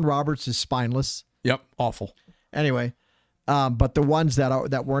know, John Roberts is spineless. Yep, awful. Anyway, but the ones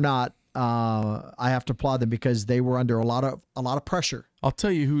that were not, I have to applaud them because they were under a lot of pressure. I'll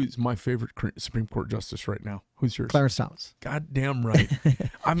tell you who's my favorite Supreme Court justice right now. Who's yours? Clarence Thomas. Goddamn right.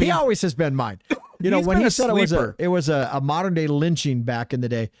 I mean, he always has been mine. You know, when he said it was a modern day lynching back in the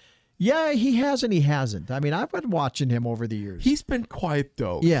day. Yeah, he has and he hasn't. I mean, I've been watching him over the years. He's been quiet,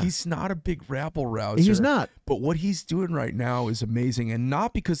 though. Yeah. He's not a big rabble rouser. He's not. But what he's doing right now is amazing. And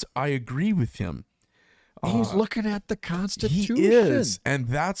not because I agree with him. He's looking at the Constitution. He is. And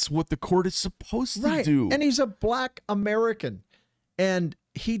that's what the court is supposed to do. And he's a black American. And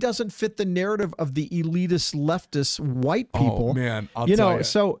he doesn't fit the narrative of the elitist, leftist white people. Oh, man. I'll tell you.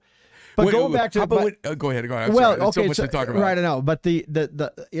 So... But going back to go ahead. I'm well, sorry. okay, so much to talk about. Right, I know, but the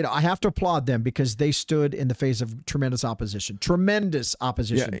you know, I have to applaud them because they stood in the face of tremendous opposition.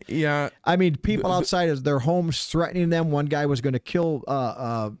 Yeah. I mean, people outside of their homes threatening them. One guy was going to kill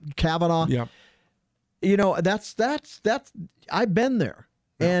Kavanaugh. Yeah. You know, that's I've been there.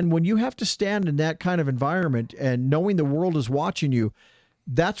 Yeah. And when you have to stand in that kind of environment and knowing the world is watching you,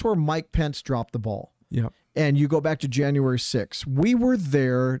 that's where Mike Pence dropped the ball. Yeah. And you go back to January 6th. We were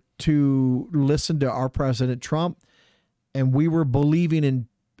there to listen to our President Trump, and we were believing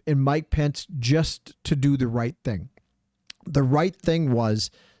in Mike Pence just to do the right thing. The right thing was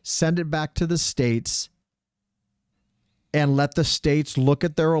send it back to the states and let the states look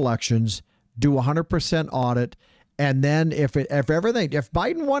at their elections, do 100% audit, and then if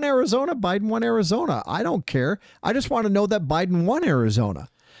Biden won Arizona, Biden won Arizona. I don't care. I just want to know that Biden won Arizona.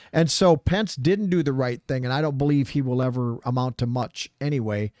 And so Pence didn't do the right thing, and I don't believe he will ever amount to much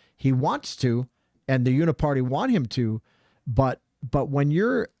anyway. He wants to, and the Uniparty want him to, but when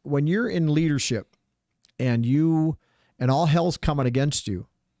you're in leadership and all hell's coming against you,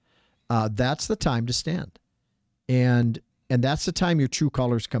 that's the time to stand. And And that's the time your true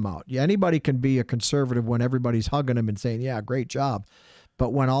colors come out. Yeah, anybody can be a conservative when everybody's hugging them and saying, yeah, great job.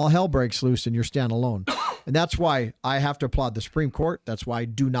 But when all hell breaks loose and you're standing alone. And that's why I have to applaud the Supreme Court. That's why I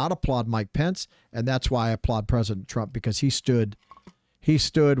do not applaud Mike Pence. And that's why I applaud President Trump, because he stood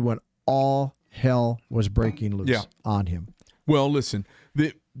when all hell was breaking loose on him. Well, listen,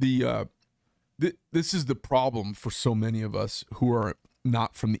 this is the problem for so many of us who are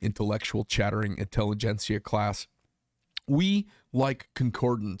not from the intellectual chattering intelligentsia class. We like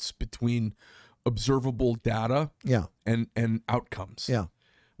concordance between observable data and outcomes. Yeah.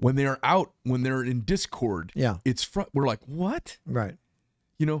 When they're in discord, we're like, what? Right.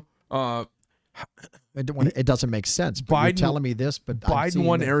 You know, it doesn't make sense. But you're telling me this, but Biden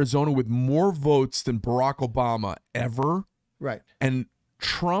won Arizona with more votes than Barack Obama ever. Right. And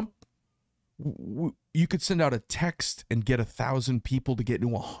Trump, you could send out a text and get 1,000 people to get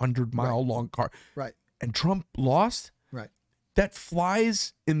into a 100-mile-long car. Right. And Trump lost. Right. That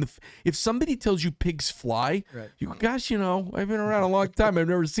flies in the. If somebody tells you pigs fly, you go, gosh, I've been around a long time. I've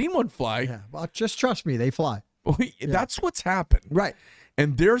never seen one fly. Yeah. Well, just trust me, they fly. Well, that's what's happened. Right.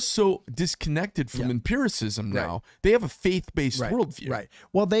 And they're so disconnected from empiricism now. They have a faith-based worldview. Right.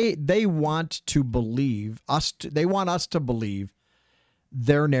 Well, they want to believe us. They want us to believe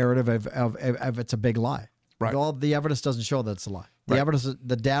their narrative of it's a big lie. Right. All the evidence doesn't show that it's a lie. The evidence,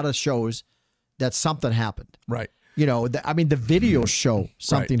 the data shows that something happened. Right. The videos show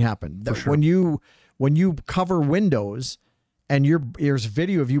something happened. That sure. When you cover windows, and there's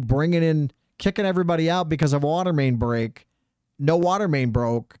video of you bringing in, kicking everybody out because of a water main break. No water main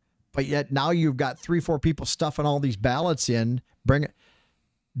broke, but yet now you've got 3-4 people stuffing all these ballots in. Bring it.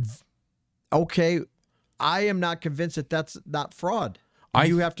 Okay, I am not convinced that that's not fraud.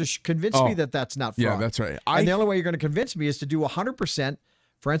 You have to convince me that that's not fraud. Yeah, that's right. And the only way you're going to convince me is to do 100%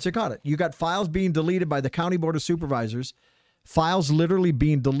 forensic audit. You got files being deleted by the County Board of Supervisors, files literally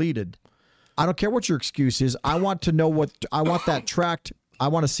being deleted. I don't care what your excuse is. I want to know I want that tracked. I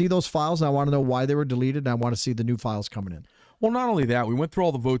want to see those files, and I want to know why they were deleted, and I want to see the new files coming in. Well, not only that, we went through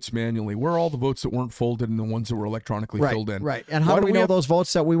all the votes manually. Where are all the votes that weren't folded and the ones that were electronically filled in? Right. And how do we know those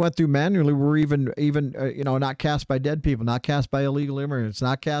votes that we went through manually were even not cast by dead people, not cast by illegal immigrants,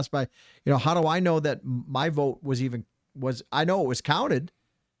 not cast by, how do I know that my vote was I know it was counted,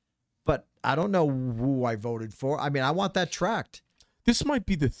 but I don't know who I voted for. I mean, I want that tracked. This might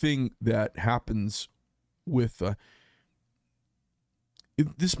be the thing that happens with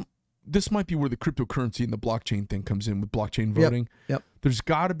this might be where the cryptocurrency and the blockchain thing comes in with blockchain voting. Yep. There's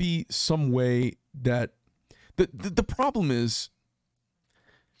got to be some way that the problem is.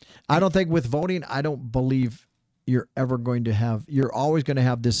 I don't think with voting, I don't believe you're always going to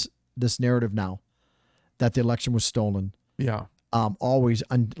have this narrative now that the election was stolen. Yeah. Always,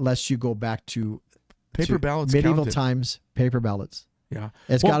 unless you go back to paper ballots, medieval counted. times, paper ballots. Yeah,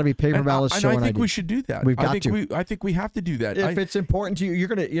 it's got to be paper ballots. And I think we should do that. I think we have to do that. If it's important to you, you're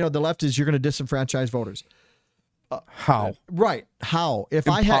gonna. The left is you're gonna disenfranchise voters. How? Right? How? If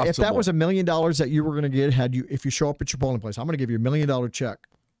that was $1 million that you were gonna get, if you show up at your polling place, I'm gonna give you $1 million check.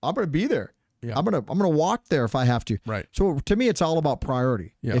 I'm gonna be there. Yeah. I'm gonna walk there if I have to. Right. So to me, it's all about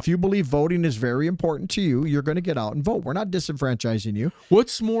priority. Yeah. If you believe voting is very important to you, you're gonna get out and vote. We're not disenfranchising you.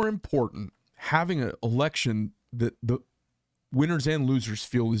 What's more important, having an election that the winners and losers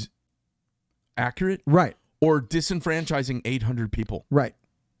feel is accurate, right, or disenfranchising 800 people? Right.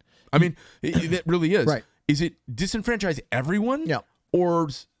 I mean, it really is. Right. Is it disenfranchise everyone? Yeah. Or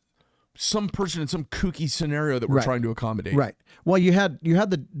some person in some kooky scenario that we're trying to accommodate? Right. Well, you had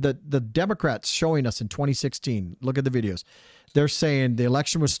the Democrats showing us in 2016. Look at the videos. They're saying the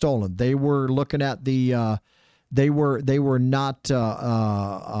election was stolen. They were looking at the. They were not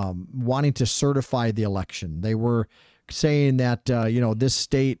wanting to certify the election. They were saying that this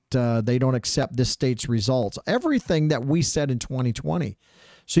state they don't accept this state's results. Everything that we said in 2020.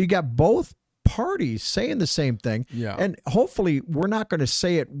 So you got both parties saying the same thing. Yeah. And hopefully we're not going to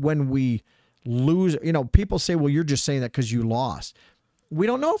say it when we lose. People say, well, you're just saying that because you lost. We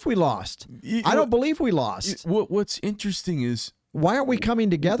don't know if we lost. I don't believe we lost. What's interesting is, why aren't we coming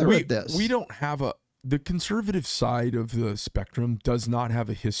together with this? We don't have the conservative side of the spectrum does not have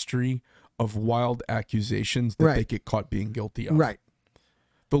a history of wild accusations that they get caught being guilty of. Right.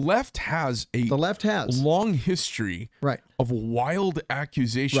 The left has a long history of wild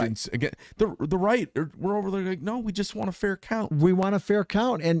accusations. Right. Again, the right, we're over there like, no, we just want a fair count. We want a fair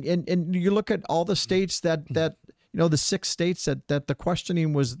count. And you look at all the states that the 6 states that the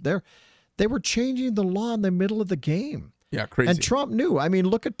questioning was there, they were changing the law in the middle of the game. Yeah, crazy. And Trump knew. I mean,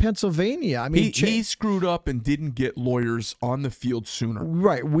 look at Pennsylvania. I mean, he screwed up and didn't get lawyers on the field sooner.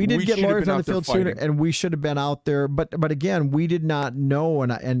 Right. We didn't get should have lawyers been on the out there field sooner, fighting. and we should have been out there. But again, we did not know,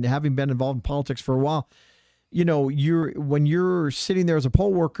 and having been involved in politics for a while, you know, when you're sitting there as a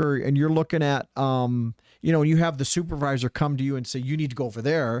poll worker and you're looking at, you know, and you have the supervisor come to you and say, you need to go over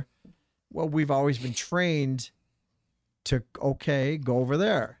there. Well, we've always been trained to, okay, go over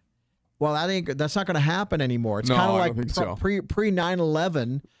there. Well, that's not going to happen anymore. It's No, kind of I like don't think so. pre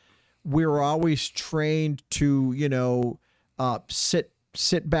 9/11, we were always trained to, you know, sit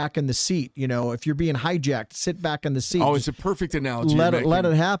back in the seat. You know, if you're being hijacked, sit back in the seat. Oh, it's a perfect analogy. Let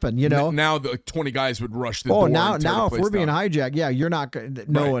it happen. You know. Now the 20 guys would rush the door. Now and tear the if place we're being down. hijacked, yeah, you're not going.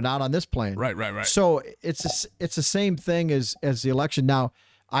 No, not on this plane. Right. So it's the same thing as the election. Now,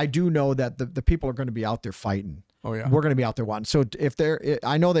 I do know that the people are going to be out there fighting. Oh yeah, We're going to be out there wanting. So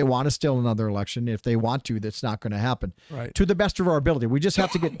I know they want to steal another election. If they want to, that's not going to happen. Right. To the best of our ability, we just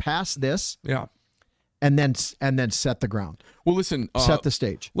have to get past this. Yeah. And then set the ground. Well, listen. Set the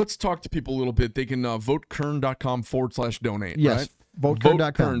stage. Let's talk to people a little bit. They can votekern.com/donate. Yes. Right?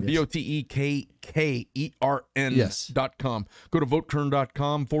 VoteKern.com. Yes. VOTEKKERN.com. Go to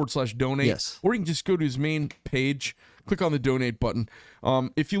votekern.com/donate. Yes. Or you can just go to his main page, click on the donate button.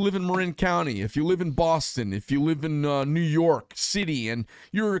 If you live in Marin County, if you live in Boston, if you live in New York City and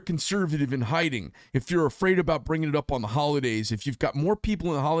you're a conservative in hiding, if you're afraid about bringing it up on the holidays, if you've got more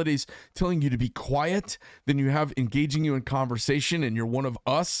people in the holidays telling you to be quiet than you have engaging you in conversation and you're one of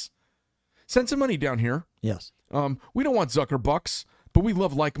us, send some money down here. Yes. We don't want Zuckerbucks, but we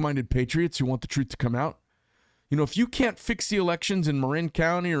love like-minded patriots who want the truth to come out. You know, if you can't fix the elections in Marin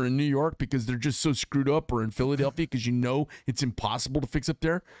County or in New York because they're just so screwed up, or in Philadelphia because you know it's impossible to fix up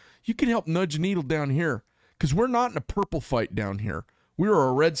there, you can help nudge a needle down here because we're not in a purple fight down here. We are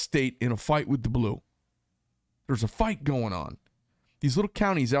a red state in a fight with the blue. There's a fight going on. These little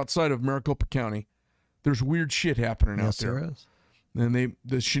counties outside of Maricopa County, there's weird shit happening out there. Yes, there is. And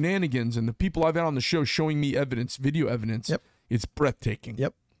the shenanigans and the people I've had on the show showing me evidence, video evidence, Yep. It's breathtaking.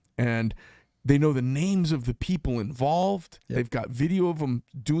 Yep. And they know the names of the people involved. Yep. They've got video of them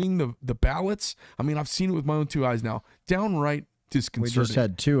doing the ballots. I mean, I've seen it with my own two eyes now. Downright We disconcerting. just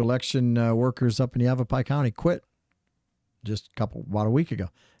had 2 election workers up in Yavapai County quit about a week ago.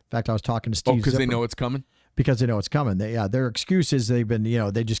 In fact, I was talking to Steve. because they Zipper. know it's coming? Because they know it's coming. Their excuse is they've been,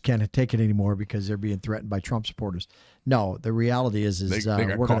 they just can't take it anymore because they're being threatened by Trump supporters. No, the reality is They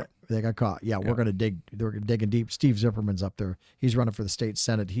got caught. Yeah, we're gonna dig. They're digging deep. Steve Zipperman's up there. He's running for the state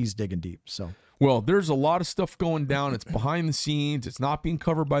senate. He's digging deep. So Well, there's a lot of stuff going down. It's behind the scenes. It's not being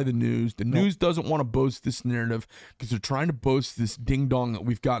covered by the news. The news doesn't want to boast this narrative because they're trying to boast this ding-dong that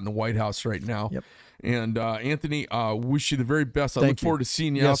we've got in the White House right now. Yep. And wish you the very best. I Thank look you. forward to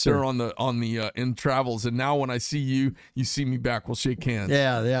seeing you Yes, out sir. there on the in travels. And now when I see you, you see me back. We'll shake hands.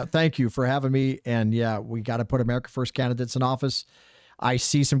 yeah. Thank you for having me. And yeah, we got to put America First candidates in office. I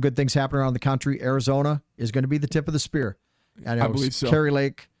see some good things happening around the country. Arizona is going to be the tip of the spear. And I believe so. Kerry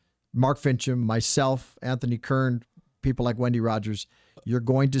Lake, Mark Fincham, myself, Anthony Kern, people like Wendy Rogers. You're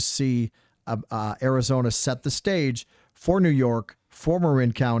going to see Arizona set the stage for New York, for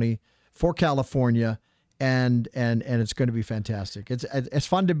Marin County, for California, and it's going to be fantastic. It's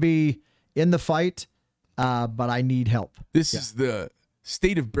fun to be in the fight, but I need help. This is the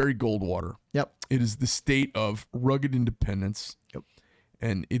state of Barry Goldwater. Yep. It is the state of rugged independence. Yep.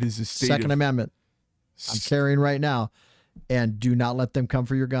 And it is a state Second of Amendment. I'm carrying right now, and do not let them come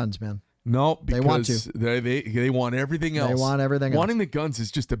for your guns, man. No, because They want to. They want everything else. They want everything else. Wanting the guns is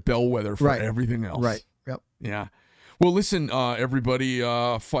just a bellwether for Right. everything else. Right. Yep. Yeah. Well, listen, everybody,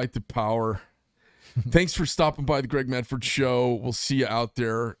 fight the power. Thanks for stopping by the Greg Medford Show. We'll see you out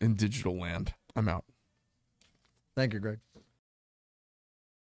there in digital land. I'm out. Thank you, Greg.